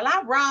money. Well,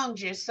 I wronged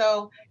you,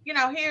 so, you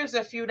know, here's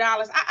a few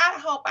dollars. I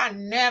hope I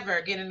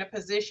never get in a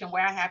position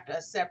where I have to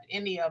accept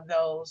any of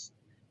those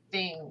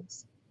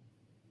things.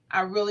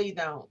 I really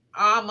don't.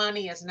 Our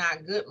money is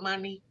not good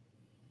money.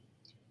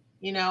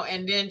 You know,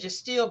 and then just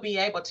still be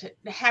able to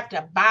have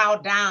to bow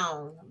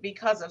down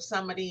because of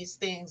some of these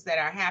things that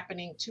are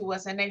happening to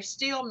us, and they're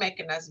still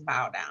making us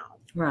bow down.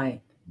 Right.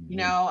 You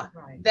know,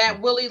 that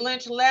Willie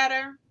Lynch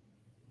letter,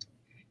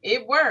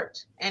 it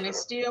worked, and it's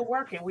still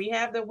working. We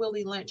have the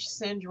Willie Lynch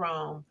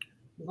syndrome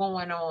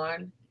going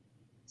on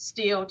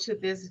still to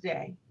this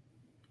day,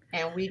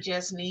 and we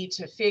just need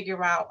to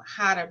figure out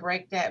how to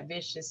break that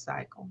vicious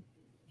cycle.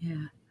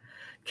 Yeah.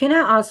 Can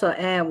I also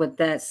add with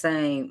that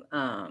same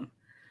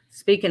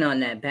speaking on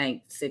that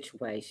bank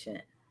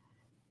situation,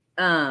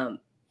 Bank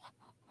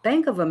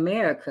of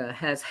America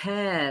has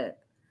had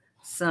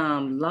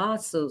some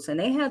lawsuits, and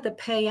they had to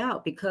pay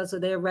out because of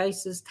their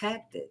racist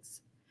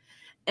tactics.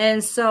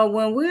 And so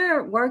when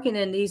we're working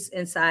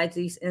inside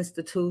these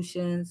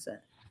institutions,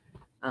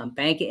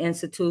 banking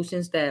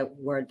institutions that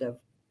were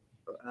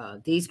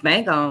these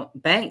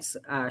banks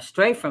are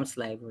straight from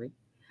slavery.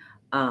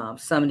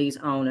 some of these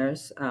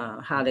owners,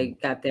 how they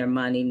got their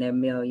money and their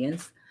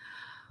millions.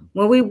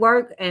 When we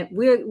work and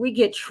we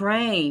get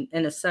trained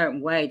in a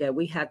certain way that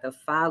we have to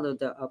follow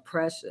the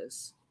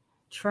oppressors'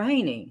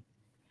 training.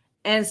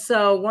 And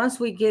so once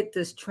we get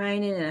this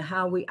training and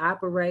how we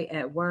operate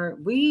at work,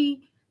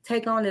 we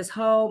take on this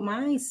whole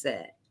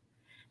mindset.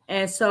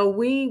 And so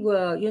we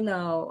will,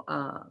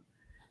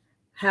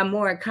 have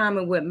more in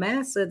common with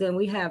massa than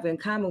we have in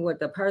common with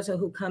the person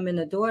who come in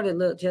the door to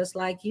look just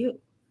like you.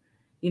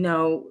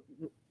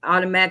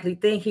 Automatically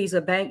think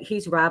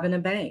he's robbing a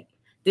bank.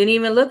 Didn't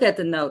even look at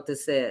the note that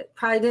said,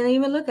 probably didn't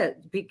even look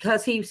at,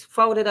 because he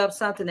folded up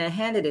something and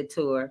handed it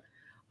to her.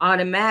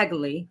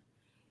 Automatically,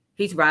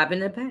 he's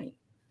robbing the bank.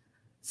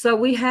 So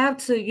we have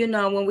to,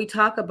 when we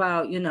talk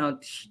about,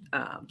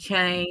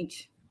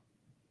 change,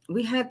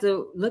 we have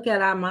to look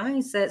at our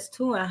mindsets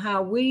too, and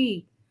how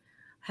we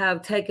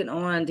have taken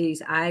on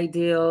these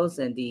ideals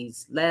and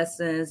these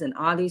lessons and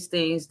all these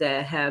things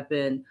that have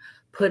been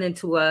put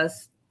into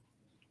us.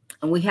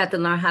 And we have to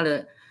learn how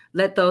to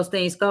let those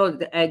things go.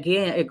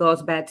 Again, it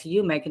goes back to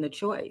you making a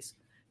choice.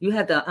 You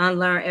have to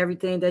unlearn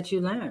everything that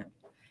you learned,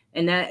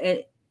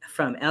 and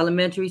from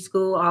elementary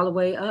school all the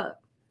way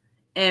up,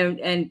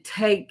 and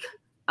take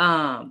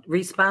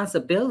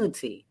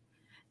responsibility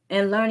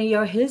and learning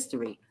your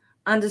history,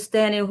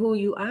 understanding who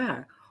you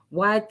are,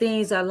 why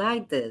things are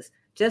like this.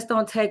 Just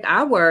don't take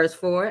our words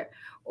for it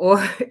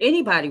or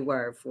anybody's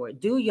word for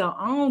it. Do your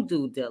own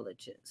due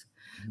diligence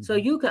so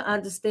you can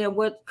understand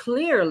what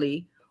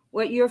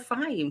you're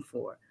fighting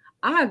for.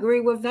 I agree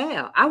with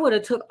Val. I would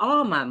have took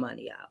all my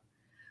money out.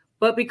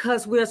 But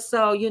because we're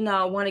so,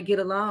 want to get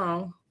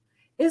along,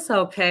 it's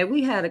okay.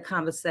 We had a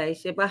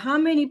conversation. But how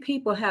many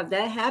people have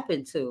that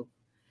happened to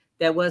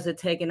that wasn't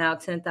taking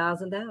out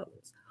 $10,000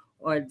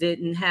 or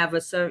didn't have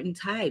a certain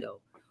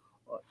title?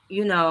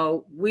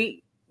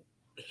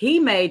 He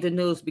made the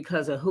news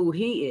because of who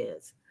he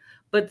is.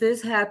 But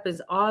this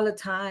happens all the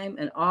time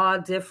in all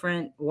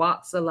different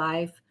walks of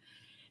life,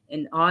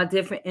 in all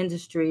different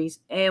industries.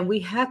 And we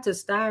have to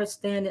start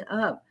standing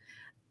up,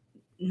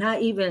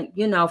 not even,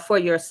 for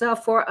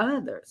yourself, for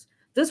others.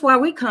 This is why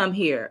we come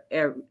here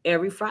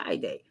every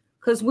Friday,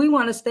 because we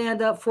want to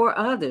stand up for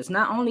others,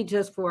 not only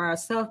just for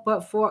ourselves,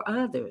 but for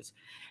others.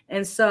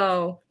 And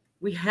so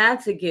we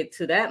have to get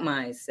to that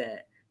mindset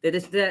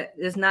that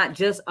it's not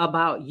just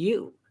about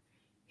you.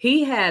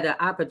 He had an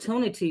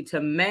opportunity to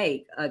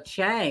make a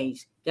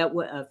change that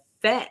would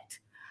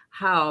affect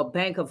how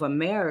Bank of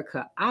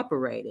America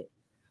operated,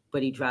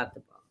 but he dropped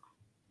the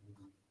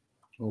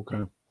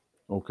ball.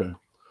 Okay.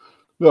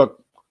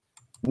 Look,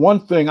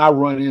 one thing I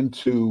run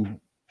into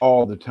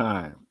all the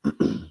time,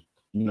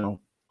 the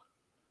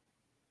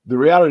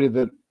reality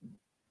that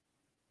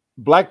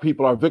Black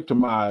people are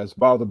victimized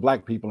by other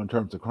Black people in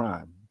terms of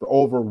crime, the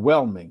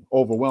overwhelming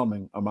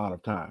amount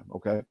of time,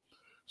 okay?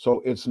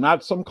 So it's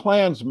not some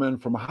Klansman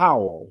from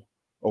Howell,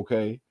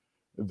 okay,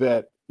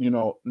 that,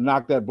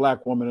 knocked that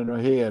Black woman in her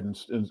head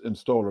and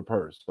stole her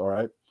purse, all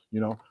right?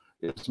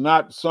 It's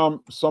not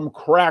some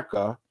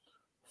cracker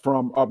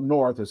from up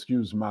north,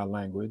 excuse my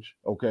language,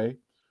 okay,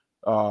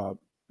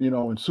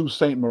 in Sault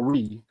Ste.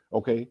 Marie,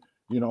 okay,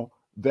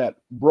 that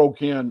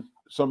broke in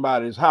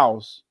somebody's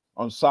house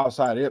on South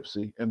Side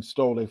Ypsi and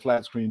stole a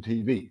flat screen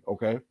TV,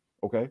 okay?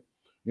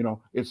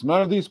 It's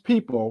none of these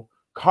people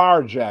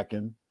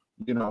carjacking,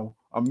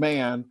 a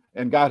man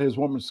and got his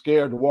woman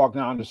scared to walk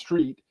down the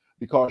street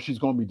because she's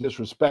going to be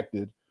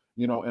disrespected,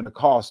 and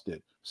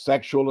accosted,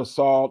 sexual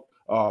assault,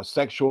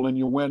 sexual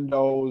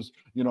innuendos,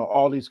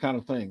 all these kind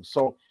of things.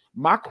 So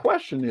my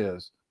question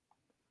is,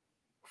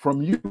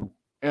 from you,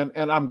 and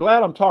I'm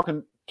glad I'm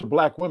talking to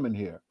Black women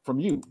here, from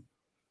you,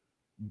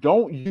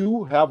 don't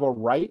you have a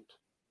right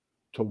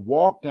to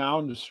walk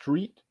down the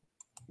street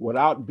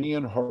without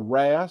being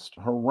harassed,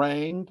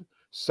 harangued,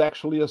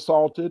 sexually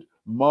assaulted,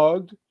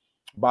 mugged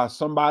by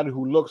somebody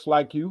who looks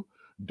like you?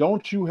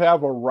 Don't you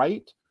have a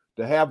right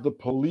to have the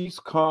police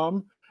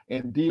come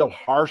and deal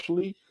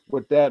harshly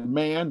with that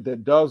man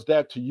that does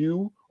that to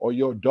you or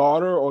your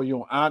daughter or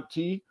your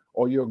auntie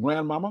or your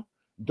grandmama?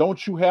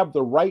 Don't you have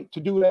the right to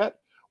do that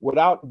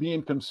without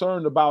being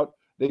concerned about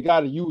they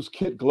got to use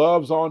kid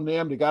gloves on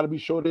them? They got to be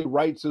sure their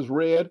rights is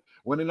read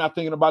when they're not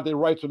thinking about their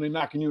rights when they're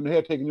knocking you in the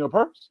head, taking your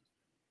purse.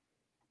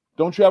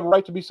 Don't you have a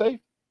right to be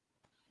safe?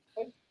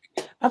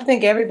 I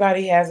think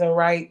everybody has a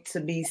right to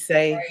be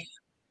safe.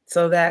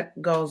 So that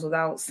goes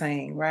without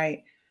saying,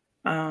 right?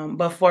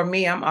 But for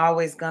me, I'm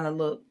always going to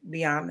look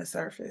beyond the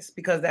surface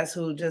because that's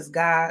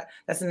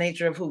that's the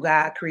nature of who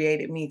God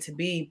created me to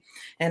be.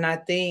 And I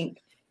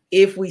think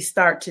if we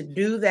start to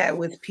do that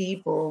with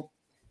people,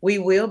 we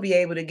will be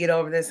able to get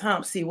over this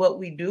hump. See, what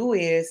we do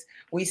is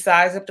we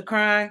size up the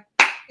crime.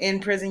 In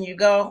prison you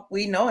go.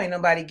 We know ain't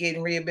nobody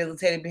getting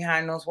rehabilitated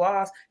behind those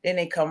walls. Then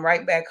they come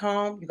right back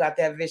home. You got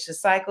that vicious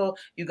cycle.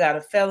 You got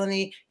a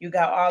felony. You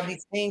got all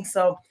these things.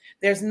 So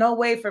there's no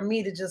way for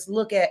me to just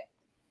look at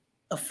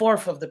a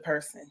fourth of the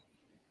person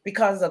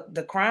because of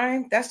the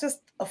crime. That's just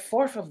a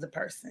fourth of the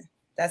person.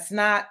 That's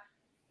not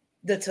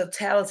the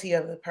totality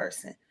of the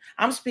person.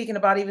 I'm speaking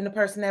about even the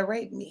person that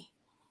raped me.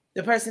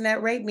 The person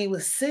that raped me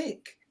was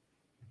sick.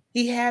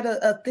 He had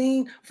a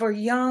thing for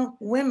young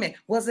women.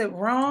 Was it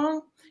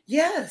wrong?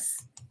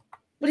 Yes.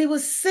 But he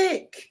was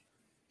sick.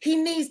 He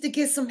needs to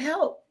get some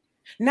help.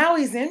 Now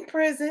he's in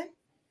prison.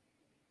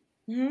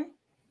 Mm-hmm.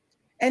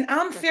 And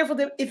I'm fearful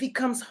that if he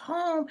comes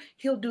home,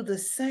 he'll do the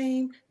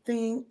same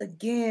thing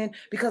again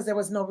because there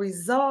was no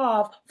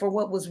resolve for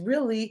what was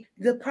really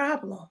the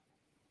problem.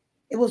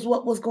 It was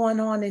what was going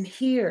on in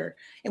here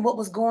and what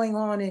was going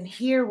on in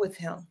here with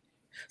him.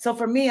 So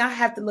for me, I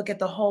have to look at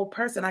the whole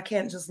person. I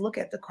can't just look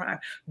at the crime.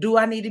 Do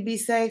I need to be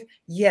safe?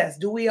 Yes.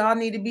 Do we all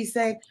need to be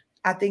safe?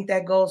 I think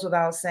that goes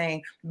without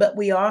saying. But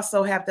we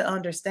also have to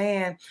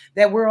understand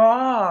that we're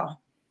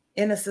all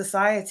in a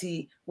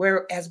society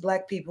where, as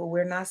Black people,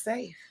 we're not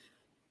safe.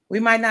 We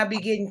might not be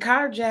getting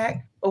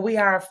carjacked, but we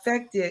are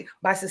affected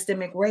by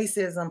systemic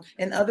racism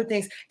and other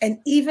things. And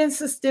even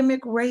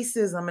systemic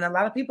racism, and a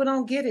lot of people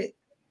don't get it.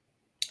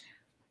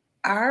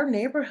 Our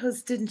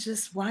neighborhoods didn't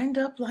just wind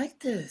up like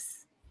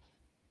this.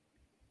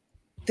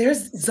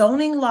 There's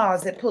zoning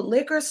laws that put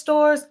liquor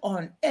stores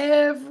on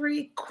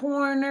every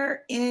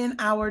corner in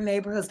our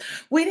neighborhoods.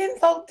 We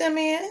didn't vote them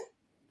in.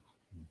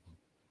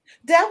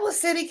 That was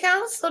city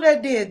council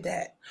that did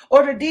that,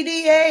 or the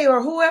DDA,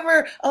 or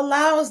whoever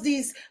allows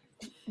these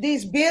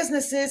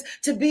businesses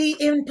to be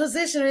in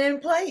position and in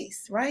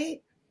place,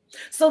 right?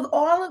 So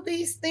all of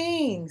these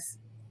things,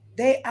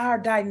 they are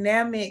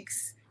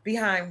dynamics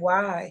behind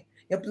why.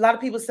 A lot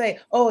of people say,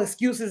 oh,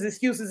 excuses,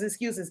 excuses,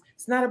 excuses.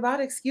 It's not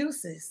about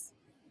excuses.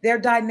 They're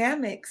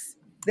dynamics.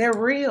 They're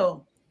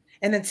real.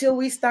 And until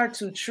we start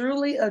to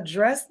truly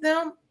address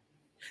them,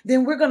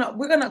 then we're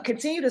gonna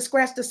continue to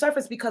scratch the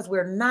surface because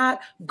we're not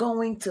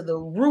going to the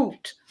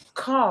root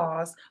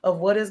cause of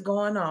what is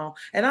going on.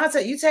 And I'll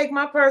tell you, take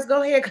my purse,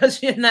 go ahead,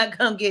 because you're not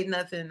gonna get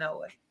nothing no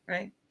way,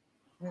 right?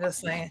 I'm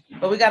just saying.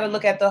 But we got to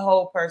look at the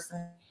whole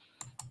person.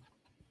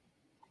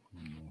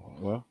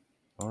 Well,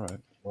 all right.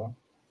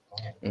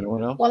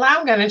 Anyone else? Well,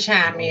 I'm going to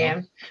chime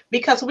in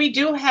because we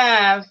do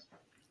have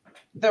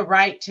the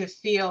right to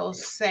feel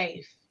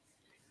safe.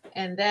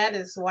 And that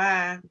is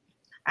why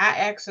I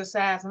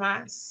exercise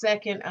my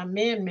Second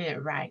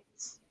Amendment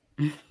rights.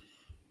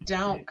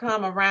 Don't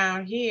come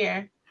around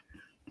here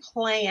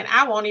playing.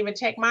 I won't even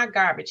take my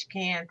garbage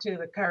can to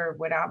the curb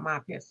without my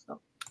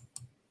pistol.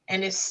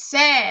 And it's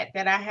sad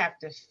that I have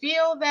to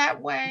feel that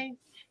way.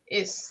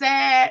 It's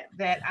sad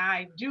that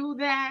I do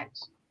that.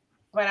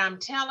 But I'm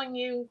telling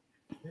you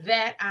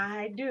that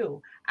I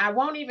do. I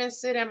won't even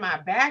sit in my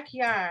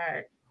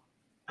backyard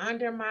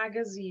under my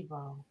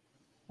gazebo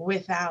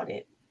without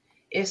it.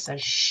 It's a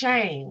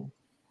shame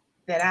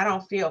that I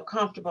don't feel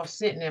comfortable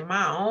sitting in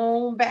my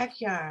own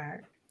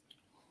backyard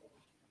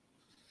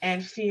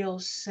and feel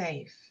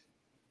safe.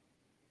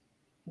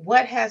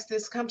 What has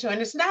this come to? And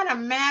it's not a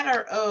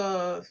matter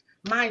of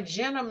my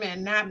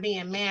gentleman not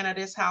being man of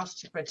this house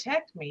to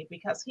protect me,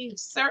 because he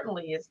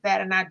certainly is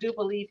that. And I do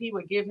believe he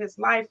would give his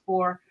life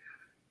for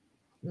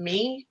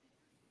me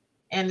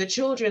and the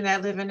children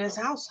that live in this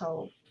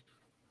household.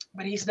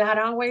 But he's not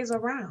always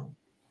around.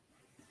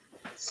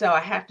 So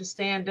I have to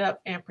stand up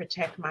and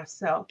protect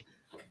myself.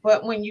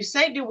 But when you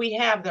say, do we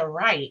have the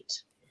right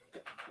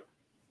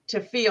to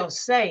feel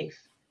safe?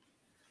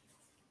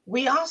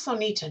 We also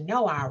need to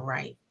know our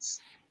rights.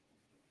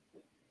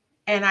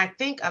 And I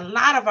think a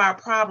lot of our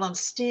problem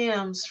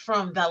stems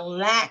from the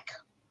lack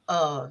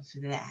of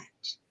that.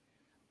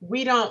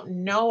 We don't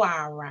know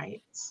our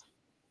rights.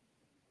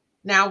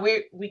 Now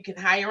we can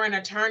hire an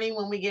attorney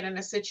when we get in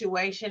a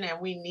situation and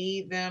we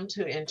need them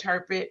to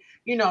interpret,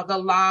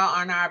 the law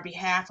on our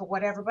behalf or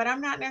whatever, but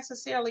I'm not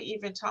necessarily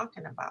even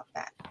talking about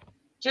that.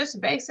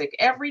 Just basic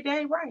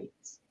everyday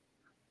rights.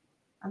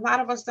 A lot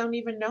of us don't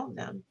even know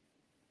them.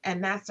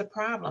 And that's a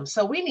problem.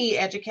 So we need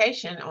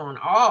education on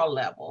all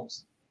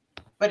levels,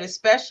 but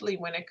especially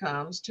when it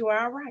comes to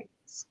our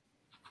rights.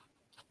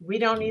 We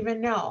don't even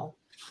know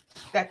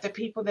that the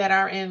people that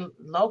are in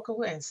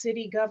local and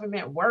city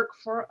government work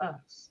for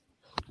us.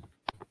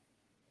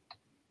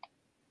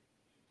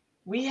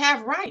 We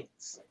have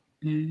rights.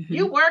 Mm-hmm.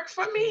 You work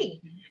for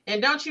me.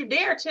 And don't you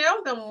dare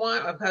tell them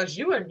one, because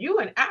you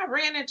and I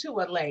ran into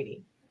a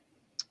lady.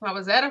 I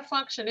was at a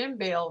function in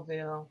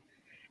Belleville,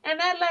 and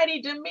that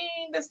lady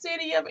demeaned the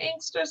city of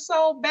Inkster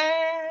so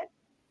bad.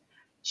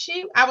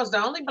 I was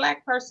the only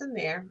Black person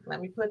there.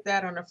 Let me put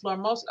that on the floor,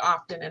 most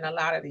often in a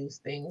lot of these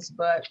things.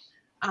 But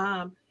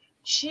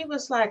she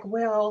was like,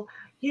 well,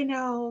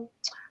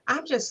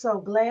 I'm just so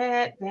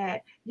glad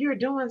that you're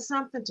doing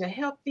something to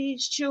help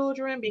these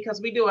children,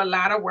 because we do a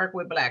lot of work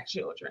with Black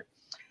children.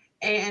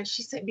 And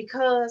she said,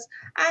 because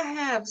I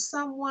have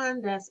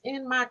someone that's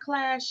in my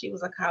class, she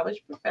was a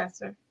college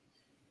professor,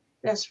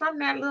 that's from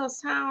that little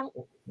town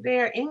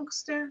there,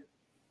 Inkster,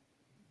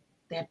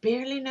 that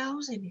barely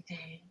knows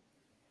anything.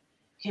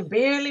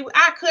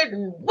 I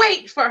couldn't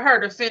wait for her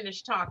to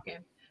finish talking,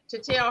 to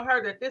tell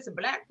her that this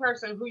Black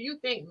person who you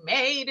think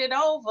made it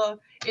over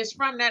is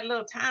from that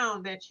little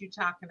town that you're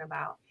talking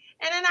about.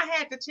 And then I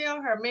had to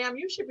tell her, ma'am,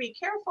 you should be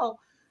careful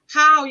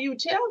how you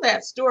tell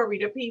that story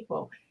to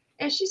people.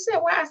 And she said,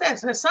 why is that?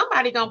 So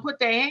somebody gonna put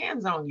their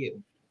hands on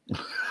you.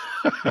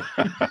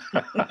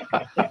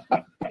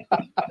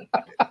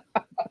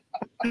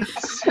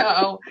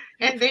 So,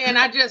 and then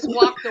I just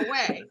walked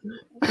away.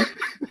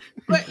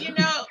 But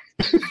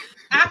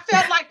I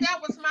felt like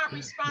that was my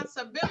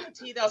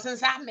responsibility, though,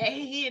 since I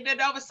made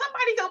it over.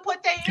 Somebody gonna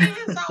put their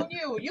hands on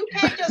you. You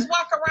can't just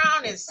walk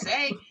around and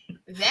say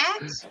that.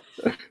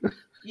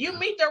 You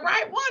meet the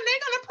right one, they're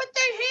gonna put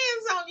their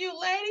hands on you,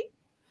 lady.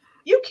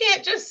 You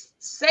can't just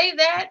say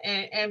that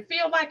and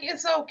feel like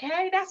it's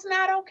okay. That's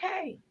not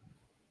okay.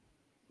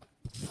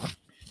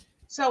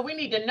 So we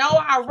need to know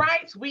our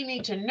rights. We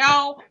need to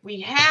know we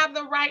have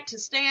the right to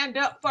stand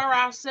up for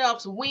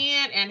ourselves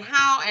when and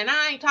how. And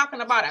I ain't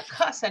talking about a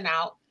cussing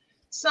out.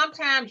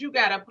 Sometimes you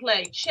got to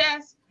play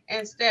chess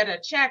instead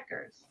of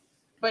checkers.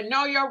 But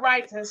know your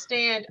rights and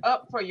stand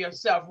up for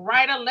yourself.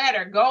 Write a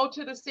letter. Go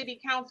to the city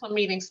council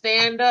meeting.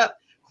 Stand up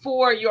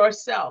for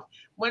yourself.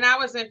 When I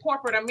was in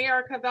corporate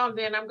America, though,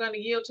 then I'm going to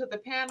yield to the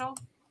panel.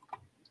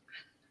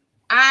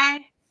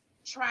 I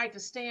tried to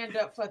stand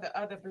up for the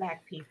other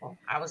Black people.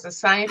 I was a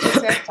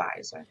scientist at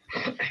Pfizer,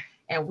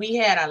 and we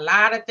had a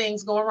lot of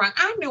things going wrong.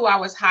 I knew I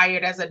was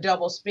hired as a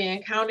double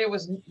spin count. It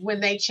was when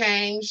they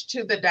changed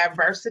to the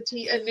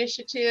diversity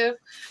initiative.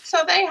 So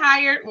they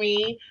hired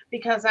me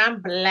because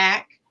I'm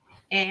Black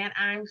and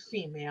I'm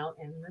female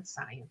in the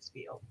science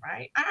field,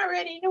 right? I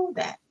already knew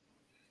that.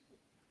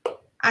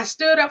 I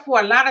stood up for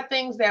a lot of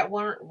things that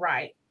weren't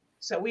right.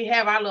 So we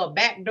have our little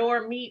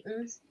backdoor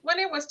meetings. When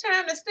it was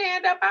time to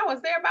stand up, I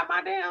was there by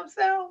my damn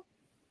self.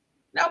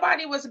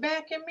 Nobody was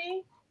backing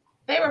me.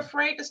 They were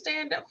afraid to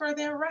stand up for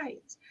their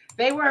rights.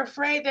 They were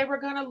afraid they were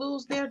going to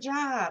lose their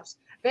jobs.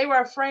 They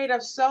were afraid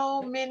of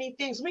so many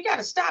things. We got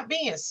to stop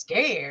being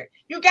scared.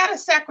 You got to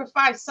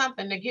sacrifice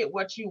something to get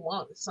what you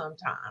want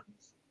sometimes.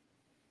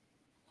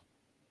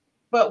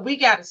 But we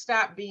got to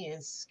stop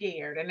being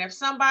scared. And if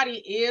somebody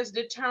is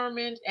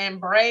determined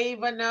and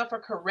brave enough or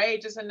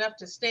courageous enough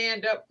to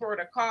stand up for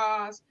the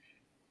cause,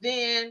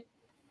 then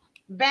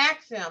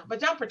back them. But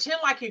don't pretend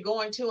like you're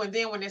going to, and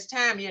then when it's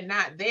time, you're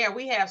not there.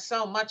 We have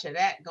so much of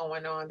that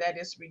going on that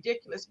is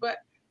ridiculous. But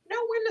know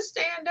when to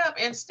stand up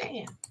and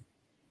stand.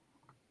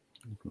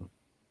 Okay.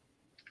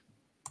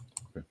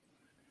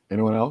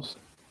 Anyone else?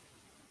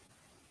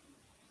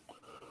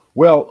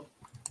 Well,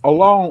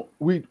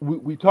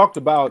 we talked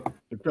about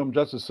the criminal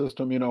justice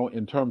system,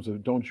 in terms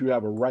of don't you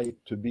have a right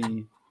to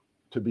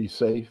be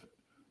safe?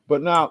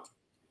 But now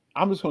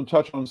I'm just going to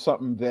touch on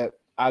something that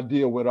I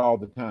deal with all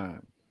the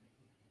time.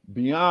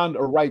 Beyond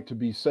a right to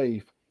be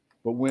safe,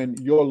 but when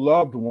your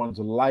loved one's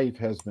life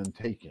has been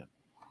taken,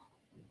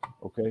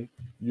 okay?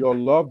 Your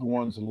loved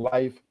one's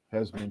life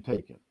has been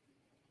taken.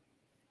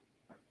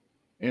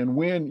 And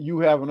when you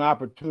have an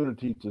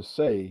opportunity to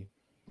say,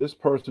 this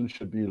person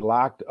should be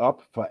locked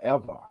up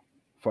forever,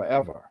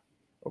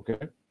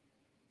 okay?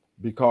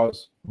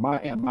 Because my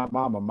aunt, my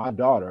mama, my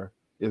daughter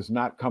is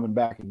not coming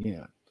back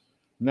again.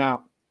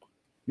 Now,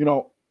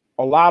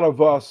 a lot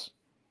of us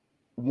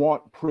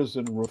want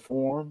prison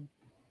reform,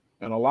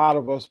 and a lot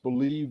of us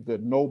believe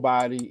that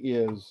nobody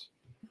is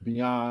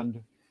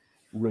beyond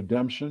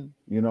redemption.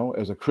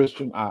 As a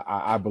Christian,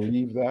 I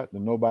believe that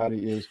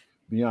nobody is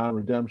beyond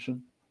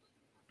redemption.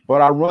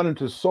 But I run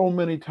into so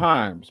many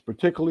times,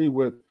 particularly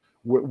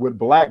with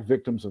Black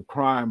victims of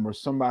crime where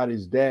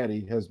somebody's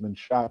daddy has been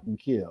shot and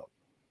killed.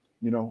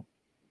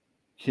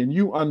 Can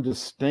you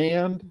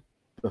understand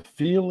the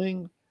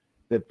feeling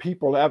that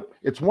people have?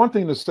 It's one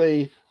thing to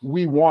say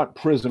we want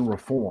prison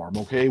reform,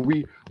 okay?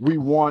 We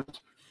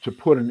want to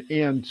put an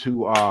end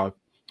to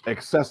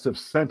excessive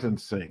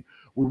sentencing.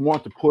 We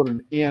want to put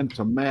an end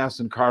to mass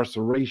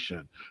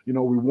incarceration. We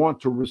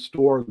want to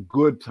restore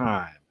good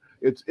time.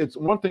 It's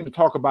one thing to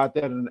talk about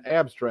that in an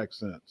abstract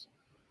sense.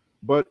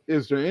 But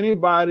is there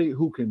anybody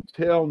who can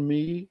tell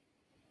me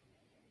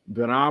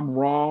that I'm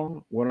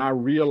wrong when I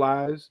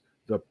realize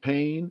the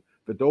pain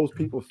that those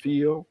people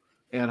feel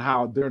and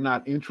how they're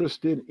not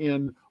interested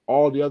in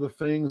all the other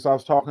things I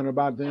was talking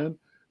about then?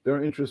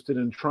 They're interested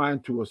in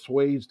trying to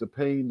assuage the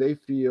pain they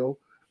feel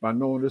by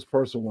knowing this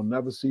person will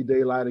never see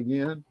daylight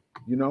again,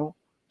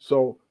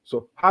 So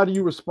how do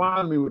you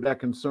respond to me with that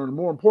concern?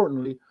 More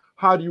importantly,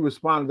 how do you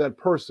respond to that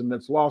person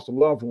that's lost a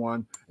loved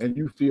one and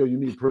you feel you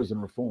need prison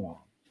reform?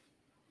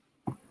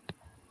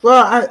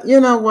 Well,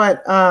 you know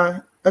what,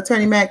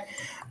 Attorney Mack,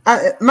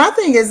 my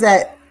thing is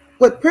that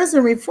with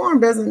prison reform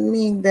doesn't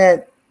mean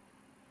that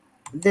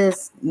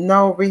there's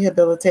no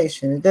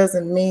rehabilitation. It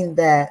doesn't mean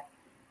that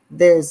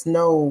there's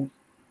no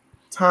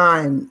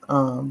time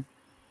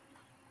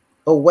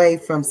away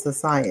from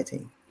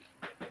society.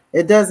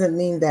 It doesn't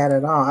mean that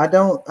at all. I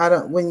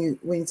don't. When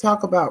you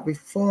talk about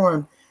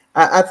reform,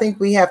 I think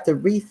we have to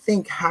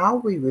rethink how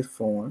we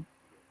reform.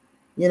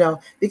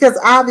 Because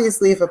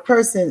obviously, if a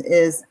person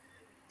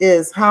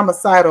is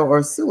homicidal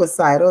or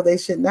suicidal, they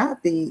should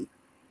not be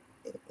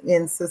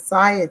in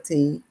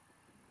society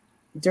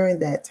during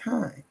that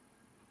time.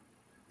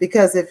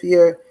 Because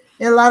and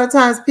a lot of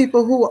times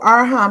people who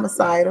are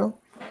homicidal,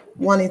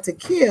 wanting to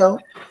kill,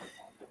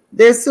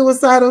 they're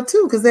suicidal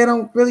too, because they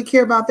don't really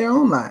care about their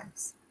own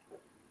lives.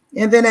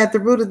 And then at the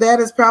root of that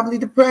is probably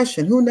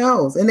depression. Who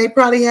knows? And they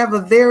probably have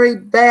a very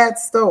bad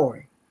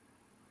story,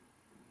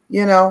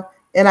 you know,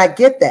 and I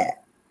get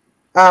that.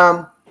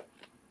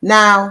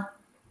 Now,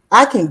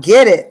 I can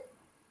get it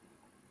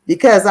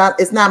because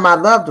it's not my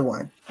loved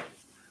one.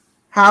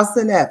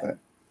 Howsoever,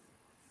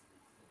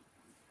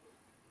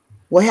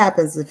 what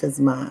happens if it's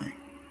mine?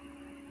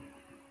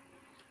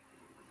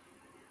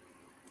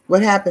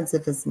 What happens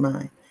if it's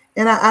mine?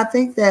 And I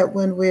think that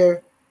when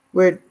we're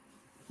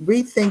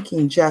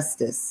rethinking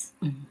justice,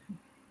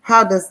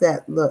 how does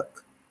that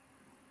look?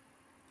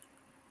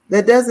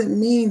 That doesn't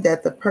mean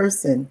that the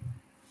person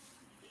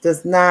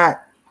does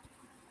not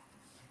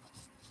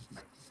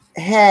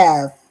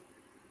have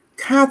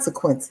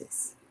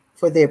consequences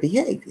for their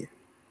behavior.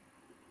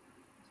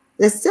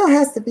 There still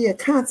has to be a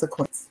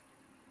consequence.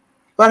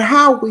 But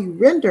how we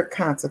render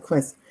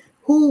consequence,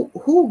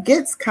 who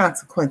gets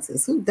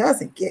consequences, who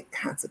doesn't get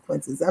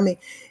consequences? I mean,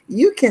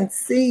 you can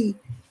see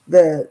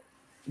the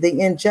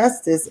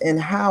injustice and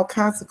how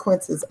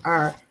consequences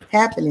are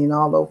happening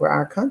all over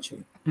our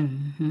country.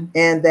 Mm-hmm.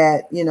 And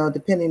that, you know,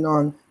 depending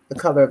on the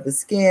color of the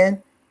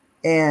skin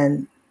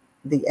and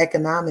the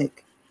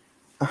economic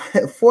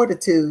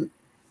fortitude,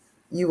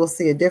 you will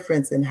see a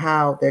difference in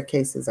how their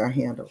cases are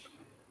handled.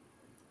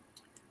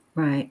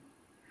 Right.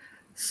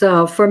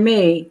 So for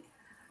me,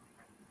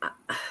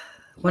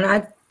 when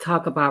I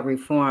talk about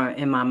reform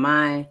in my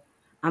mind,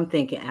 I'm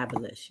thinking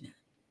abolition.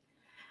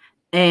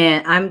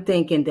 And I'm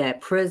thinking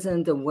that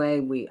prison the way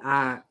we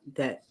are,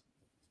 that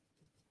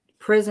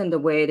prison the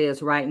way it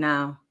is right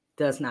now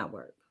does not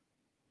work.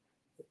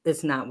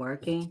 It's not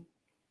working.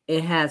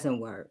 It hasn't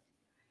worked.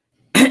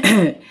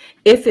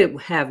 If it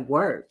had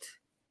worked,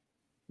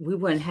 we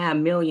wouldn't have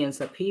millions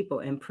of people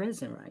in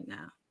prison right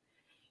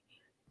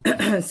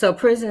now. So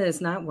prison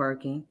is not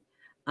working.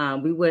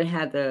 We wouldn't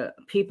have the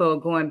people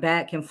going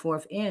back and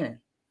forth in.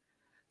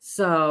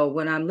 So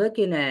when I'm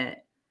looking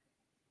at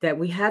that,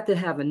 we have to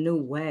have a new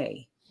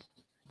way.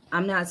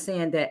 I'm not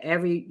saying that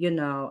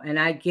and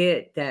I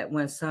get that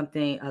when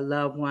a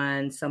loved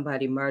one,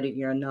 somebody murdered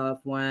your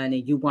loved one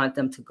and you want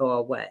them to go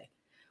away.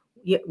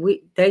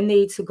 They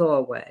need to go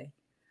away,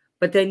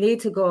 but they need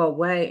to go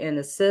away in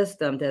a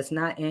system that's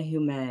not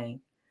inhumane,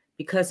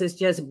 because it's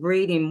just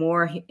breeding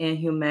more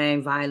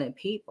inhumane, violent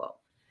people.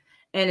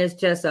 And it's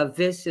just a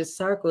vicious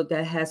circle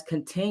that has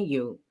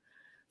continued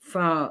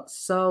for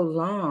so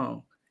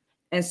long.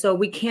 And so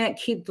we can't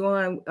keep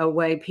throwing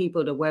away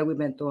people the way we've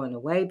been throwing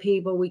away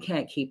people. We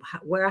can't keep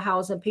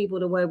warehousing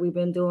people the way we've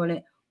been doing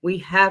it. We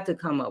have to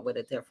come up with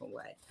a different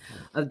way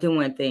of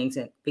doing things.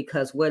 And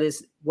because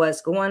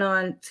what's going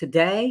on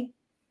today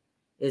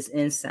is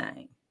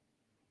insane.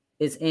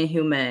 It's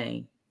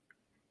inhumane,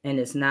 and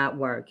it's not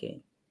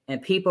working. And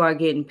people are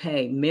getting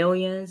paid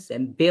millions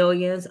and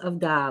billions of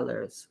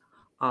dollars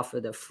off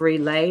of the free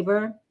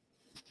labor.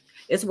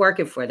 It's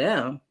working for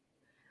them.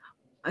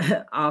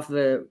 Off of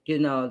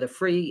the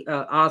free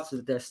off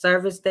of the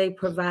service they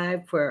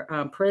provide for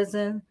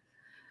prison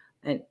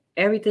and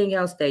everything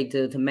else they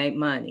do to make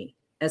money,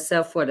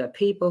 except for the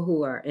people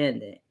who are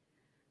in it.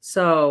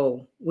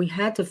 So we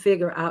had to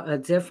figure out a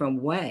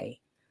different way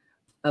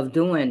of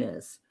doing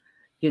this,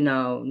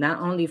 not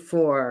only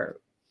for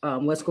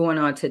what's going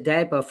on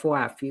today, but for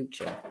our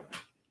future.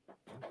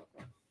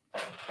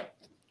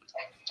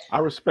 I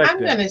respect I'm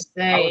that. going to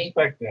say,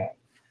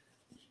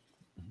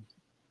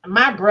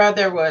 my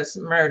brother was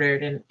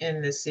murdered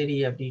in the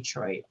city of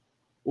Detroit.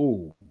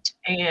 Ooh.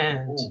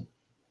 And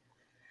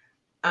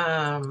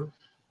I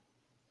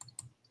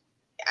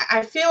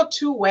feel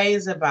two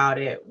ways about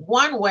it.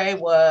 One way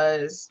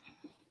was,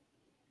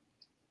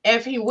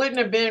 if he wouldn't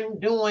have been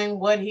doing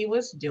what he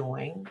was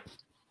doing,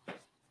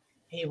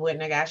 he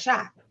wouldn't have got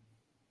shot.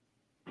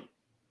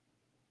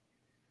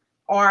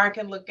 Or I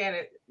can look at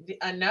it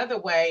another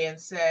way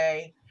and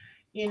say,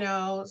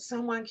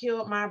 someone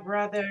killed my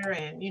brother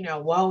and,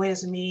 woe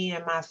is me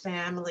and my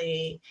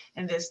family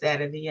and this,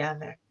 that, or the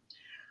other.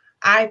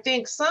 I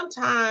think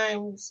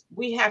sometimes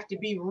we have to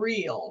be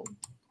real,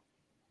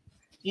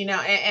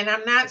 and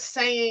I'm not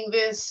saying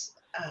this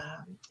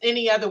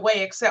any other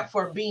way except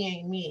for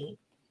being me.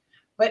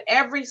 But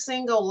every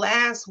single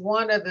last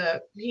one of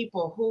the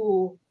people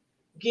who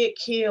get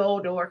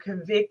killed or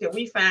convicted,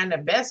 we find the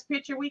best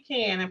picture we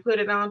can and put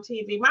it on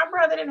TV. My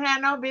brother didn't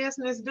have no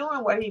business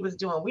doing what he was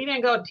doing. We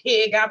didn't go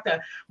dig out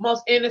the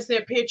most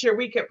innocent picture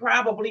we could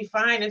probably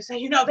find and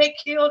say, they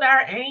killed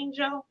our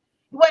angel.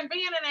 He wasn't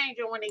being an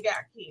angel when he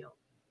got killed.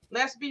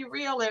 Let's be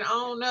real and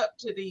own up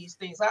to these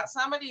things.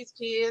 Some of these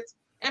kids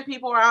and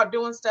people are out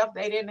doing stuff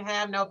they didn't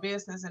have no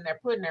business, and they're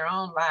putting their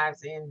own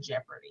lives in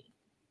jeopardy.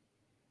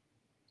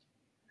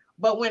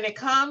 But when it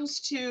comes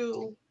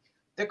to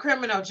the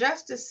criminal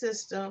justice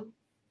system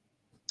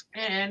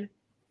and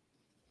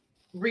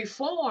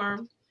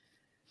reform,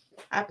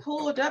 I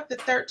pulled up the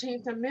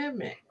 13th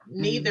Amendment.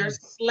 Neither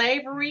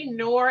slavery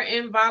nor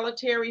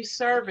involuntary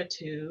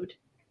servitude,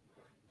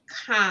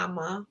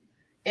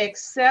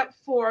 except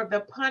for the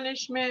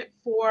punishment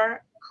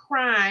for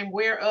crime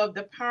whereof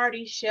the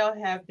party shall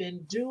have been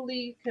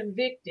duly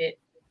convicted,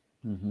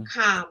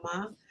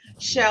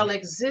 shall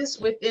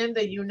exist within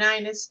the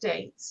United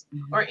States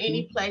or Mm-hmm.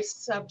 any place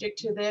subject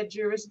to their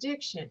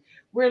jurisdiction.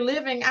 We're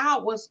living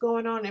out what's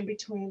going on in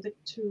between the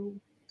two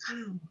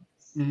commas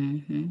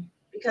Mm-hmm.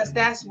 because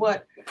that's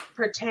what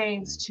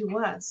pertains to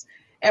us.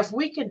 If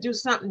we could do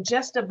something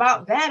just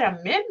about that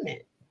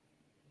amendment,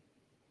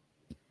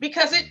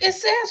 because it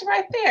says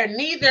right there,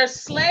 neither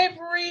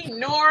slavery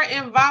nor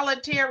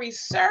involuntary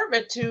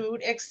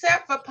servitude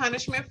except for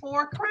punishment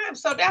for a crime.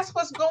 So that's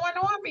what's going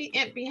on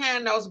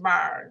behind those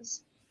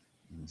bars.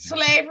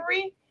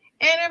 Slavery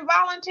and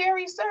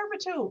involuntary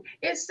servitude.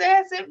 It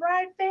says it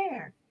right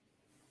there.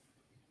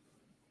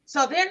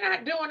 So they're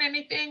not doing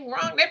anything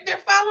wrong. They're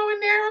following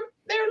their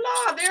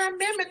law, their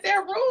amendment,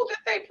 their rule that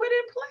they put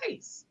in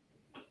place.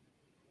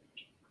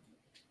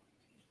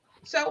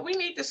 So we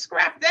need to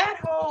scrap that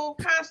whole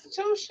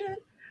constitution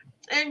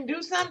and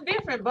do something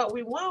different, but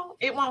we won't.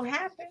 It won't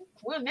happen.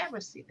 We'll never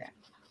see that.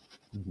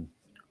 Mhm.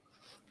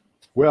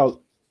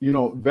 Well,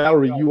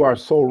 Valerie, you are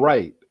so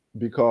right,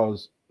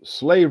 because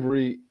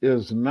slavery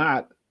is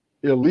not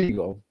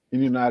illegal in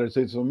the United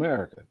States of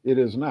America. It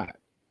is not.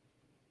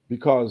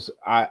 Because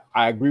I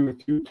agree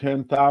with you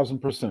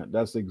 10,000%.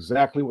 That's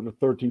exactly what the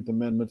 13th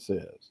Amendment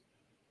says.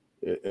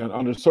 And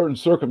under certain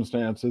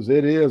circumstances,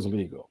 it is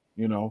legal,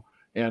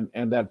 and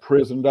that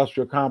prison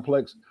industrial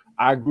complex,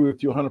 I agree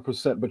with you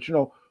 100%. But,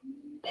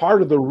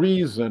 part of the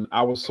reason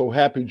I was so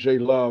happy J.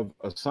 Love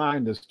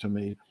assigned this to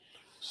me,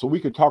 so we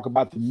could talk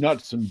about the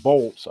nuts and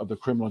bolts of the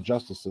criminal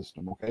justice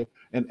system, okay?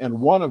 And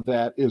one of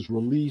that is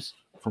release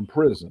from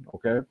prison,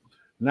 okay?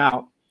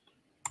 Now,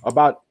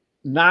 about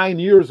 9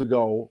 years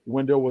ago,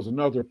 when there was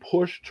another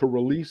push to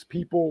release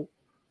people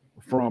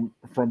from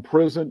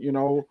prison,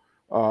 to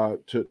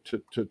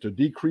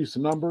decrease the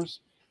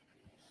numbers,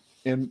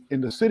 in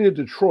the city of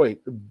Detroit,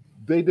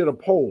 they did a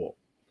poll,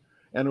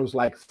 and it was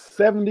like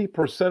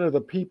 70% of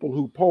the people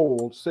who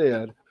polled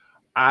said,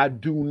 I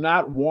do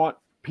not want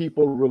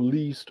people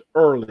released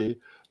early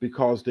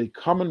because they're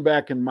coming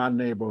back in my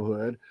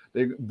neighborhood.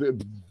 They're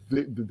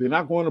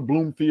not going to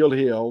Bloomfield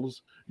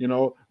Hills,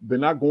 they're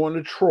not going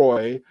to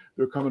Troy.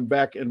 They're coming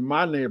back in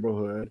my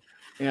neighborhood,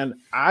 and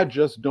I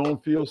just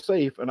don't feel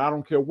safe, and I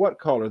don't care what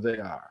color they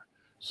are.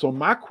 So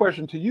my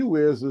question to you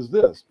is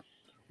this: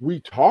 we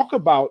talk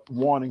about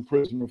wanting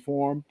prison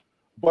reform,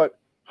 but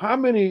how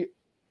many,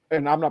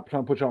 and I'm not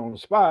trying to put you on the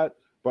spot,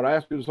 but I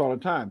ask you this all the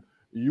time,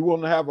 you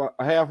want to have a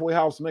halfway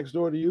house next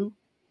door to you?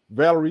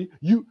 Valerie,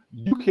 you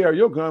carry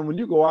your gun when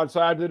you go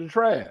outside to the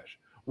trash.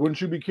 Wouldn't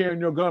you be carrying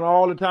your gun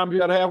all the time if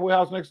you had a halfway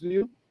house next to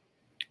you?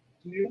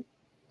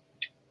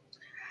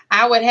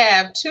 I would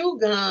have 2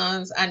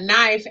 guns, a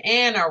knife,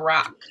 and a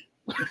rock.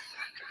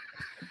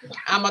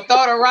 I'm going to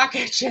throw the rock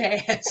at your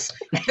ass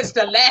as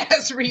the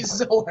last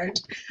resort.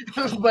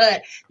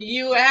 But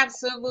you're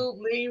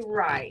absolutely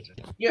right.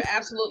 You're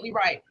absolutely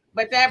right.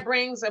 But that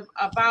brings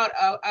about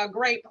a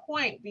great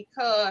point,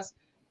 because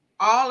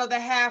all of the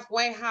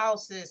halfway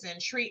houses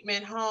and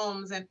treatment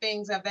homes and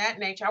things of that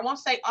nature, I won't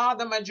say all,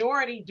 the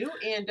majority do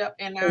end up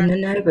in the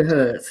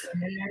neighborhoods.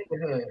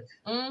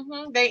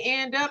 They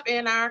end up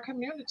in our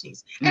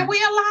communities, and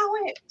we allow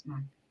it.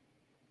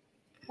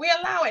 We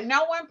allow it.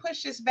 No one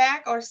pushes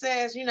back or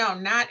says,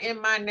 not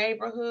in my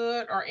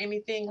neighborhood or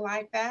anything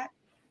like that.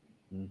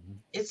 Mm-hmm.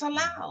 It's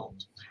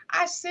allowed.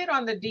 I sit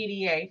on the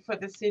DDA for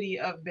the city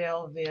of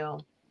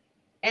Belleville,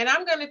 and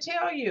I'm going to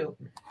tell you,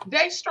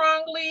 they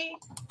strongly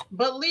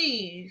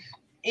believe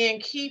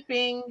in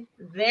keeping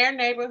their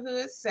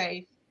neighborhood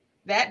safe,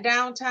 that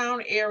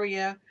downtown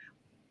area,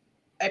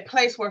 a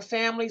place where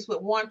families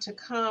would want to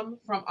come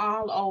from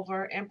all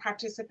over and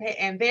participate.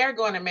 And they're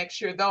going to make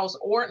sure those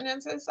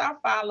ordinances are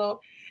followed,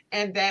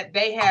 and that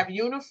they have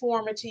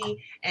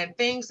uniformity, and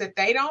things that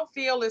they don't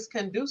feel is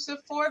conducive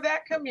for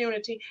that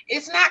community,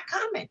 it's not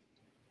coming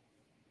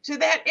to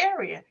that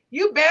area.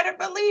 You better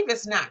believe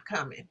it's not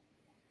coming.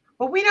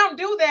 But we don't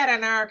do that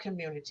in our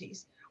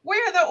communities.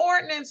 Where are the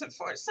ordinances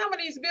for some of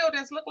these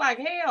buildings? Look like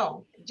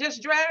hell.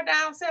 Just drive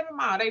down 7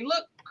 Mile. They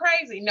look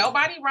crazy.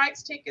 Nobody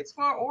writes tickets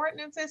for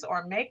ordinances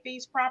or make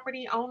these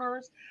property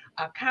owners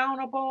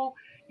accountable,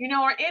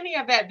 or any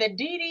of that. The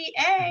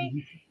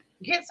DDA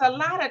gets a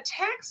lot of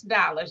tax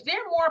dollars.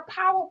 They're more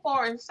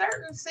powerful in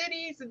certain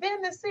cities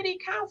than the city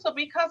council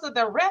because of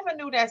the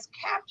revenue that's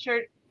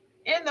captured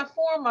in the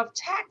form of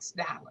tax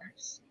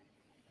dollars.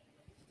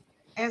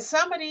 And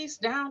some of these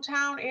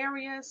downtown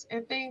areas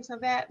and things of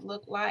that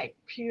look like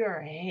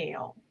pure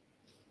hell.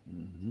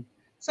 Mm-hmm.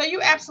 So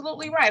you're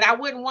absolutely right. I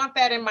wouldn't want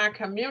that in my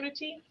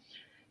community.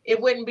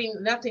 It wouldn't be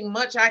nothing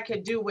much I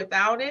could do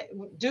about it,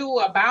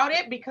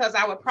 because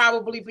I would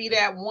probably be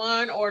that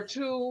 1 or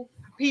 2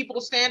 people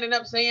standing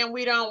up saying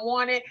we don't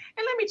want it.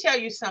 And let me tell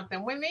you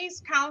something, when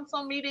these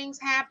council meetings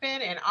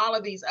happen and all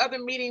of these other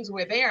meetings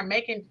where they are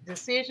making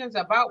decisions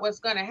about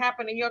what's going to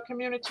happen in your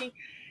community,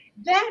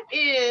 that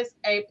is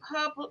a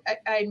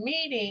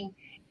meeting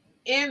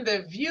in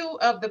the view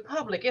of the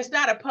public. It's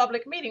not a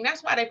public meeting.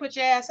 That's why they put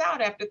your ass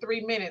out after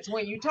 3 minutes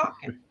when you're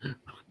talking,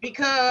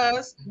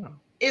 because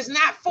it's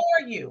not for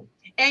you.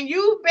 And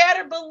you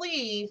better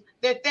believe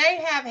that they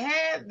have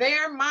had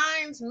their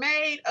minds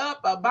made up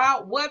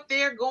about what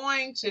they're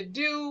going to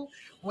do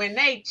when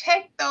they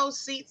take those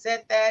seats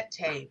at that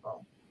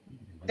table.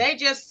 They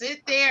just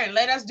sit there and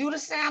let us do the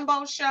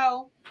Sambo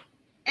show.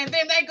 And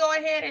then they go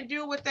ahead and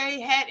do what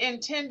they had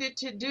intended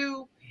to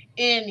do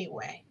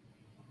anyway.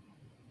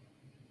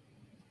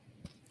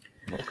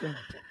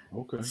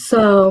 Okay.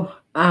 So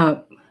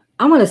I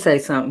want to say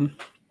something.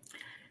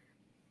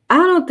 I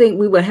don't think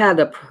we would have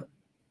the.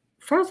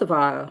 First of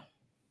all,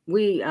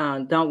 we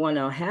don't want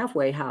no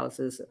halfway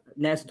houses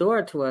next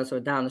door to us or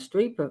down the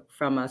street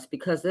from us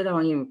because they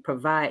don't even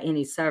provide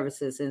any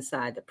services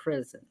inside the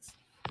prisons.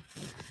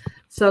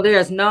 So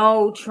there's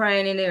no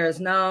training, there's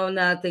no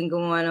nothing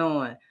going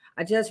on.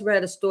 I just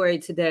read a story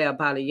today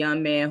about a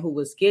young man who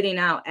was getting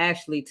out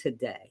actually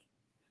today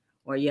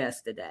or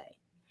yesterday.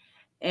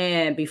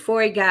 And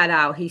before he got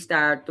out, he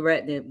started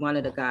threatening one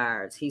of the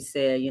guards. He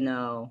said, you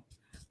know,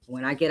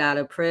 when I get out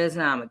of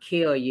prison, I'm going to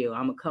kill you.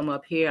 I'm going to come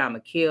up here. I'm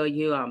going to kill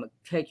you. I'm going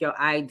to take your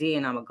ID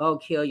and I'm going to go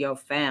kill your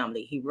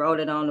family. He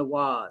wrote it on the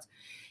walls.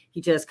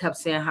 He just kept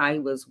saying how he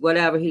was,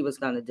 whatever he was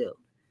going to do.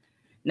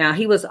 Now,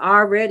 he was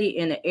already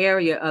in the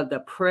area of the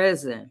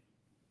prison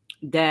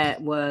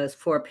that was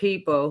for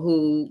people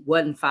who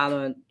wasn't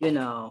following, you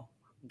know,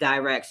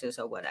 directions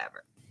or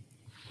whatever.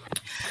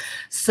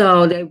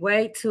 So they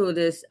wait to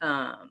this,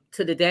 to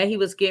the day he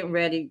was getting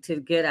ready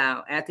to get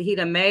out. After he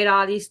done made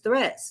all these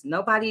threats,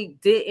 nobody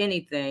did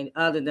anything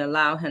other than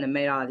allow him to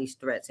make all these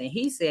threats. And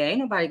he said, ain't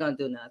nobody going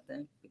to do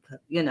nothing because,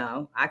 you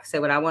know, I can say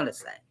what I want to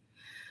say.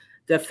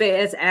 The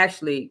feds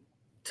actually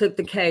took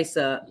the case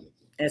up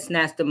and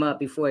snatched him up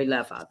before he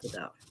left out the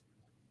door.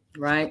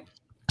 Right?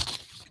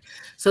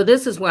 So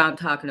this is where I'm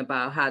talking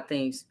about how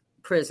things,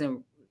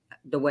 prison,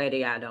 the way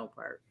they are don't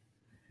work.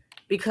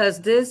 Because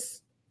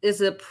this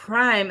is a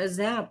prime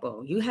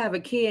example. You have a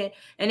kid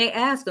and they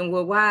asked him,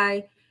 well,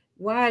 why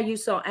are you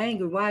so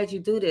angry? Why did you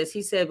do this?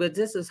 He said, but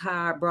this is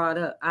how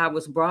I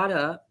was brought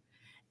up,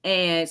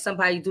 and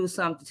somebody do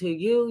something to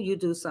you, you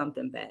do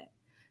something bad.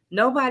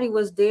 Nobody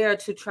was there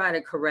to try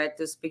to correct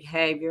this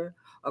behavior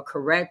or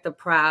correct the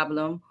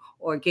problem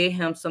or get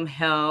him some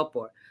help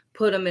or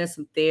put him in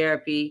some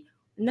therapy.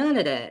 None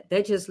of that.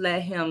 They just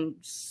let him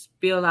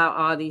spill out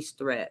all these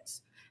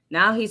threats.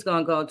 Now he's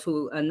going to go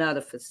to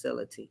another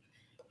facility.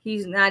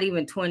 He's not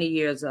even 30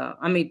 years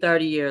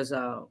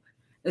old.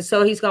 And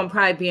so he's going to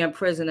probably be in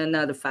prison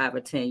another 5 or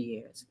 10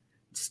 years.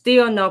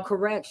 Still no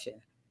correction.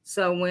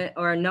 So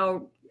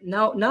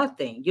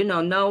nothing, you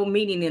know, no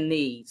meeting the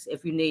needs.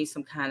 If you need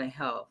some kind of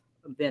health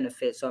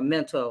benefits or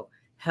mental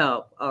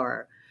help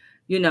or,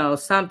 you know,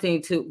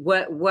 something to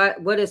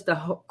what is the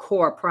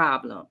core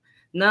problem?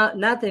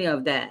 Nothing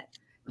of that.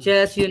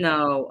 Just, you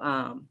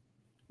know,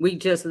 we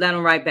just let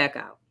them right back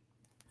out.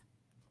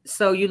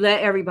 So you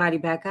let everybody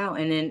back out,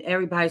 and then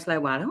everybody's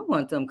like, well, I don't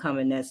want them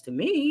coming next to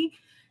me.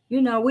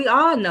 You know, we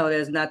all know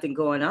there's nothing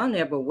going on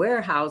there but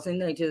warehousing.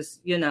 They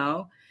just, you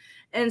know,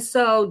 and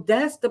so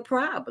that's the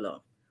problem.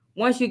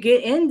 Once you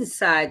get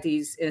inside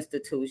these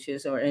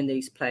institutions or in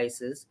these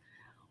places,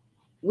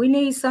 we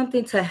need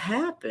something to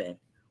happen.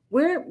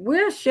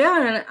 We're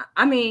sharing,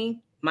 I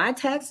mean, my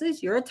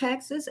taxes, your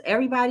taxes,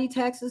 everybody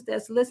taxes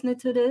that's listening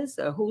to this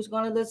or who's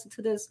going to listen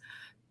to this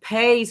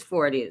pays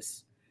for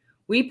this.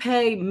 We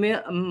pay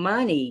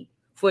money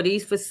for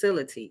these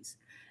facilities.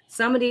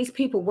 Some of these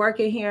people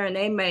working here and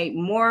they make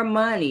more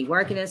money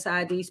working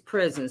inside these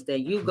prisons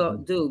than you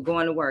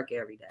going to work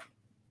every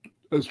day.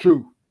 That's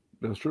true.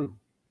 That's true.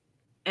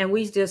 And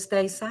we just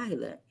stay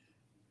silent.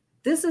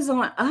 This is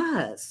on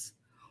us.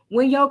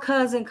 When your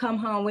cousin come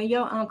home, when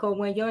your uncle,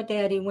 when your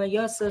daddy, when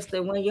your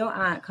sister, when your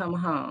aunt come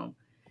home,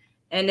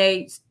 and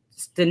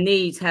the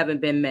needs haven't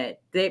been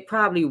met, they're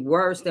probably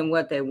worse than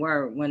what they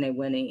were when they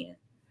went in.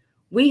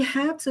 We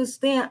have to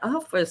stand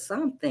up for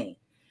something.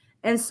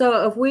 And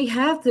so if we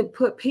have to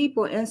put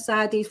people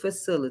inside these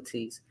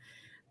facilities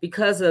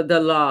because of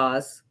the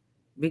laws,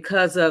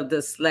 because of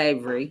the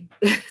slavery,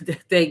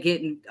 they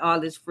getting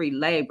all this free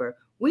labor,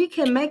 we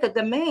can make a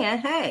demand,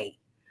 hey,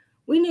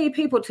 we need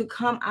people to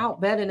come out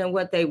better than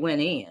what they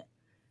went in.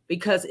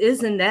 Because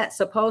isn't that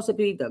supposed to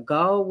be the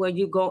goal when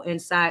you go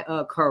inside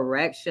a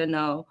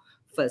correctional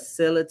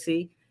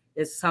facility?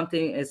 It's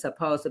something is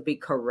supposed to be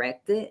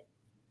corrected.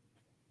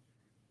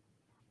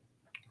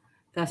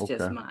 That's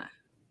just mine.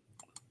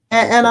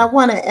 And I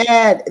want to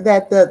add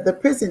that the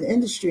prison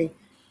industry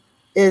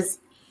is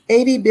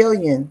 $80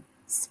 billion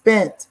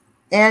spent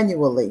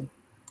annually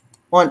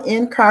on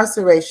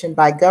incarceration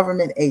by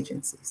government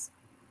agencies.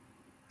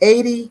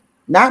 80,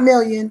 not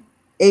million,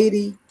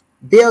 80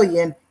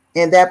 billion.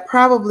 And that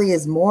probably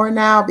is more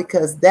now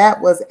because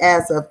that was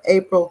as of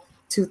April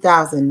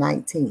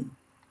 2019.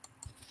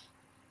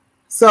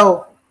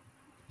 So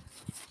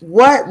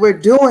what we're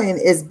doing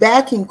is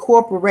backing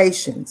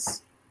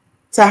corporations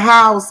to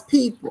house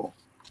people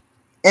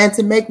and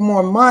to make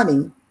more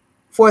money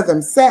for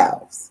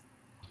themselves,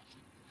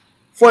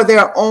 for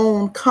their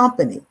own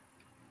company.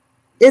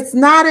 It's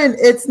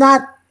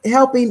not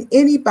helping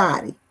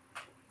anybody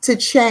to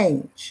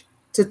change,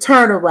 to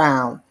turn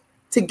around,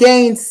 to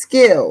gain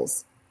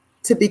skills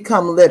to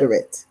become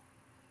literate.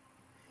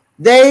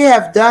 They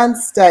have done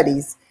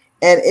studies,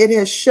 and it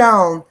has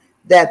shown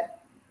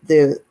that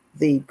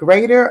the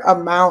greater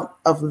amount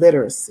of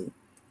literacy,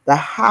 the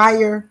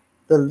higher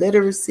the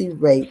literacy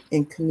rate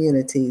in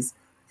communities,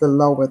 the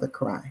lower the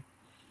crime.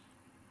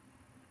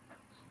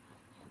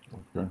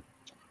 Okay.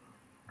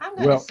 I'm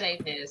going to say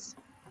this.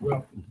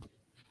 Well,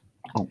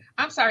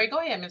 I'm sorry. Go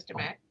ahead, Mr.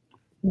 Mack.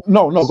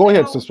 no, go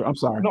ahead, So, sister. I'm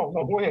sorry.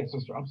 go ahead,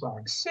 sister. I'm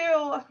sorry.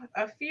 So,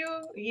 a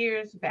few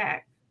years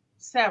back,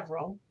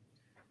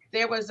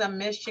 there was a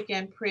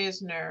Michigan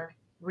prisoner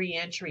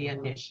reentry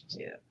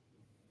initiative.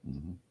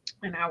 Mhm.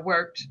 And I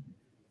worked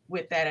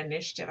with that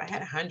initiative. I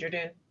had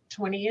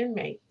 120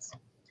 inmates.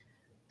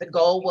 The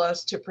goal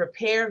was to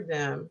prepare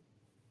them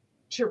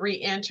to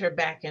re-enter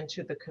back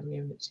into the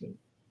community.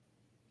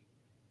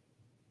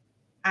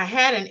 I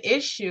had an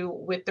issue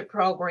with the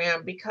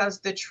program because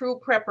the true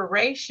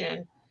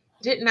preparation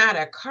did not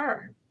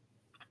occur.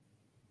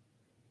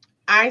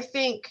 I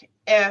think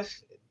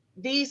if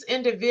these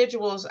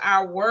individuals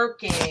are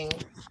working,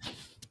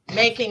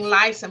 making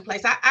license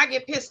plates, I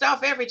get pissed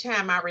off every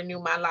time I renew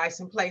my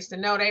license plates to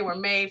know they were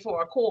made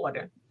for a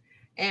quarter.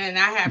 And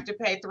I have to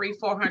pay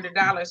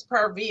 $300-400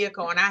 per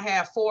vehicle, and I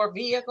have 4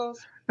 vehicles.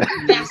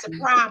 That's a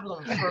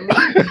problem for me,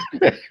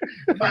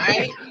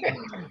 right?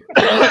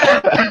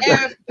 But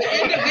if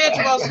the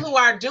individuals who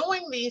are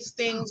doing these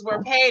things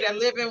were paid a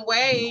living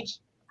wage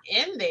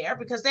in there,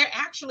 because they're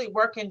actually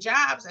working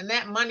jobs, and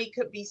that money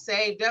could be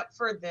saved up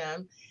for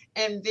them,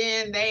 and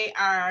then they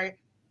are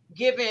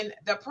given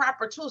the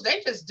proper tools,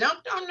 they just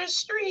dumped on the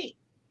street.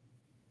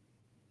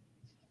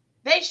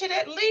 They should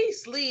at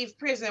least leave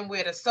prison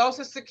with a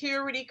social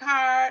security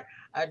card,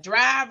 a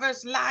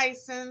driver's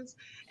license,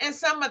 and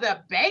some of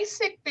the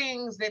basic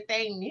things that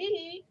they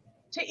need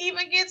to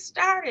even get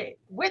started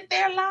with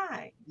their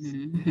lives.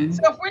 Mhm.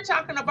 So if we're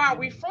talking about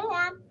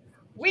reform,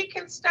 we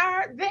can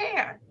start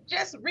there,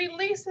 just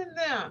releasing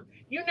them.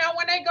 You know,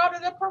 when they go to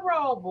the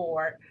parole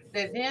board,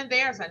 that then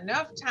there's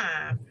enough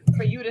time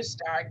for you to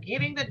start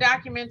getting the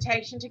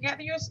documentation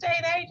together. Your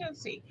state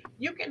agency,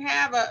 you can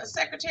have a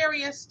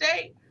Secretary of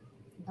State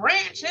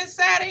branch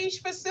inside each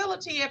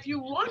facility if you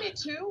wanted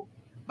to,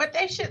 but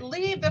they should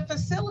leave the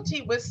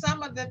facility with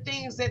some of the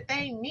things that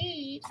they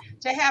need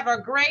to have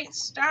a great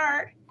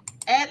start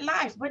at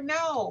life. But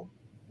no,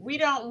 we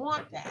don't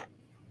want that.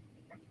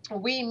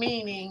 We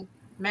meaning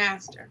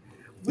master.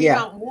 We Yeah.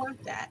 don't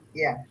want that.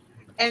 Yeah.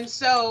 And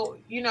so,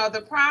 you know,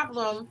 the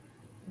problem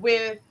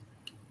with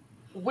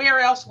where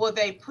else will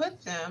they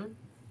put them?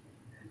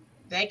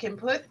 They can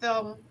put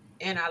them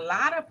in a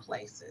lot of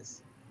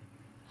places.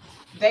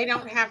 They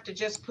don't have to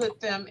just put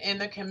them in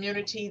the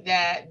community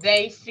that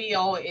they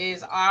feel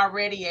is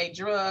already a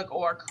drug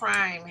or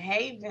crime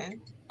haven.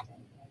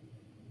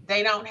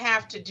 They don't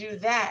have to do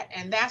that.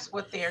 And that's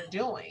what they're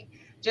doing,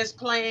 just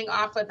playing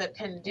off of the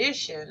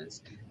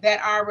conditions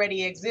that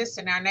already exist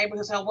in our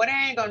neighborhood. So, well,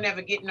 they ain't gonna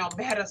never get no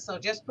better, so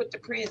just put the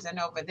prison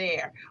over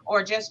there,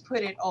 or just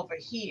put it over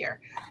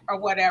here, or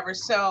whatever.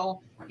 So,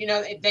 you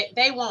know,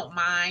 they won't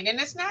mind. And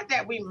it's not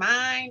that we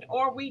mind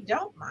or we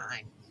don't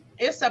mind.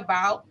 It's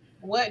about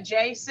what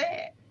Jay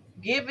said,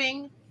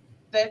 giving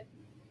the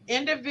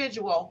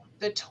individual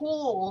the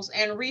tools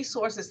and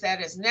resources that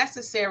is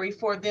necessary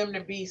for them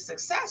to be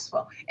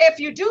successful. If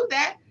you do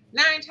that,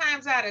 9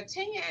 times out of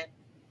 10,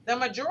 the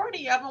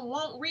majority of them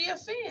won't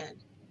reoffend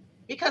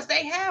because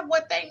they have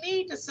what they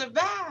need to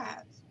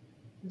survive.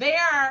 They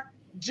are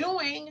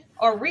doing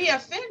or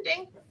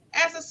reoffending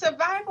as a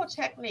survival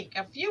technique.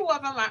 A few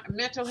of them are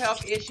mental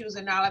health issues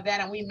and all of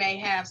that, and we may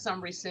have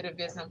some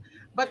recidivism,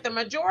 but the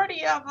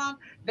majority of them,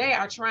 they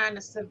are trying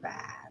to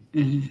survive,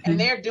 and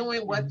they're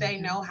doing what they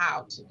know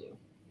how to do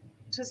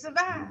to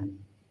survive.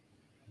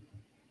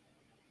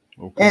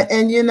 Okay.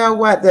 And you know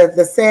what?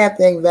 The sad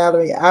thing,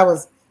 Valerie,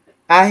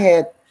 I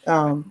had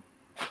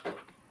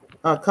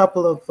a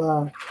couple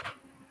of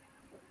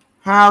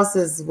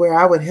houses where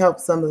I would help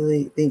some of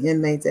the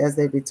inmates as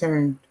they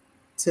returned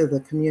to the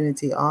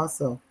community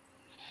also.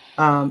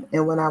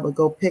 And when I would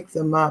go pick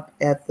them up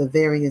at the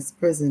various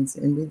prisons,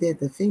 and we did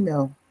the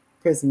female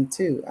prison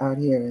too out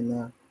here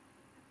in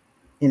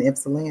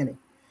Ypsilanti,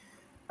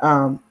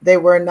 they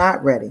were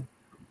not ready.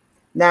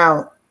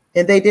 Now,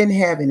 and they didn't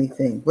have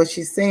anything. What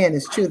she's saying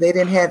is true. They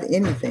didn't have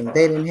anything.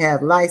 They didn't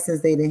have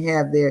license. They didn't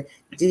have their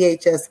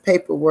DHS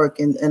paperwork.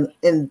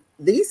 And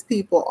these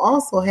people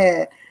also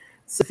had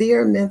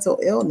severe mental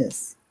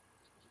illness.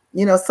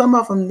 You know, some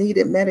of them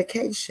needed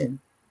medication.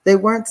 They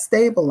weren't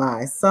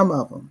stabilized, some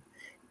of them.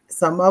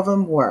 Some of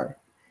them were.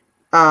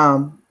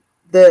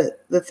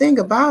 The thing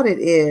about it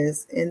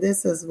is, and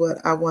this is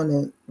what I want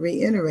to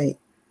reiterate,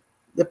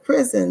 the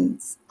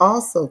prisons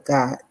also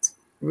got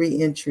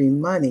reentry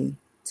money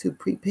to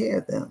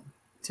prepare them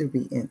to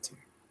reenter.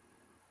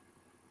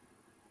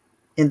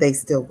 And they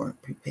still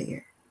weren't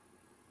prepared.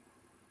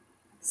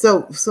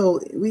 So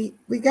we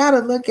got to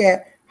look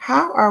at,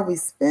 how are we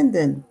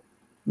spending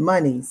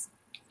monies?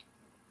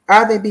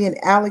 Are they being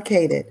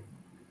allocated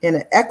in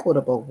an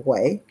equitable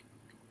way?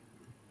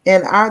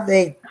 And are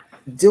they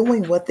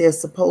doing what they're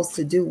supposed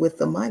to do with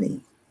the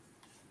money.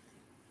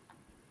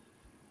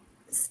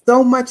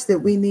 So much that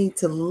we need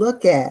to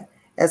look at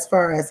as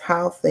far as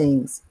how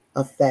things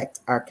affect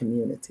our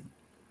community.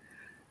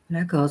 And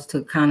that goes to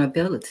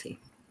accountability.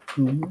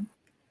 Mm-hmm.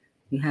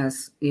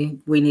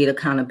 We need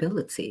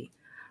accountability.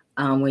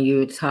 When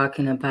you're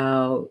talking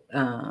about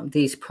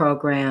these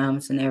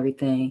programs and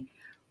everything,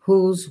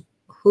 who's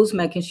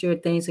making sure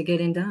things are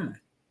getting done?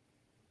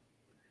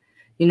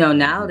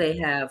 Now they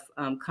have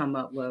come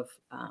up with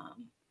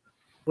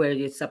where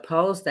you're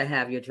supposed to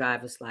have your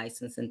driver's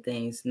license and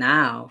things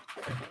now,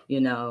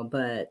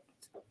 but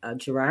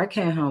Gerard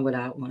came home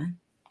without one.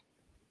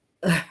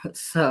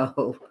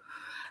 So,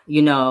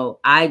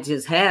 I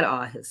just had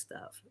all his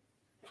stuff,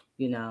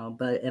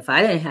 but if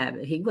I didn't have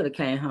it, he would have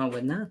came home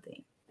with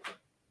nothing.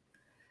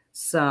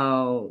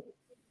 So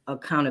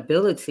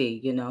accountability,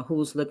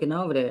 who's looking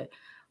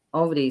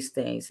over these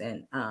things.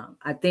 And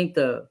I think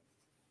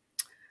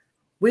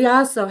we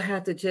also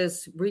have to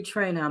just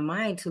retrain our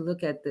mind to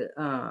look at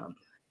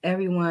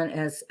everyone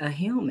as a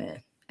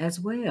human as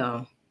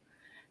well.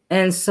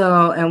 And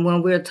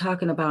when we're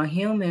talking about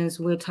humans,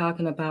 we're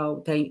talking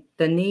about the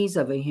needs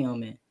of a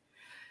human.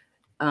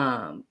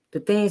 The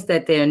things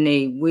that they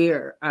need, we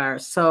are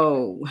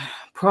so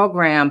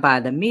programmed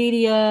by the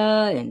media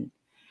and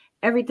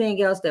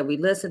everything else that we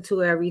listen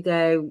to every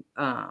day,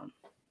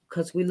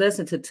 because we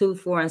listen to 2,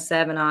 4, and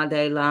 7 all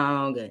day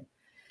long, and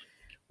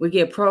we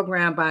get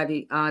programmed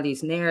by all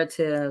these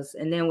narratives.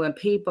 And then when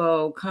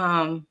people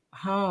come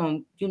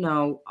home,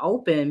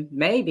 open,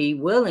 maybe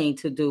willing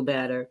to do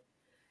better,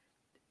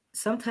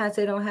 sometimes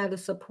they don't have the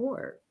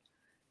support,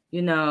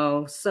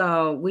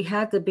 so we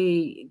have to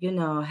be,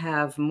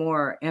 have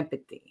more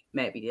empathy.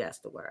 Maybe that's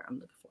the word I'm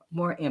looking for.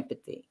 More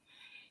empathy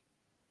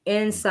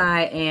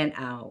inside and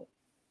out.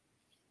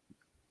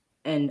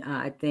 And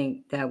I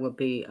think that would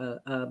be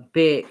a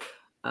big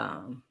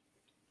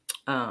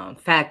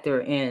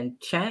factor in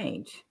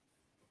change.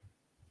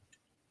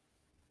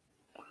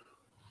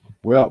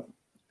 Well,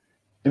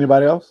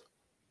 anybody else?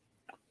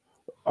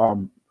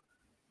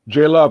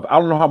 J Love, I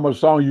don't know how much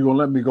song you're gonna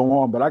let me go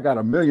on, but I got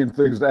a million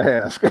things to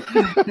ask.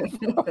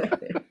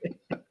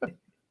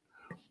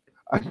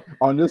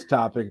 On this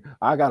topic,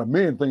 I got a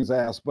million things to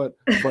ask, but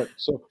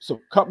so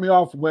cut me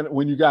off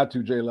when you got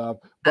to, J Love.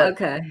 But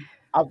okay.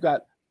 I've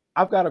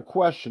got a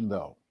question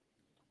though.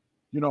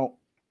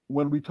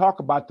 When we talk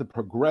about the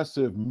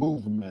progressive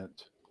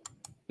movement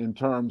in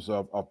terms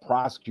of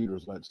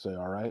prosecutors, let's say,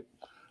 all right,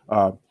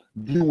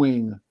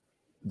 viewing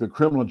the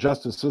criminal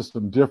justice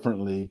system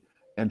differently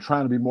and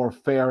trying to be more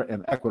fair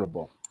and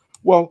equitable.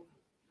 Well,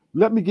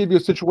 let me give you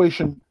a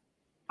situation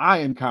I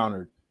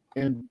encountered,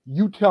 and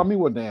you tell me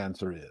what the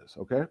answer is,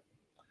 okay?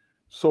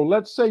 So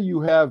let's say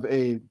you have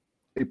a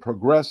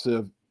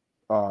progressive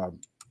law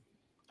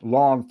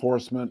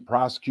enforcement,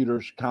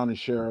 prosecutor, county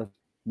sheriff,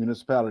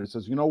 municipality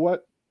says, you know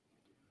what?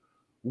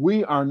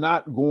 We are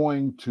not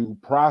going to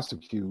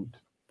prosecute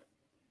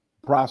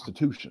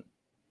prostitution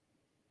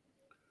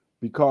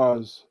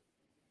because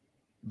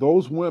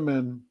those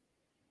women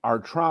are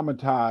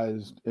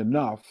traumatized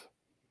enough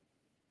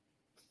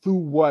through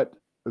what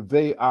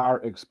they are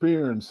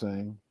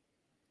experiencing,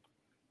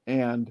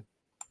 and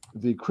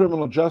the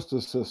criminal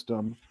justice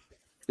system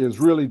is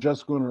really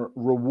just going to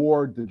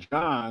reward the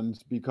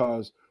Johns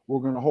because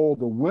we're going to hold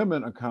the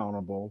women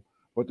accountable,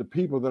 but the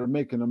people that are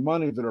making the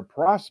money that are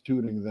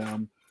prostituting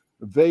them,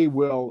 they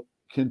will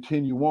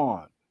continue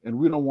on, and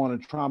we don't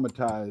want to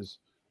traumatize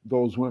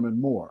those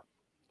women more.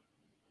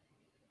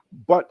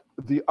 But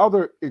the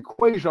other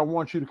equation I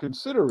want you to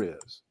consider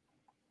is,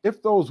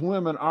 if those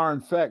women are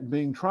in fact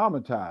being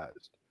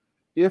traumatized,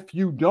 if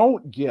you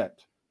don't get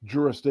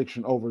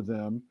jurisdiction over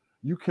them,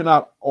 you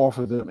cannot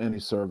offer them any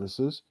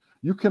services.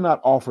 You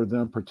cannot offer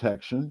them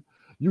protection.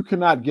 You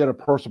cannot get a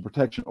personal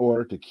protection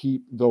order to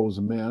keep those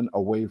men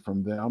away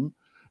from them.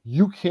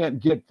 You can't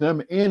get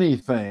them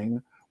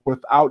anything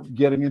without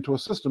getting into a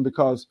system,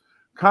 because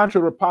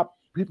contrary to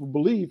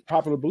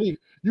popular belief,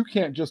 you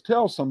can't just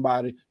tell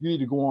somebody you need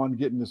to go on and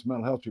get in this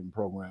mental health treatment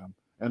program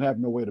and have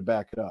no way to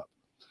back it up.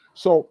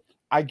 So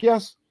I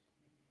guess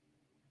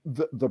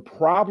the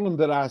problem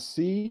that I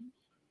see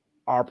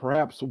are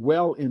perhaps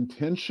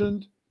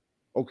well-intentioned,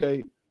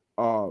 okay,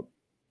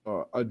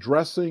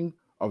 addressing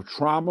of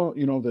trauma,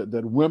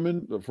 that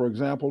women, for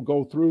example,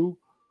 go through.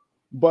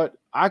 But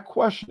I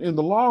question, in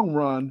the long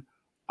run,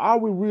 are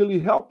we really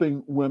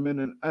helping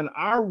women, and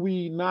are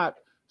we not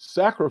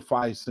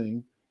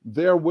sacrificing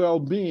their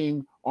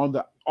well-being on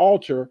the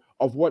altar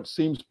of what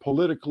seems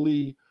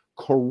politically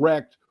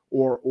correct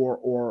or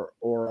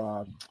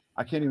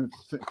I can't even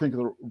think of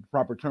the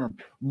proper term,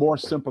 more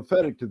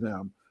sympathetic to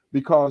them,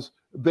 because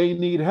they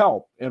need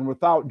help, and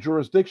without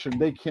jurisdiction,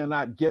 they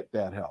cannot get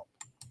that help.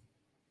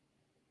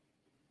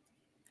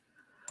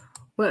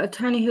 Well,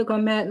 Attorney Hugo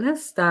Matt,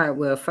 let's start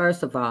with,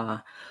 first of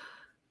all,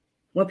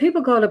 when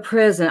people go to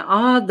prison,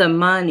 all the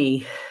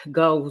money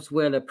goes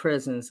where the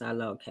prisons are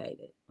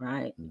located,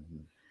 right?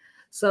 Mm-hmm.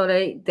 So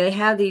they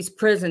have these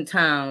prison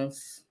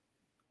towns,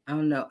 I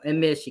don't know, in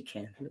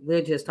Michigan.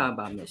 We're just talking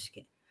about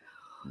Michigan.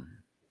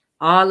 Mm-hmm.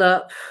 all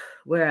up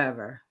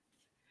wherever.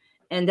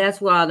 And that's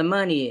where all the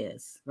money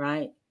is,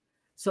 right?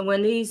 So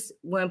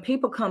when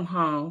people come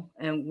home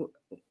and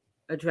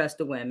address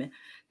the women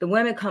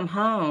come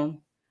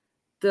home,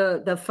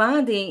 the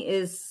funding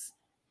is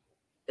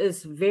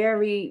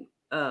very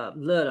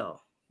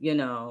little.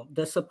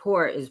 The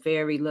support is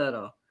very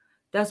little.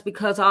 That's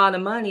because all the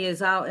money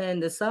is out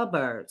in the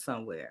suburbs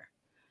somewhere.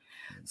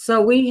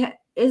 So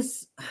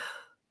it's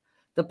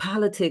the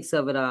politics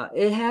of it all.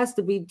 It has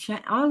to be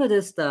all of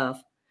this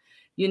stuff,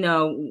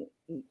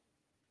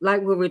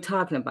 like what we're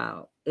talking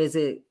about. Is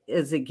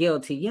it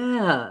guilty?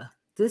 Yeah,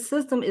 this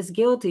system is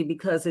guilty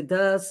because it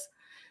does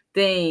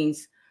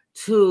things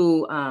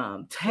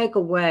to take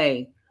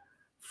away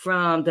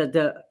from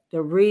the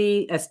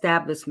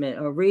re-establishment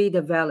or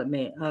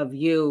redevelopment of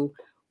you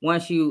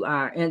once you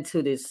are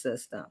into this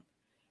system.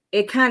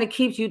 It kind of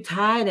keeps you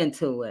tied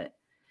into it.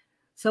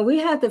 So we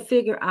have to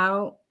figure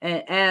out,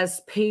 and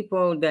as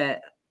people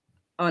that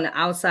on the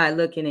outside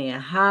looking in,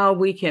 how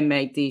we can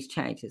make these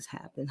changes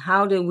happen.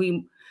 How do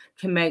we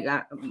can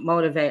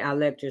motivate our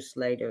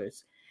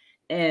legislators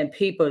and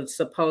people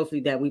supposedly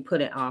that we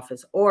put in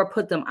office or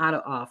put them out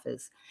of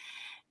office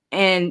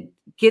and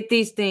get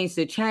these things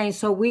to change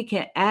so we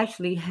can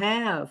actually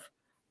have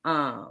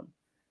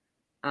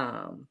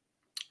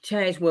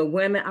change where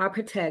women are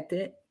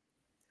protected,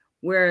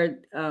 where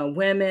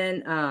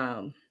women,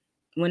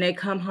 when they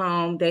come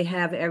home, they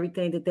have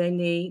everything that they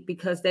need,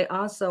 because they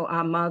also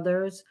are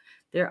mothers.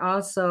 They're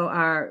also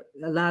a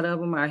lot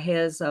of them are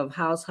heads of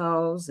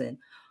households and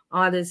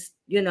all this,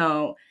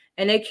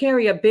 and they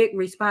carry a big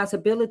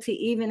responsibility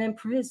even in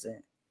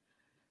prison.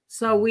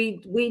 So we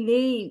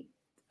need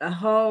the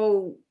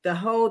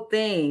whole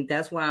thing.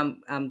 That's why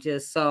I'm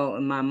just so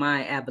in my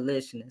mind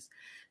abolitionist.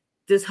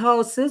 This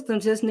whole system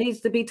just needs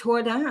to be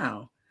torn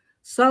down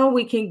so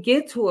we can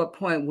get to a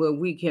point where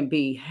we can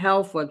be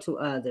helpful to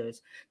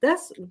others.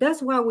 That's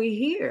why we're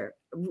here.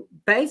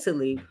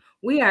 Basically,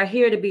 we are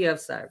here to be of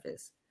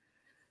service.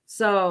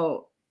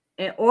 So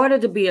in order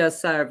to be of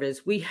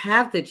service, we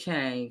have to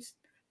change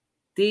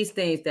these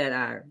things that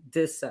are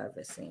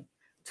disservicing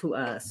to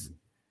us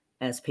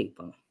as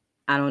people.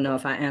 I don't know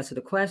if I answered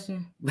the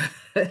question, but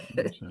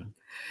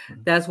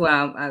that's why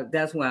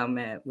I'm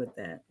at with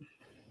that.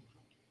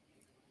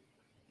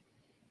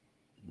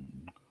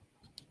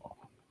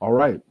 All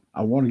right.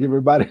 I want to give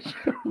everybody.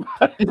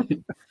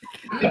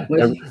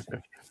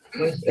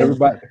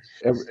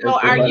 So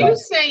are you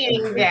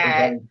saying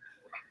that?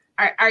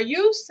 Are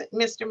you,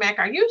 Mr. Mack?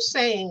 Are you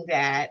saying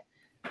that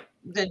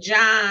the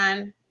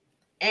John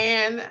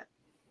and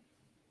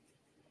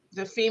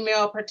the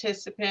female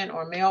participant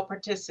or male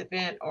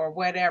participant or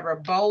whatever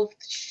both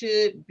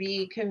should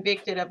be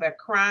convicted of a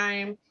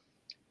crime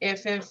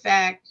if in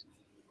fact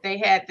they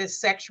had this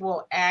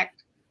sexual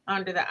act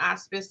under the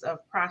auspice of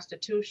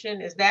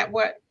prostitution? Is that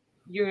what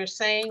you're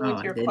saying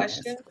with your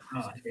question?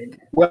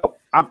 Well,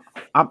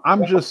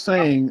 I'm just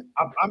saying,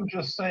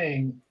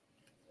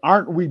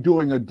 aren't we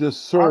doing a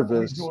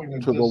disservice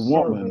to the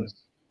woman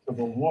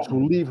to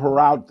leave her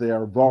out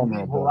there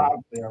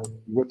vulnerable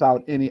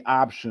without any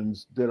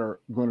options that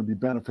are going to be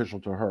beneficial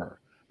to her?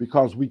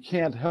 Because we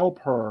can't help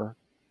her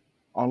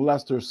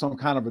unless there's some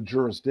kind of a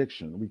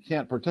jurisdiction. We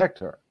can't protect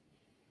her.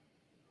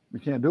 We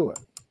can't do it.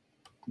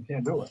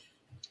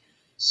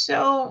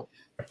 So,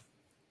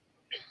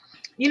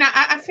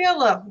 I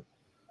feel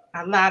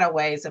a lot of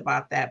ways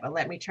about that, but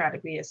let me try to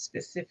be as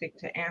specific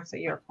to answer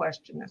your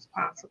question as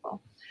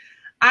possible.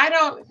 I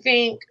don't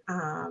think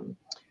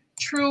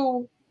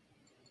true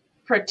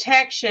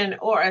protection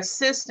or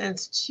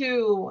assistance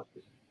to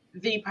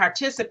the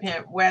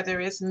participant, whether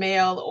it's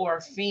male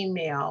or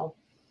female,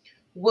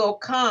 will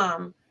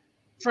come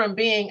from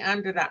being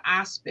under the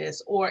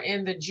auspice or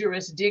in the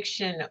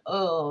jurisdiction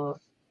of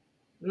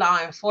law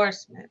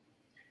enforcement.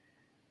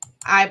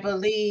 I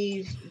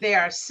believe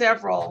there are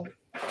several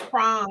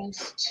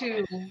prongs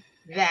to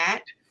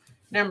that.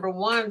 Number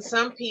one,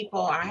 some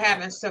people are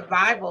having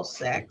survival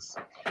sex.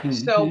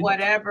 So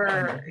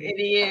whatever it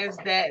is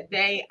that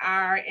they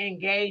are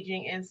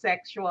engaging in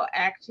sexual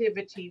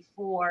activity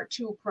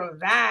to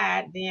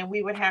provide, then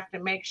we would have to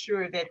make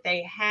sure that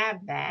they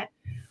have that,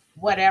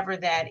 whatever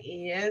that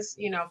is,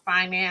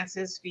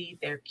 finances, feed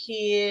their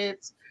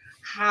kids,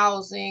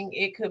 housing.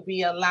 It could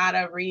be a lot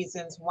of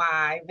reasons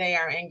why they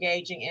are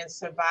engaging in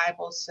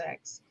survival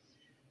sex.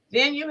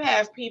 Then you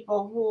have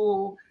people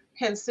who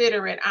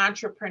consider it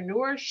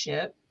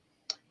entrepreneurship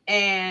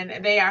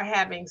and they are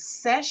having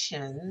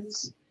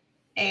sessions,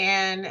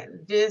 and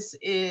this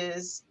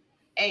is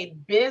a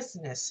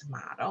business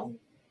model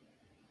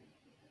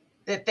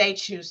that they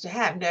choose to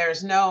have.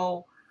 There's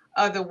no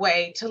other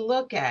way to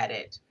look at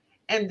it.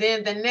 And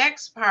then the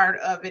next part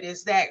of it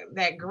is that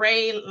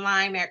gray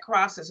line that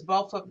crosses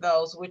both of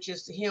those, which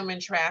is the human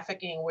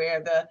trafficking,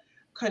 where the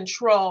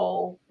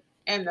control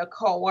and the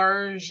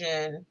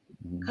coercion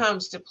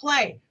comes to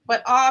play.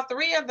 But all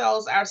three of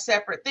those are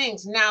separate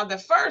things. Now, the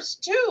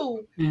first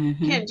two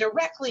can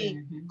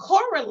directly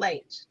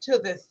correlate to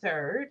the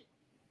third,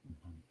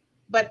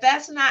 but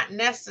that's not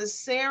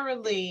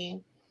necessarily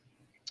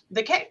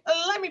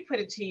let me put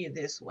it to you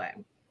this way,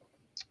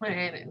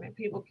 and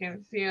people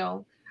can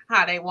feel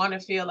how they want to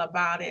feel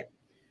about it.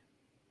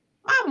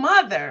 My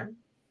mother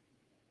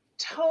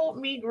told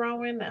me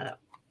growing up,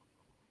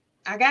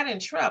 I got in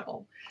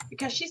trouble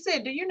because she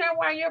said, "Do you know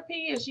why your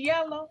pee is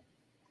yellow?"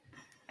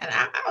 And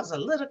I was a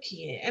little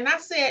kid. And I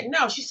said,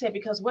 "No." She said,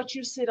 "Because what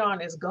you sit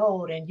on is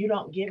gold and you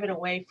don't give it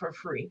away for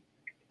free."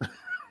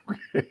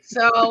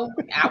 So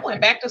I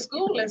went back to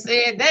school and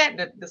said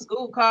that. The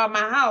school called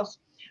my house.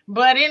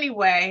 But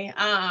anyway,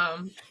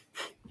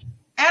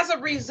 as a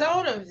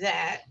result of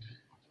that,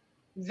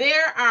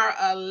 there are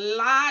a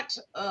lot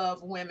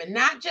of women,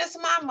 not just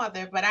my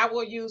mother, but I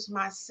will use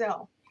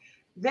myself,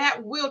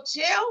 that will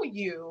tell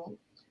you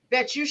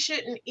that you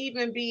shouldn't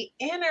even be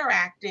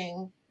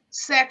interacting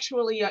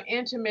sexually or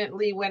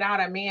intimately without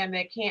a man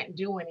that can't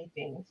do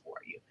anything for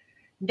you.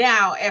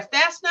 Now, if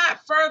that's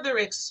not further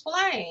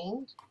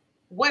explained,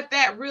 what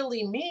that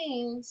really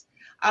means,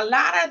 a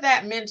lot of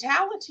that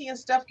mentality and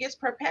stuff gets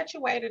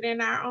perpetuated in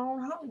our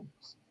own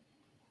homes.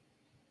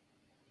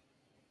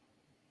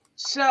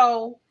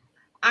 So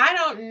I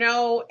don't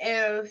know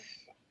if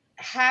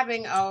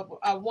having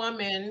a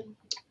woman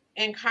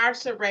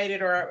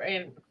incarcerated or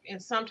in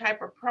some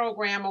type of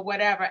program or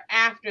whatever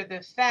after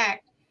the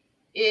fact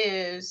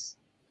is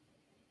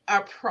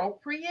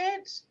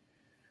appropriate,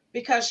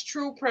 because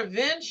true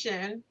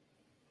prevention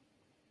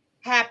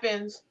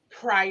happens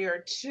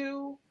prior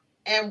to.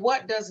 And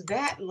what does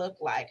that look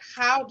like?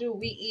 How do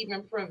we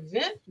even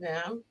prevent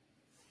them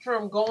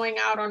from going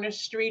out on the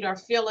street or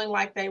feeling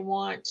like they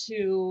want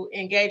to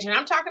engage? And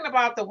I'm talking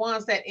about the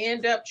ones that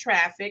end up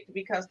trafficked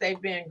because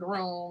they've been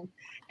groomed,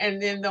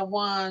 and then the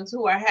ones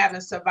who are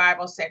having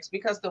survival sex,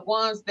 because the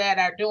ones that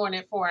are doing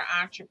it for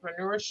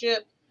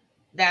entrepreneurship,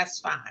 that's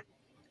fine.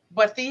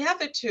 But the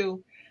other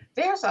two,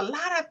 there's a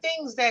lot of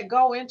things that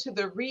go into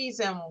the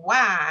reason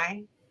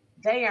why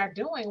they are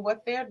doing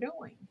what they're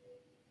doing.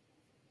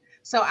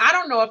 So I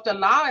don't know if the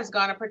law is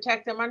going to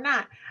protect them or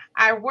not.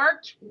 I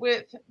worked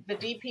with the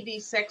DPD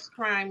sex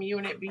crime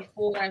unit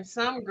before, and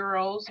some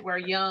girls were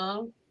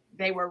young.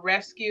 They were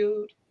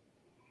rescued,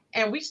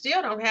 and we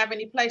still don't have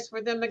any place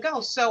for them to go.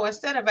 So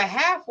instead of a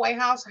halfway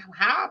house,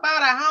 how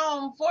about a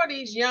home for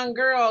these young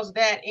girls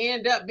that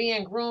end up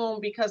being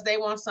groomed because they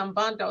want some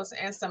bundles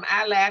and some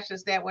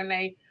eyelashes that when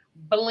they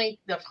blink,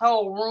 the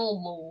whole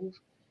room move?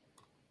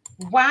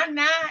 Why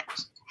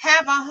not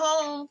have a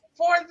home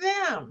for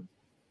them?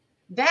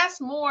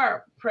 That's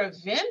more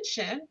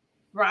prevention,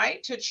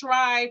 right? To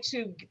try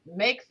to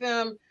make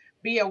them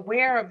be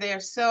aware of their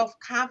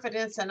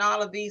self-confidence and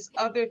all of these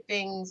other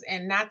things,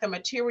 and not the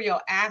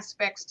material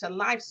aspects to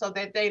life, so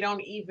that they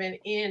don't even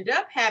end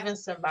up having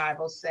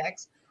survival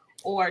sex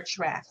or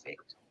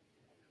trafficked.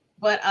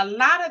 But a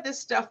lot of this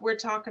stuff we're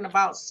talking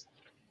about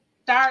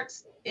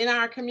starts in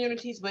our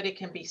communities, but it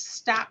can be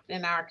stopped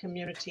in our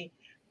community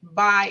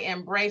by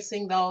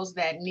embracing those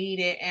that need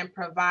it and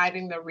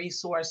providing the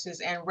resources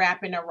and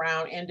wrapping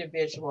around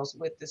individuals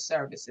with the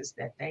services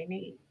that they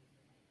need.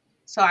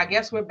 So I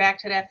guess we're back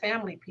to that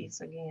family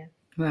piece again.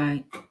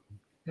 Right.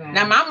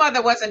 Now, my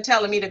mother wasn't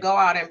telling me to go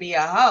out and be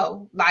a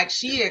hoe. Like,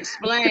 she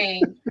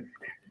explained,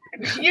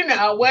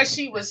 what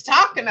she was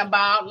talking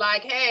about.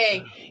 Like,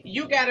 hey,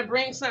 you got to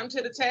bring something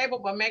to the table,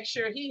 but make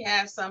sure he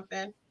has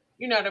something,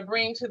 to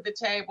bring to the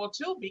table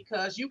too,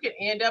 because you could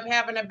end up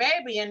having a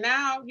baby and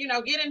now,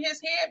 get in his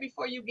head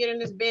before you get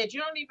in his bed. You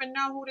don't even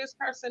know who this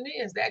person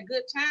is. That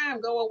good time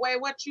go away,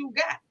 what you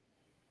got.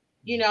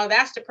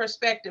 That's the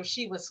perspective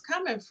she was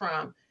coming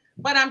from.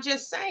 But I'm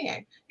just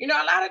saying, a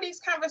lot of these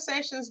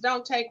conversations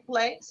don't take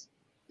place.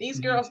 These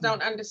girls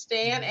don't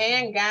understand.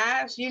 And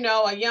guys,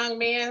 a young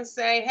man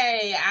say,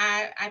 hey,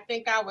 I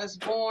think I was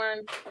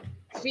born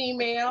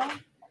female.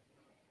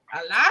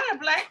 A lot of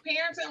Black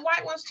parents and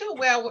white ones too.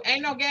 Well,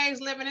 ain't no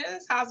gays living in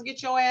this house.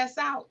 Get your ass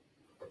out.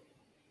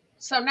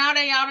 So now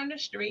they out in the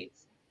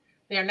streets.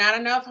 There are not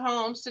enough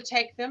homes to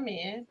take them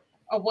in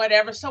or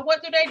whatever. So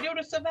what do they do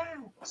to survive?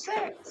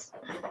 Sex.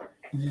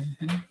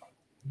 Mm-hmm.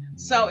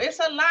 So it's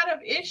a lot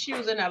of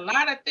issues and a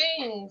lot of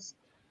things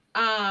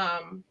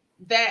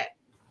that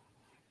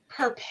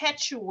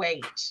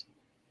perpetuate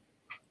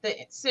the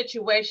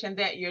situation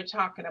that you're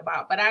talking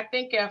about. But I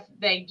think if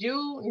they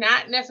do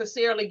not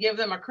necessarily give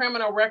them a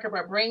criminal record,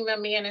 but bring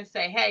them in and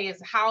say, hey,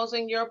 is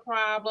housing your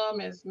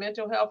problem? Is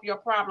mental health your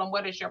problem?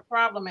 What is your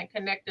problem? And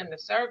connect them to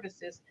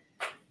services.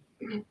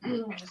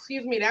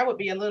 Excuse me, that would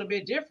be a little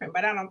bit different,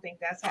 but I don't think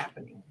that's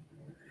happening.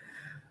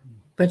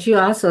 But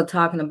you're also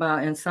talking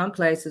about in some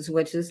places,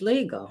 which is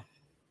legal.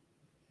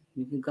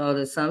 You can go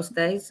to some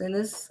states and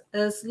it's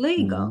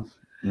legal.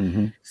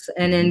 Mm-hmm.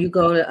 And then you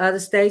go to other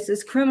states,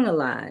 it's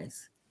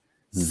criminalized.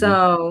 Mm-hmm.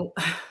 So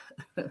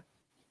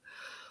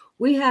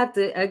we have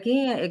to,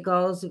 again, it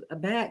goes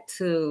back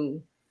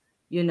to,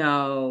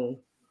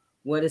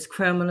 what is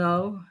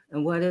criminal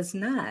and what is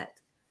not.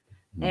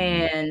 Mm-hmm.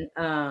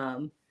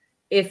 And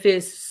if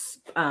it's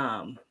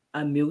a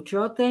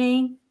mutual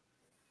thing,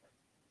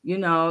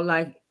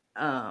 like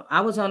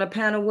I was on a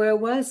panel where it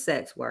was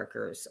sex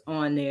workers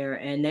on there,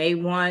 and they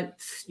want,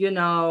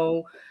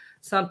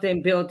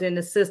 something built in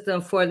the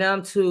system for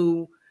them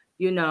to,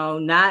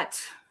 not,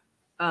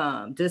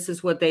 this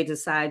is what they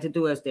decide to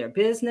do as their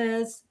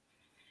business.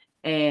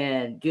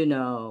 And,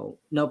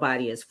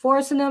 nobody is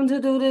forcing them to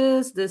do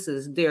this. This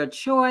is their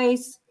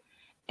choice.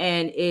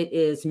 And it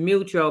is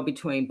mutual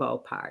between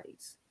both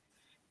parties.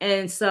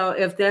 And so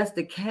if that's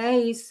the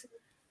case,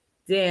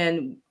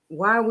 then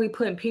why are we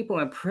putting people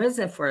in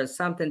prison for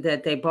something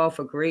that they both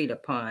agreed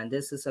upon?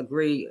 This is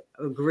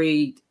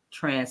agreed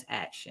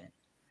transaction.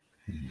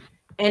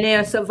 And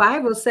in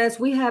survival sex,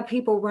 we have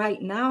people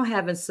right now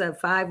having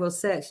survival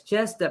sex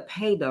just to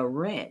pay the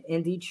rent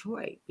in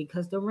Detroit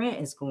because the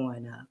rent is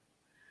going up.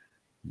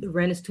 The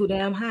rent is too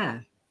damn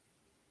high.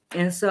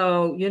 And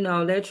so,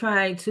 they're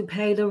trying to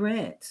pay the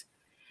rent.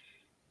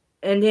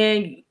 And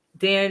then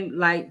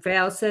like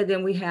Val said,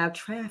 then we have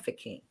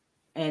trafficking.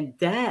 And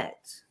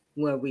that's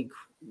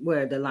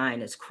where the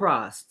line is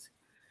crossed.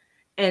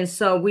 And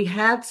so we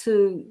have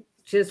to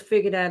just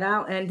figure that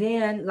out. And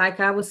then, like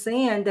I was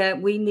saying,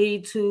 that we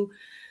need to,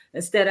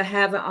 instead of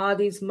having all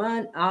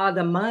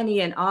the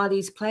money and all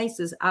these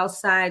places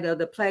outside of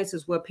the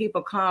places where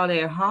people call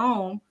their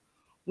home,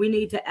 we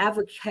need to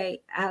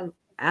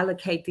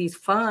allocate these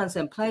funds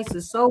in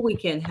places so we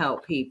can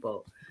help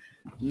people.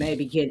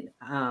 Maybe get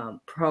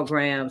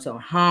programs or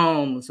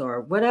homes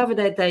or whatever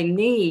that they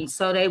need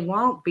so they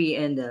won't be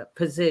in the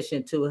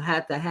position to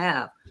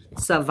have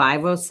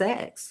survival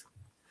sex.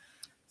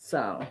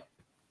 So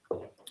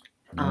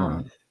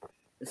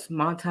it's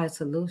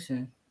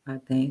multi-solution, I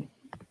think,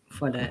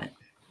 for that.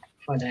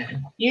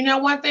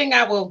 One thing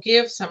I will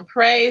give some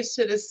praise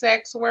to the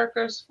sex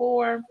workers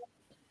for,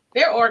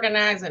 they're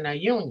organizing a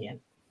union.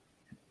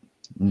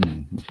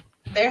 Mm-hmm.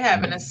 They're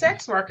having a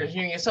sex workers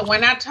union. So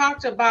when I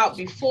talked about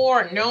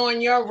before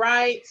knowing your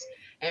rights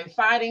and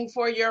fighting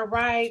for your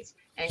rights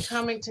and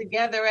coming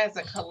together as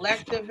a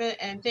collective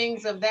and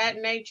things of that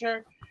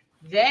nature,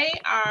 there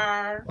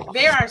are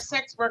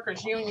sex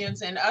workers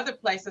unions in other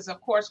places, of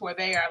course, where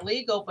they are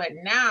legal, but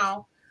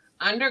now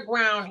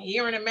underground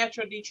here in the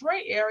Metro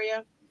Detroit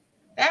area,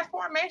 that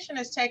formation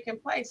is taking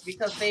place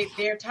because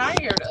they're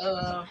tired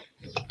of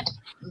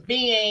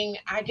being,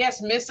 I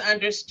guess,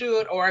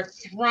 misunderstood or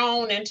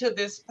thrown into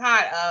this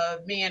pot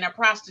of being a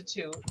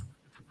prostitute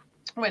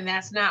when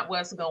that's not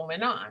what's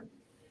going on.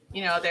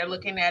 They're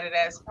looking at it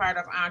as part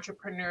of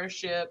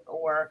entrepreneurship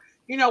or,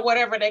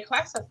 whatever they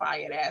classify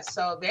it as.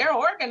 So they're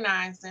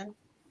organizing,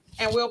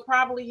 and we'll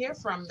probably hear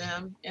from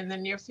them in the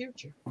near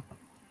future.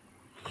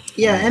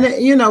 Yeah.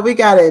 And, we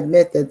got to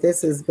admit that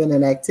this has been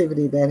an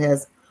activity that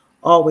has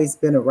always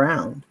been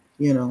around,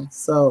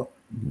 so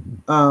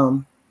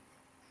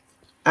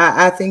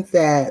I think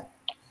that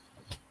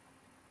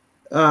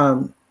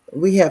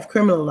we have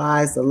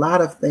criminalized a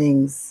lot of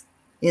things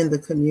in the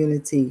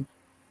community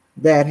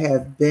that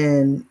have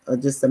been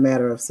just a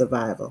matter of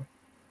survival.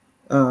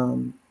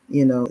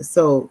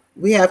 So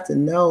we have to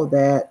know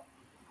that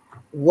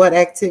what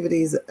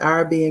activities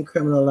are being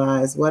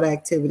criminalized, what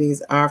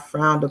activities are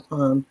frowned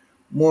upon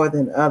more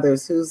than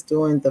others, who's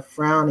doing the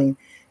frowning.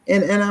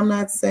 And I'm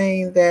not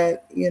saying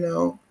that,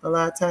 a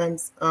lot of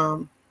times,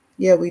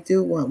 we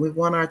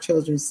want our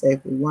children safe.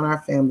 We want our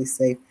family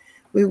safe.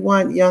 We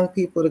want young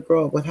people to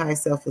grow up with high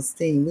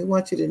self-esteem. We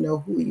want you to know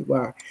who you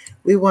are.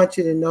 We want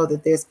you to know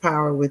that there's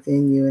power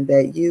within you and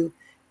that you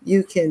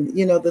can,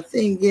 the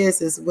thing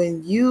is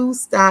when you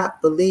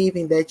stop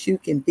believing that you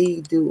can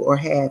be, do, or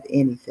have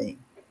anything,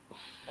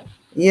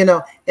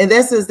 and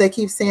this is, they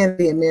keep saying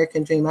the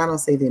American dream. I don't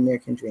say the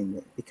American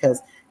dream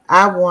because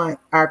I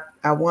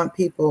want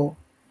people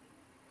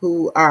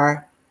who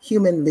are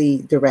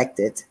humanly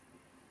directed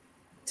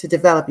to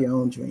develop your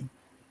own dream.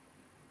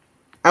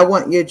 I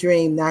want your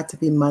dream not to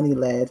be money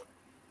led.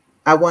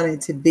 I want it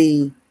to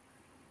be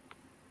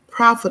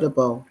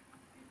profitable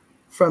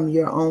from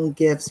your own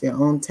gifts, your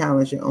own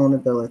talents, your own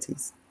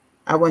abilities.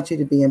 I want you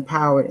to be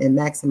empowered and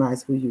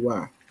maximize who you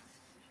are.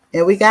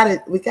 And we gotta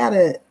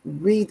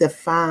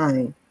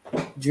redefine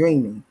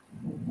dreaming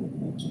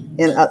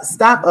and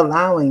stop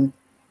allowing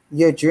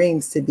your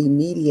dreams to be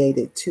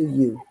mediated to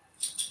you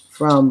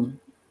from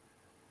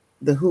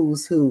the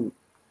who's who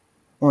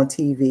on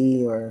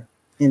TV or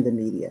in the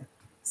media.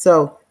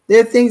 So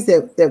there are things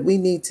that we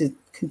need to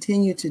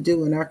continue to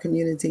do in our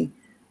community.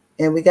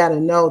 And we got to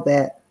know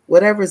that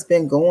whatever's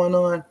been going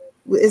on,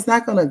 it's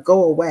not going to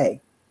go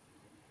away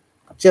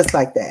just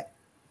like that.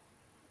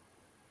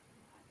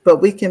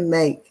 But we can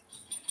make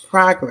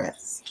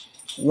progress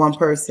one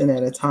person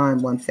at a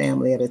time, one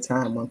family at a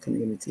time, one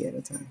community at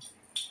a time.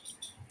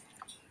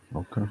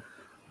 Okay.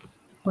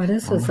 Well,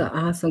 this was an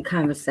awesome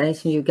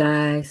conversation, you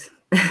guys.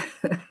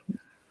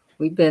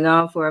 We've been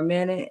on for a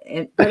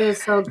minute, but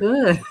it's so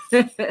good.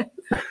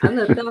 I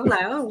looked up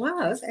like, oh,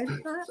 wow, it's 8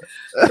 o'clock.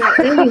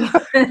 So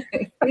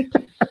anyway,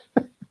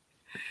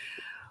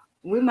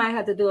 we might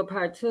have to do a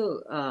part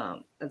 2,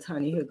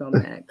 Attorney Hugo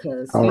Mack,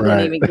 because you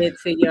didn't even get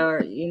to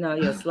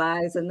your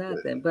slides or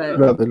nothing. But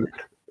nothing.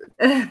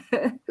 It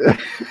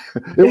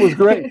was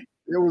great.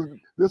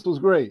 This was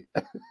great.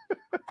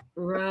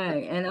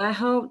 Right. And I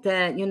hope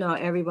that,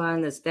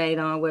 everyone that stayed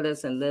on with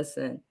us and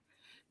listened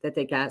that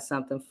they got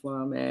something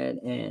from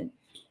it. And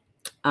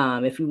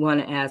if you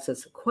want to ask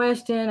us a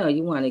question or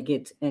you want to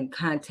get in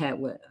contact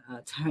with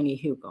Attorney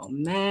Hugo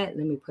Mack,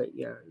 let me put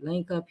your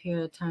link up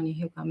here, Attorney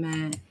Hugo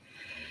Mack.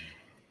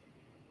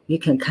 You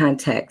can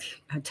contact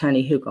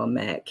Attorney Hugo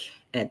Mack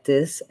at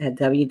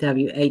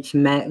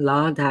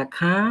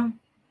www.hmacklaw.com.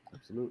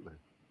 Absolutely.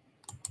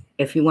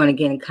 If you want to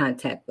get in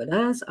contact with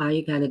us, all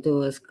you got to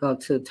do is go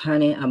to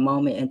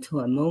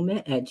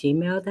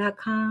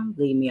turningamomentintoamovement@gmail.com.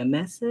 Leave me a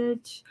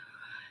message.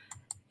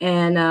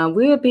 And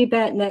we'll be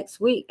back next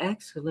week,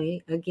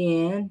 actually,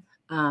 again.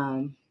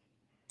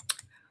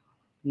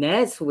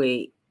 Next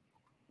week,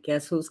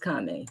 guess who's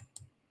coming?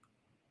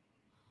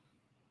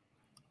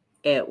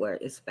 Edward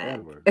is back.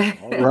 Edward.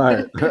 All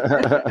right.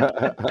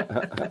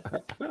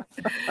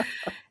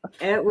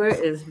 Edward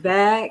is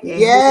back. And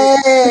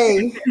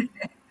Yay!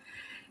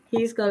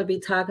 he's going to be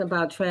talking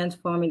about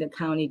transforming the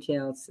county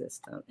jail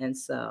system. And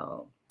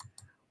so,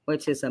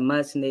 which is a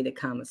much needed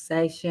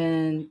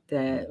conversation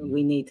that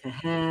we need to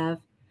have.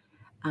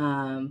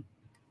 And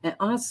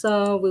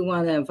also, we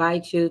want to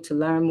invite you to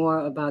learn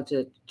more about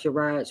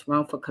Gerard's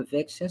wrongful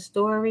conviction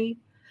story.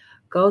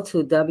 Go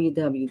to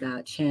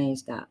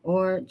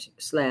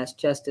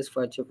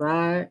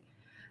www.change.org/justice-for-Gerard.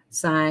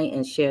 Sign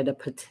and share the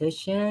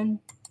petition.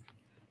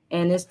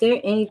 And is there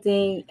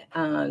anything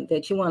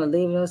that you want to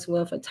leave us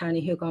with,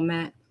 Attorney Hugo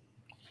Mack?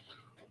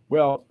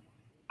 Well,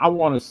 I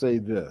want to say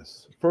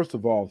this. First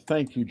of all,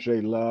 thank you,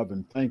 J Love,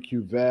 and thank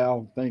you,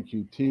 Val. Thank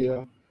you,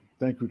 Tia.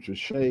 Thank you,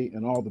 Trishay,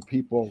 and all the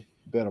people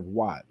that have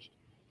watched.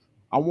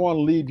 I want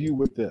to leave you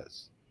with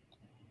this.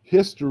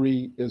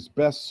 History is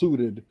best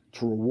suited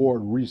to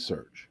reward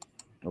research.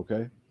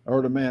 Okay? I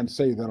heard a man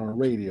say that on the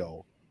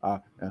radio.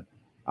 And I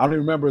don't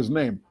even remember his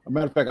name. As a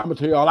matter of fact, I'm going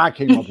to tell you all I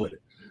came up with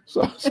it.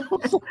 So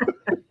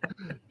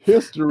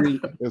history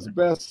is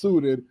best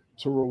suited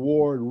to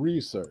reward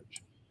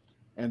research.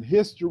 And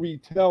history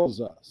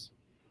tells us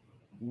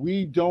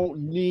we don't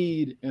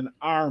need an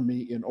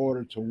army in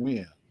order to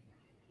win.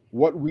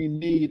 What we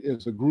need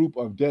is a group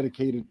of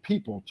dedicated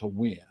people to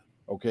win,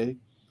 okay?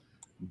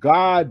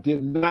 God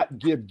did not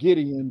give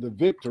Gideon the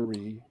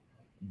victory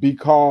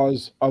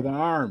because of an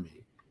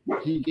army.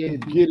 He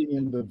gave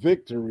Gideon the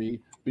victory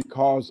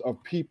because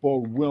of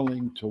people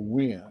willing to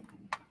win.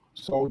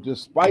 So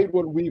despite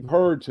what we've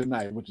heard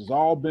tonight, which has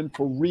all been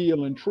for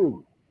real and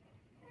true,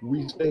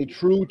 we stay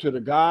true to the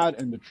God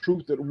and the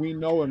truth that we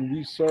know and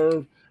we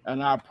serve.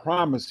 And I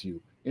promise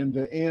you, in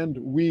the end,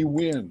 we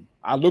win.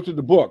 I looked at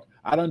the book.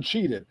 I done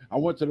cheated. I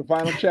went to the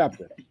final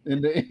chapter.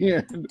 In the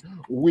end,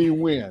 we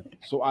win.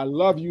 So I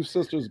love you,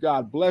 sisters.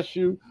 God bless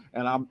you.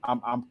 And I'm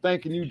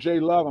thanking you, J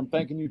Love. I'm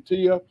thanking you,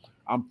 Tia.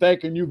 I'm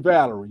thanking you,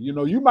 Valerie. You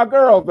know, you my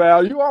girl,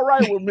 Val. You all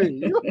right with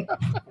me?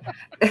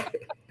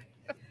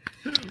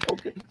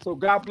 Okay. So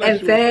God bless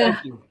And you. Val,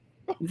 Thank you.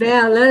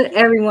 Val, let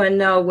everyone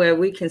know where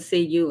we can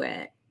see you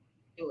at.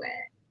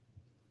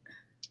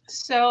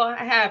 So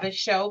I have a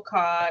show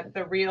called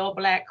The Real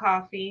Black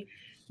Coffee.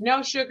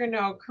 No sugar,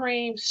 no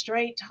cream,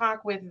 straight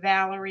talk with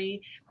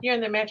Valerie. You're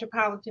in the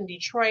metropolitan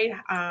Detroit,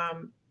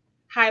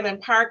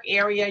 Highland Park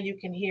area. You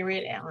can hear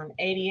it on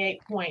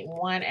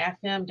 88.1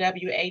 FM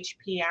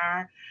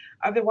WHPR.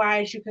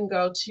 Otherwise, you can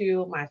go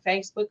to my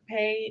Facebook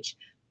page,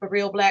 The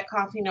Real Black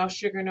Coffee, No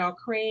Sugar, No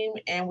Cream,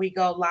 and we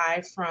go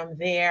live from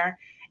there.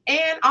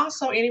 And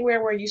also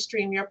anywhere where you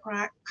stream your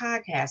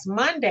podcast.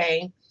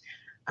 Monday,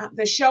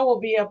 the show will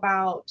be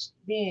about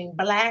being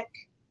Black,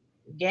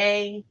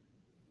 gay,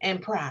 and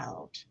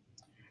proud.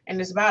 And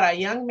it's about a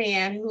young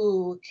man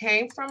who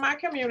came from my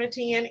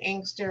community in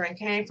Inkster and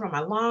came from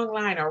a long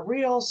line of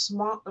real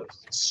small,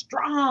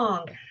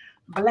 strong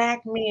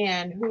Black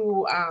men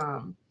who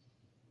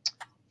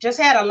just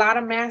had a lot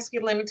of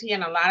masculinity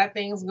and a lot of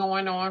things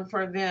going on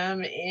for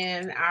them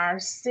in our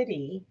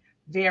city,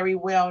 very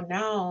well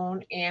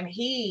known. And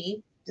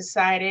he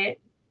decided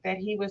that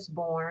he was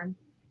born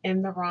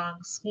in the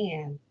wrong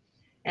skin.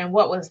 And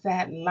what was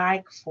that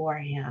like for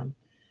him?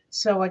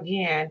 So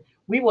again,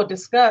 we will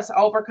discuss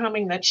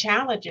overcoming the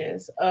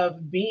challenges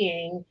of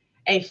being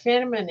a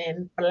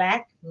feminine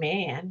Black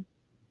man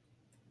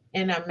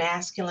in a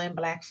masculine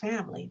Black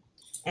family.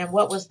 And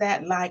what was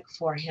that like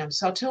for him?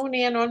 So tune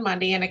in on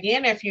Monday. And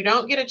again, if you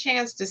don't get a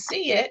chance to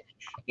see it,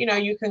 you know,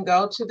 you can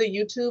go to the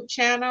YouTube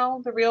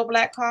channel, The Real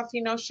Black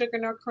Coffee, No Sugar,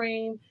 No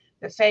Cream,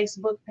 the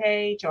Facebook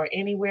page, or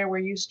anywhere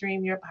where you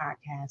stream your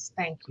podcast.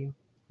 Thank you.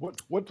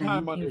 What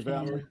time Monday,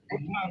 Valerie?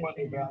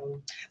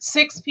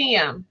 6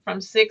 p.m.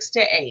 from 6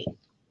 to 8.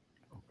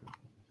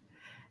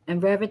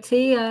 And Reverend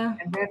Tia,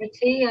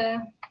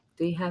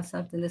 do you have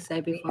something to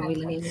say before we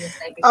leave?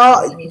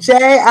 Oh,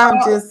 Jay, I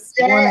just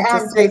wanted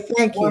to say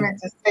thank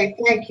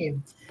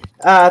you.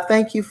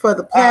 Thank you for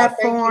the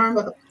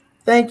platform.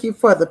 Thank you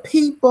for the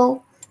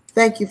people.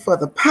 Thank you for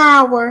the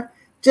power.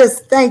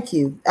 Just thank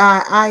you.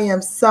 I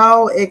am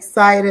so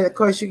excited. Of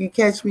course, you can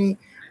catch me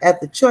at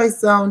The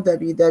Choice Zone,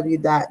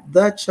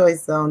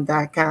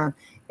 www.thechoicezone.com.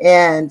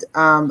 And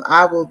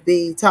I will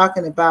be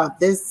talking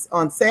about this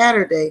on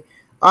Saturday,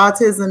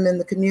 autism in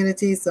the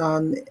community,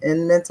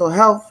 in mental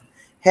health,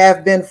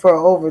 have been for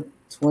over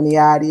 20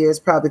 odd years,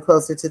 probably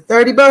closer to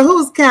 30, but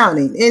who's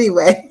counting?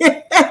 Anyway,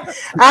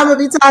 I'm going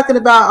to be talking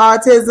about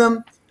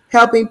autism,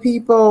 helping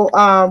people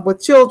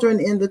with children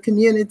in the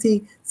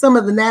community, some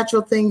of the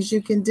natural things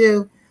you can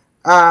do.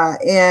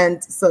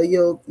 And so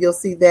you'll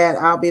see that.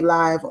 I'll be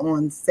live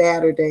on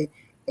Saturday,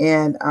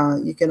 and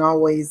you can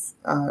always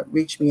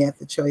reach me at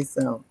the Choice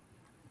Zone.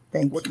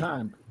 Thank What you.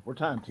 time? What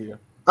time, Tia?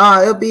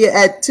 It'll be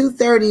at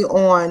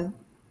 2:30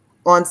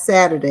 on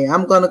Saturday.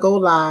 I'm going to go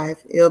live.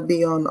 It'll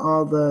be on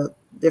all the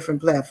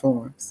different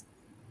platforms.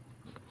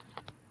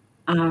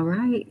 All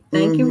right.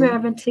 Thank you,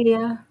 Reverend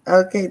Tia.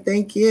 Okay,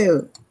 thank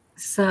you.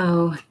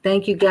 So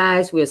thank you,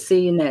 guys. We'll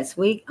see you next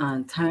week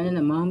on Turning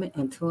a Moment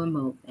into a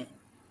Movement.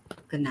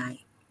 Good night.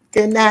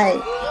 Good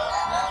night.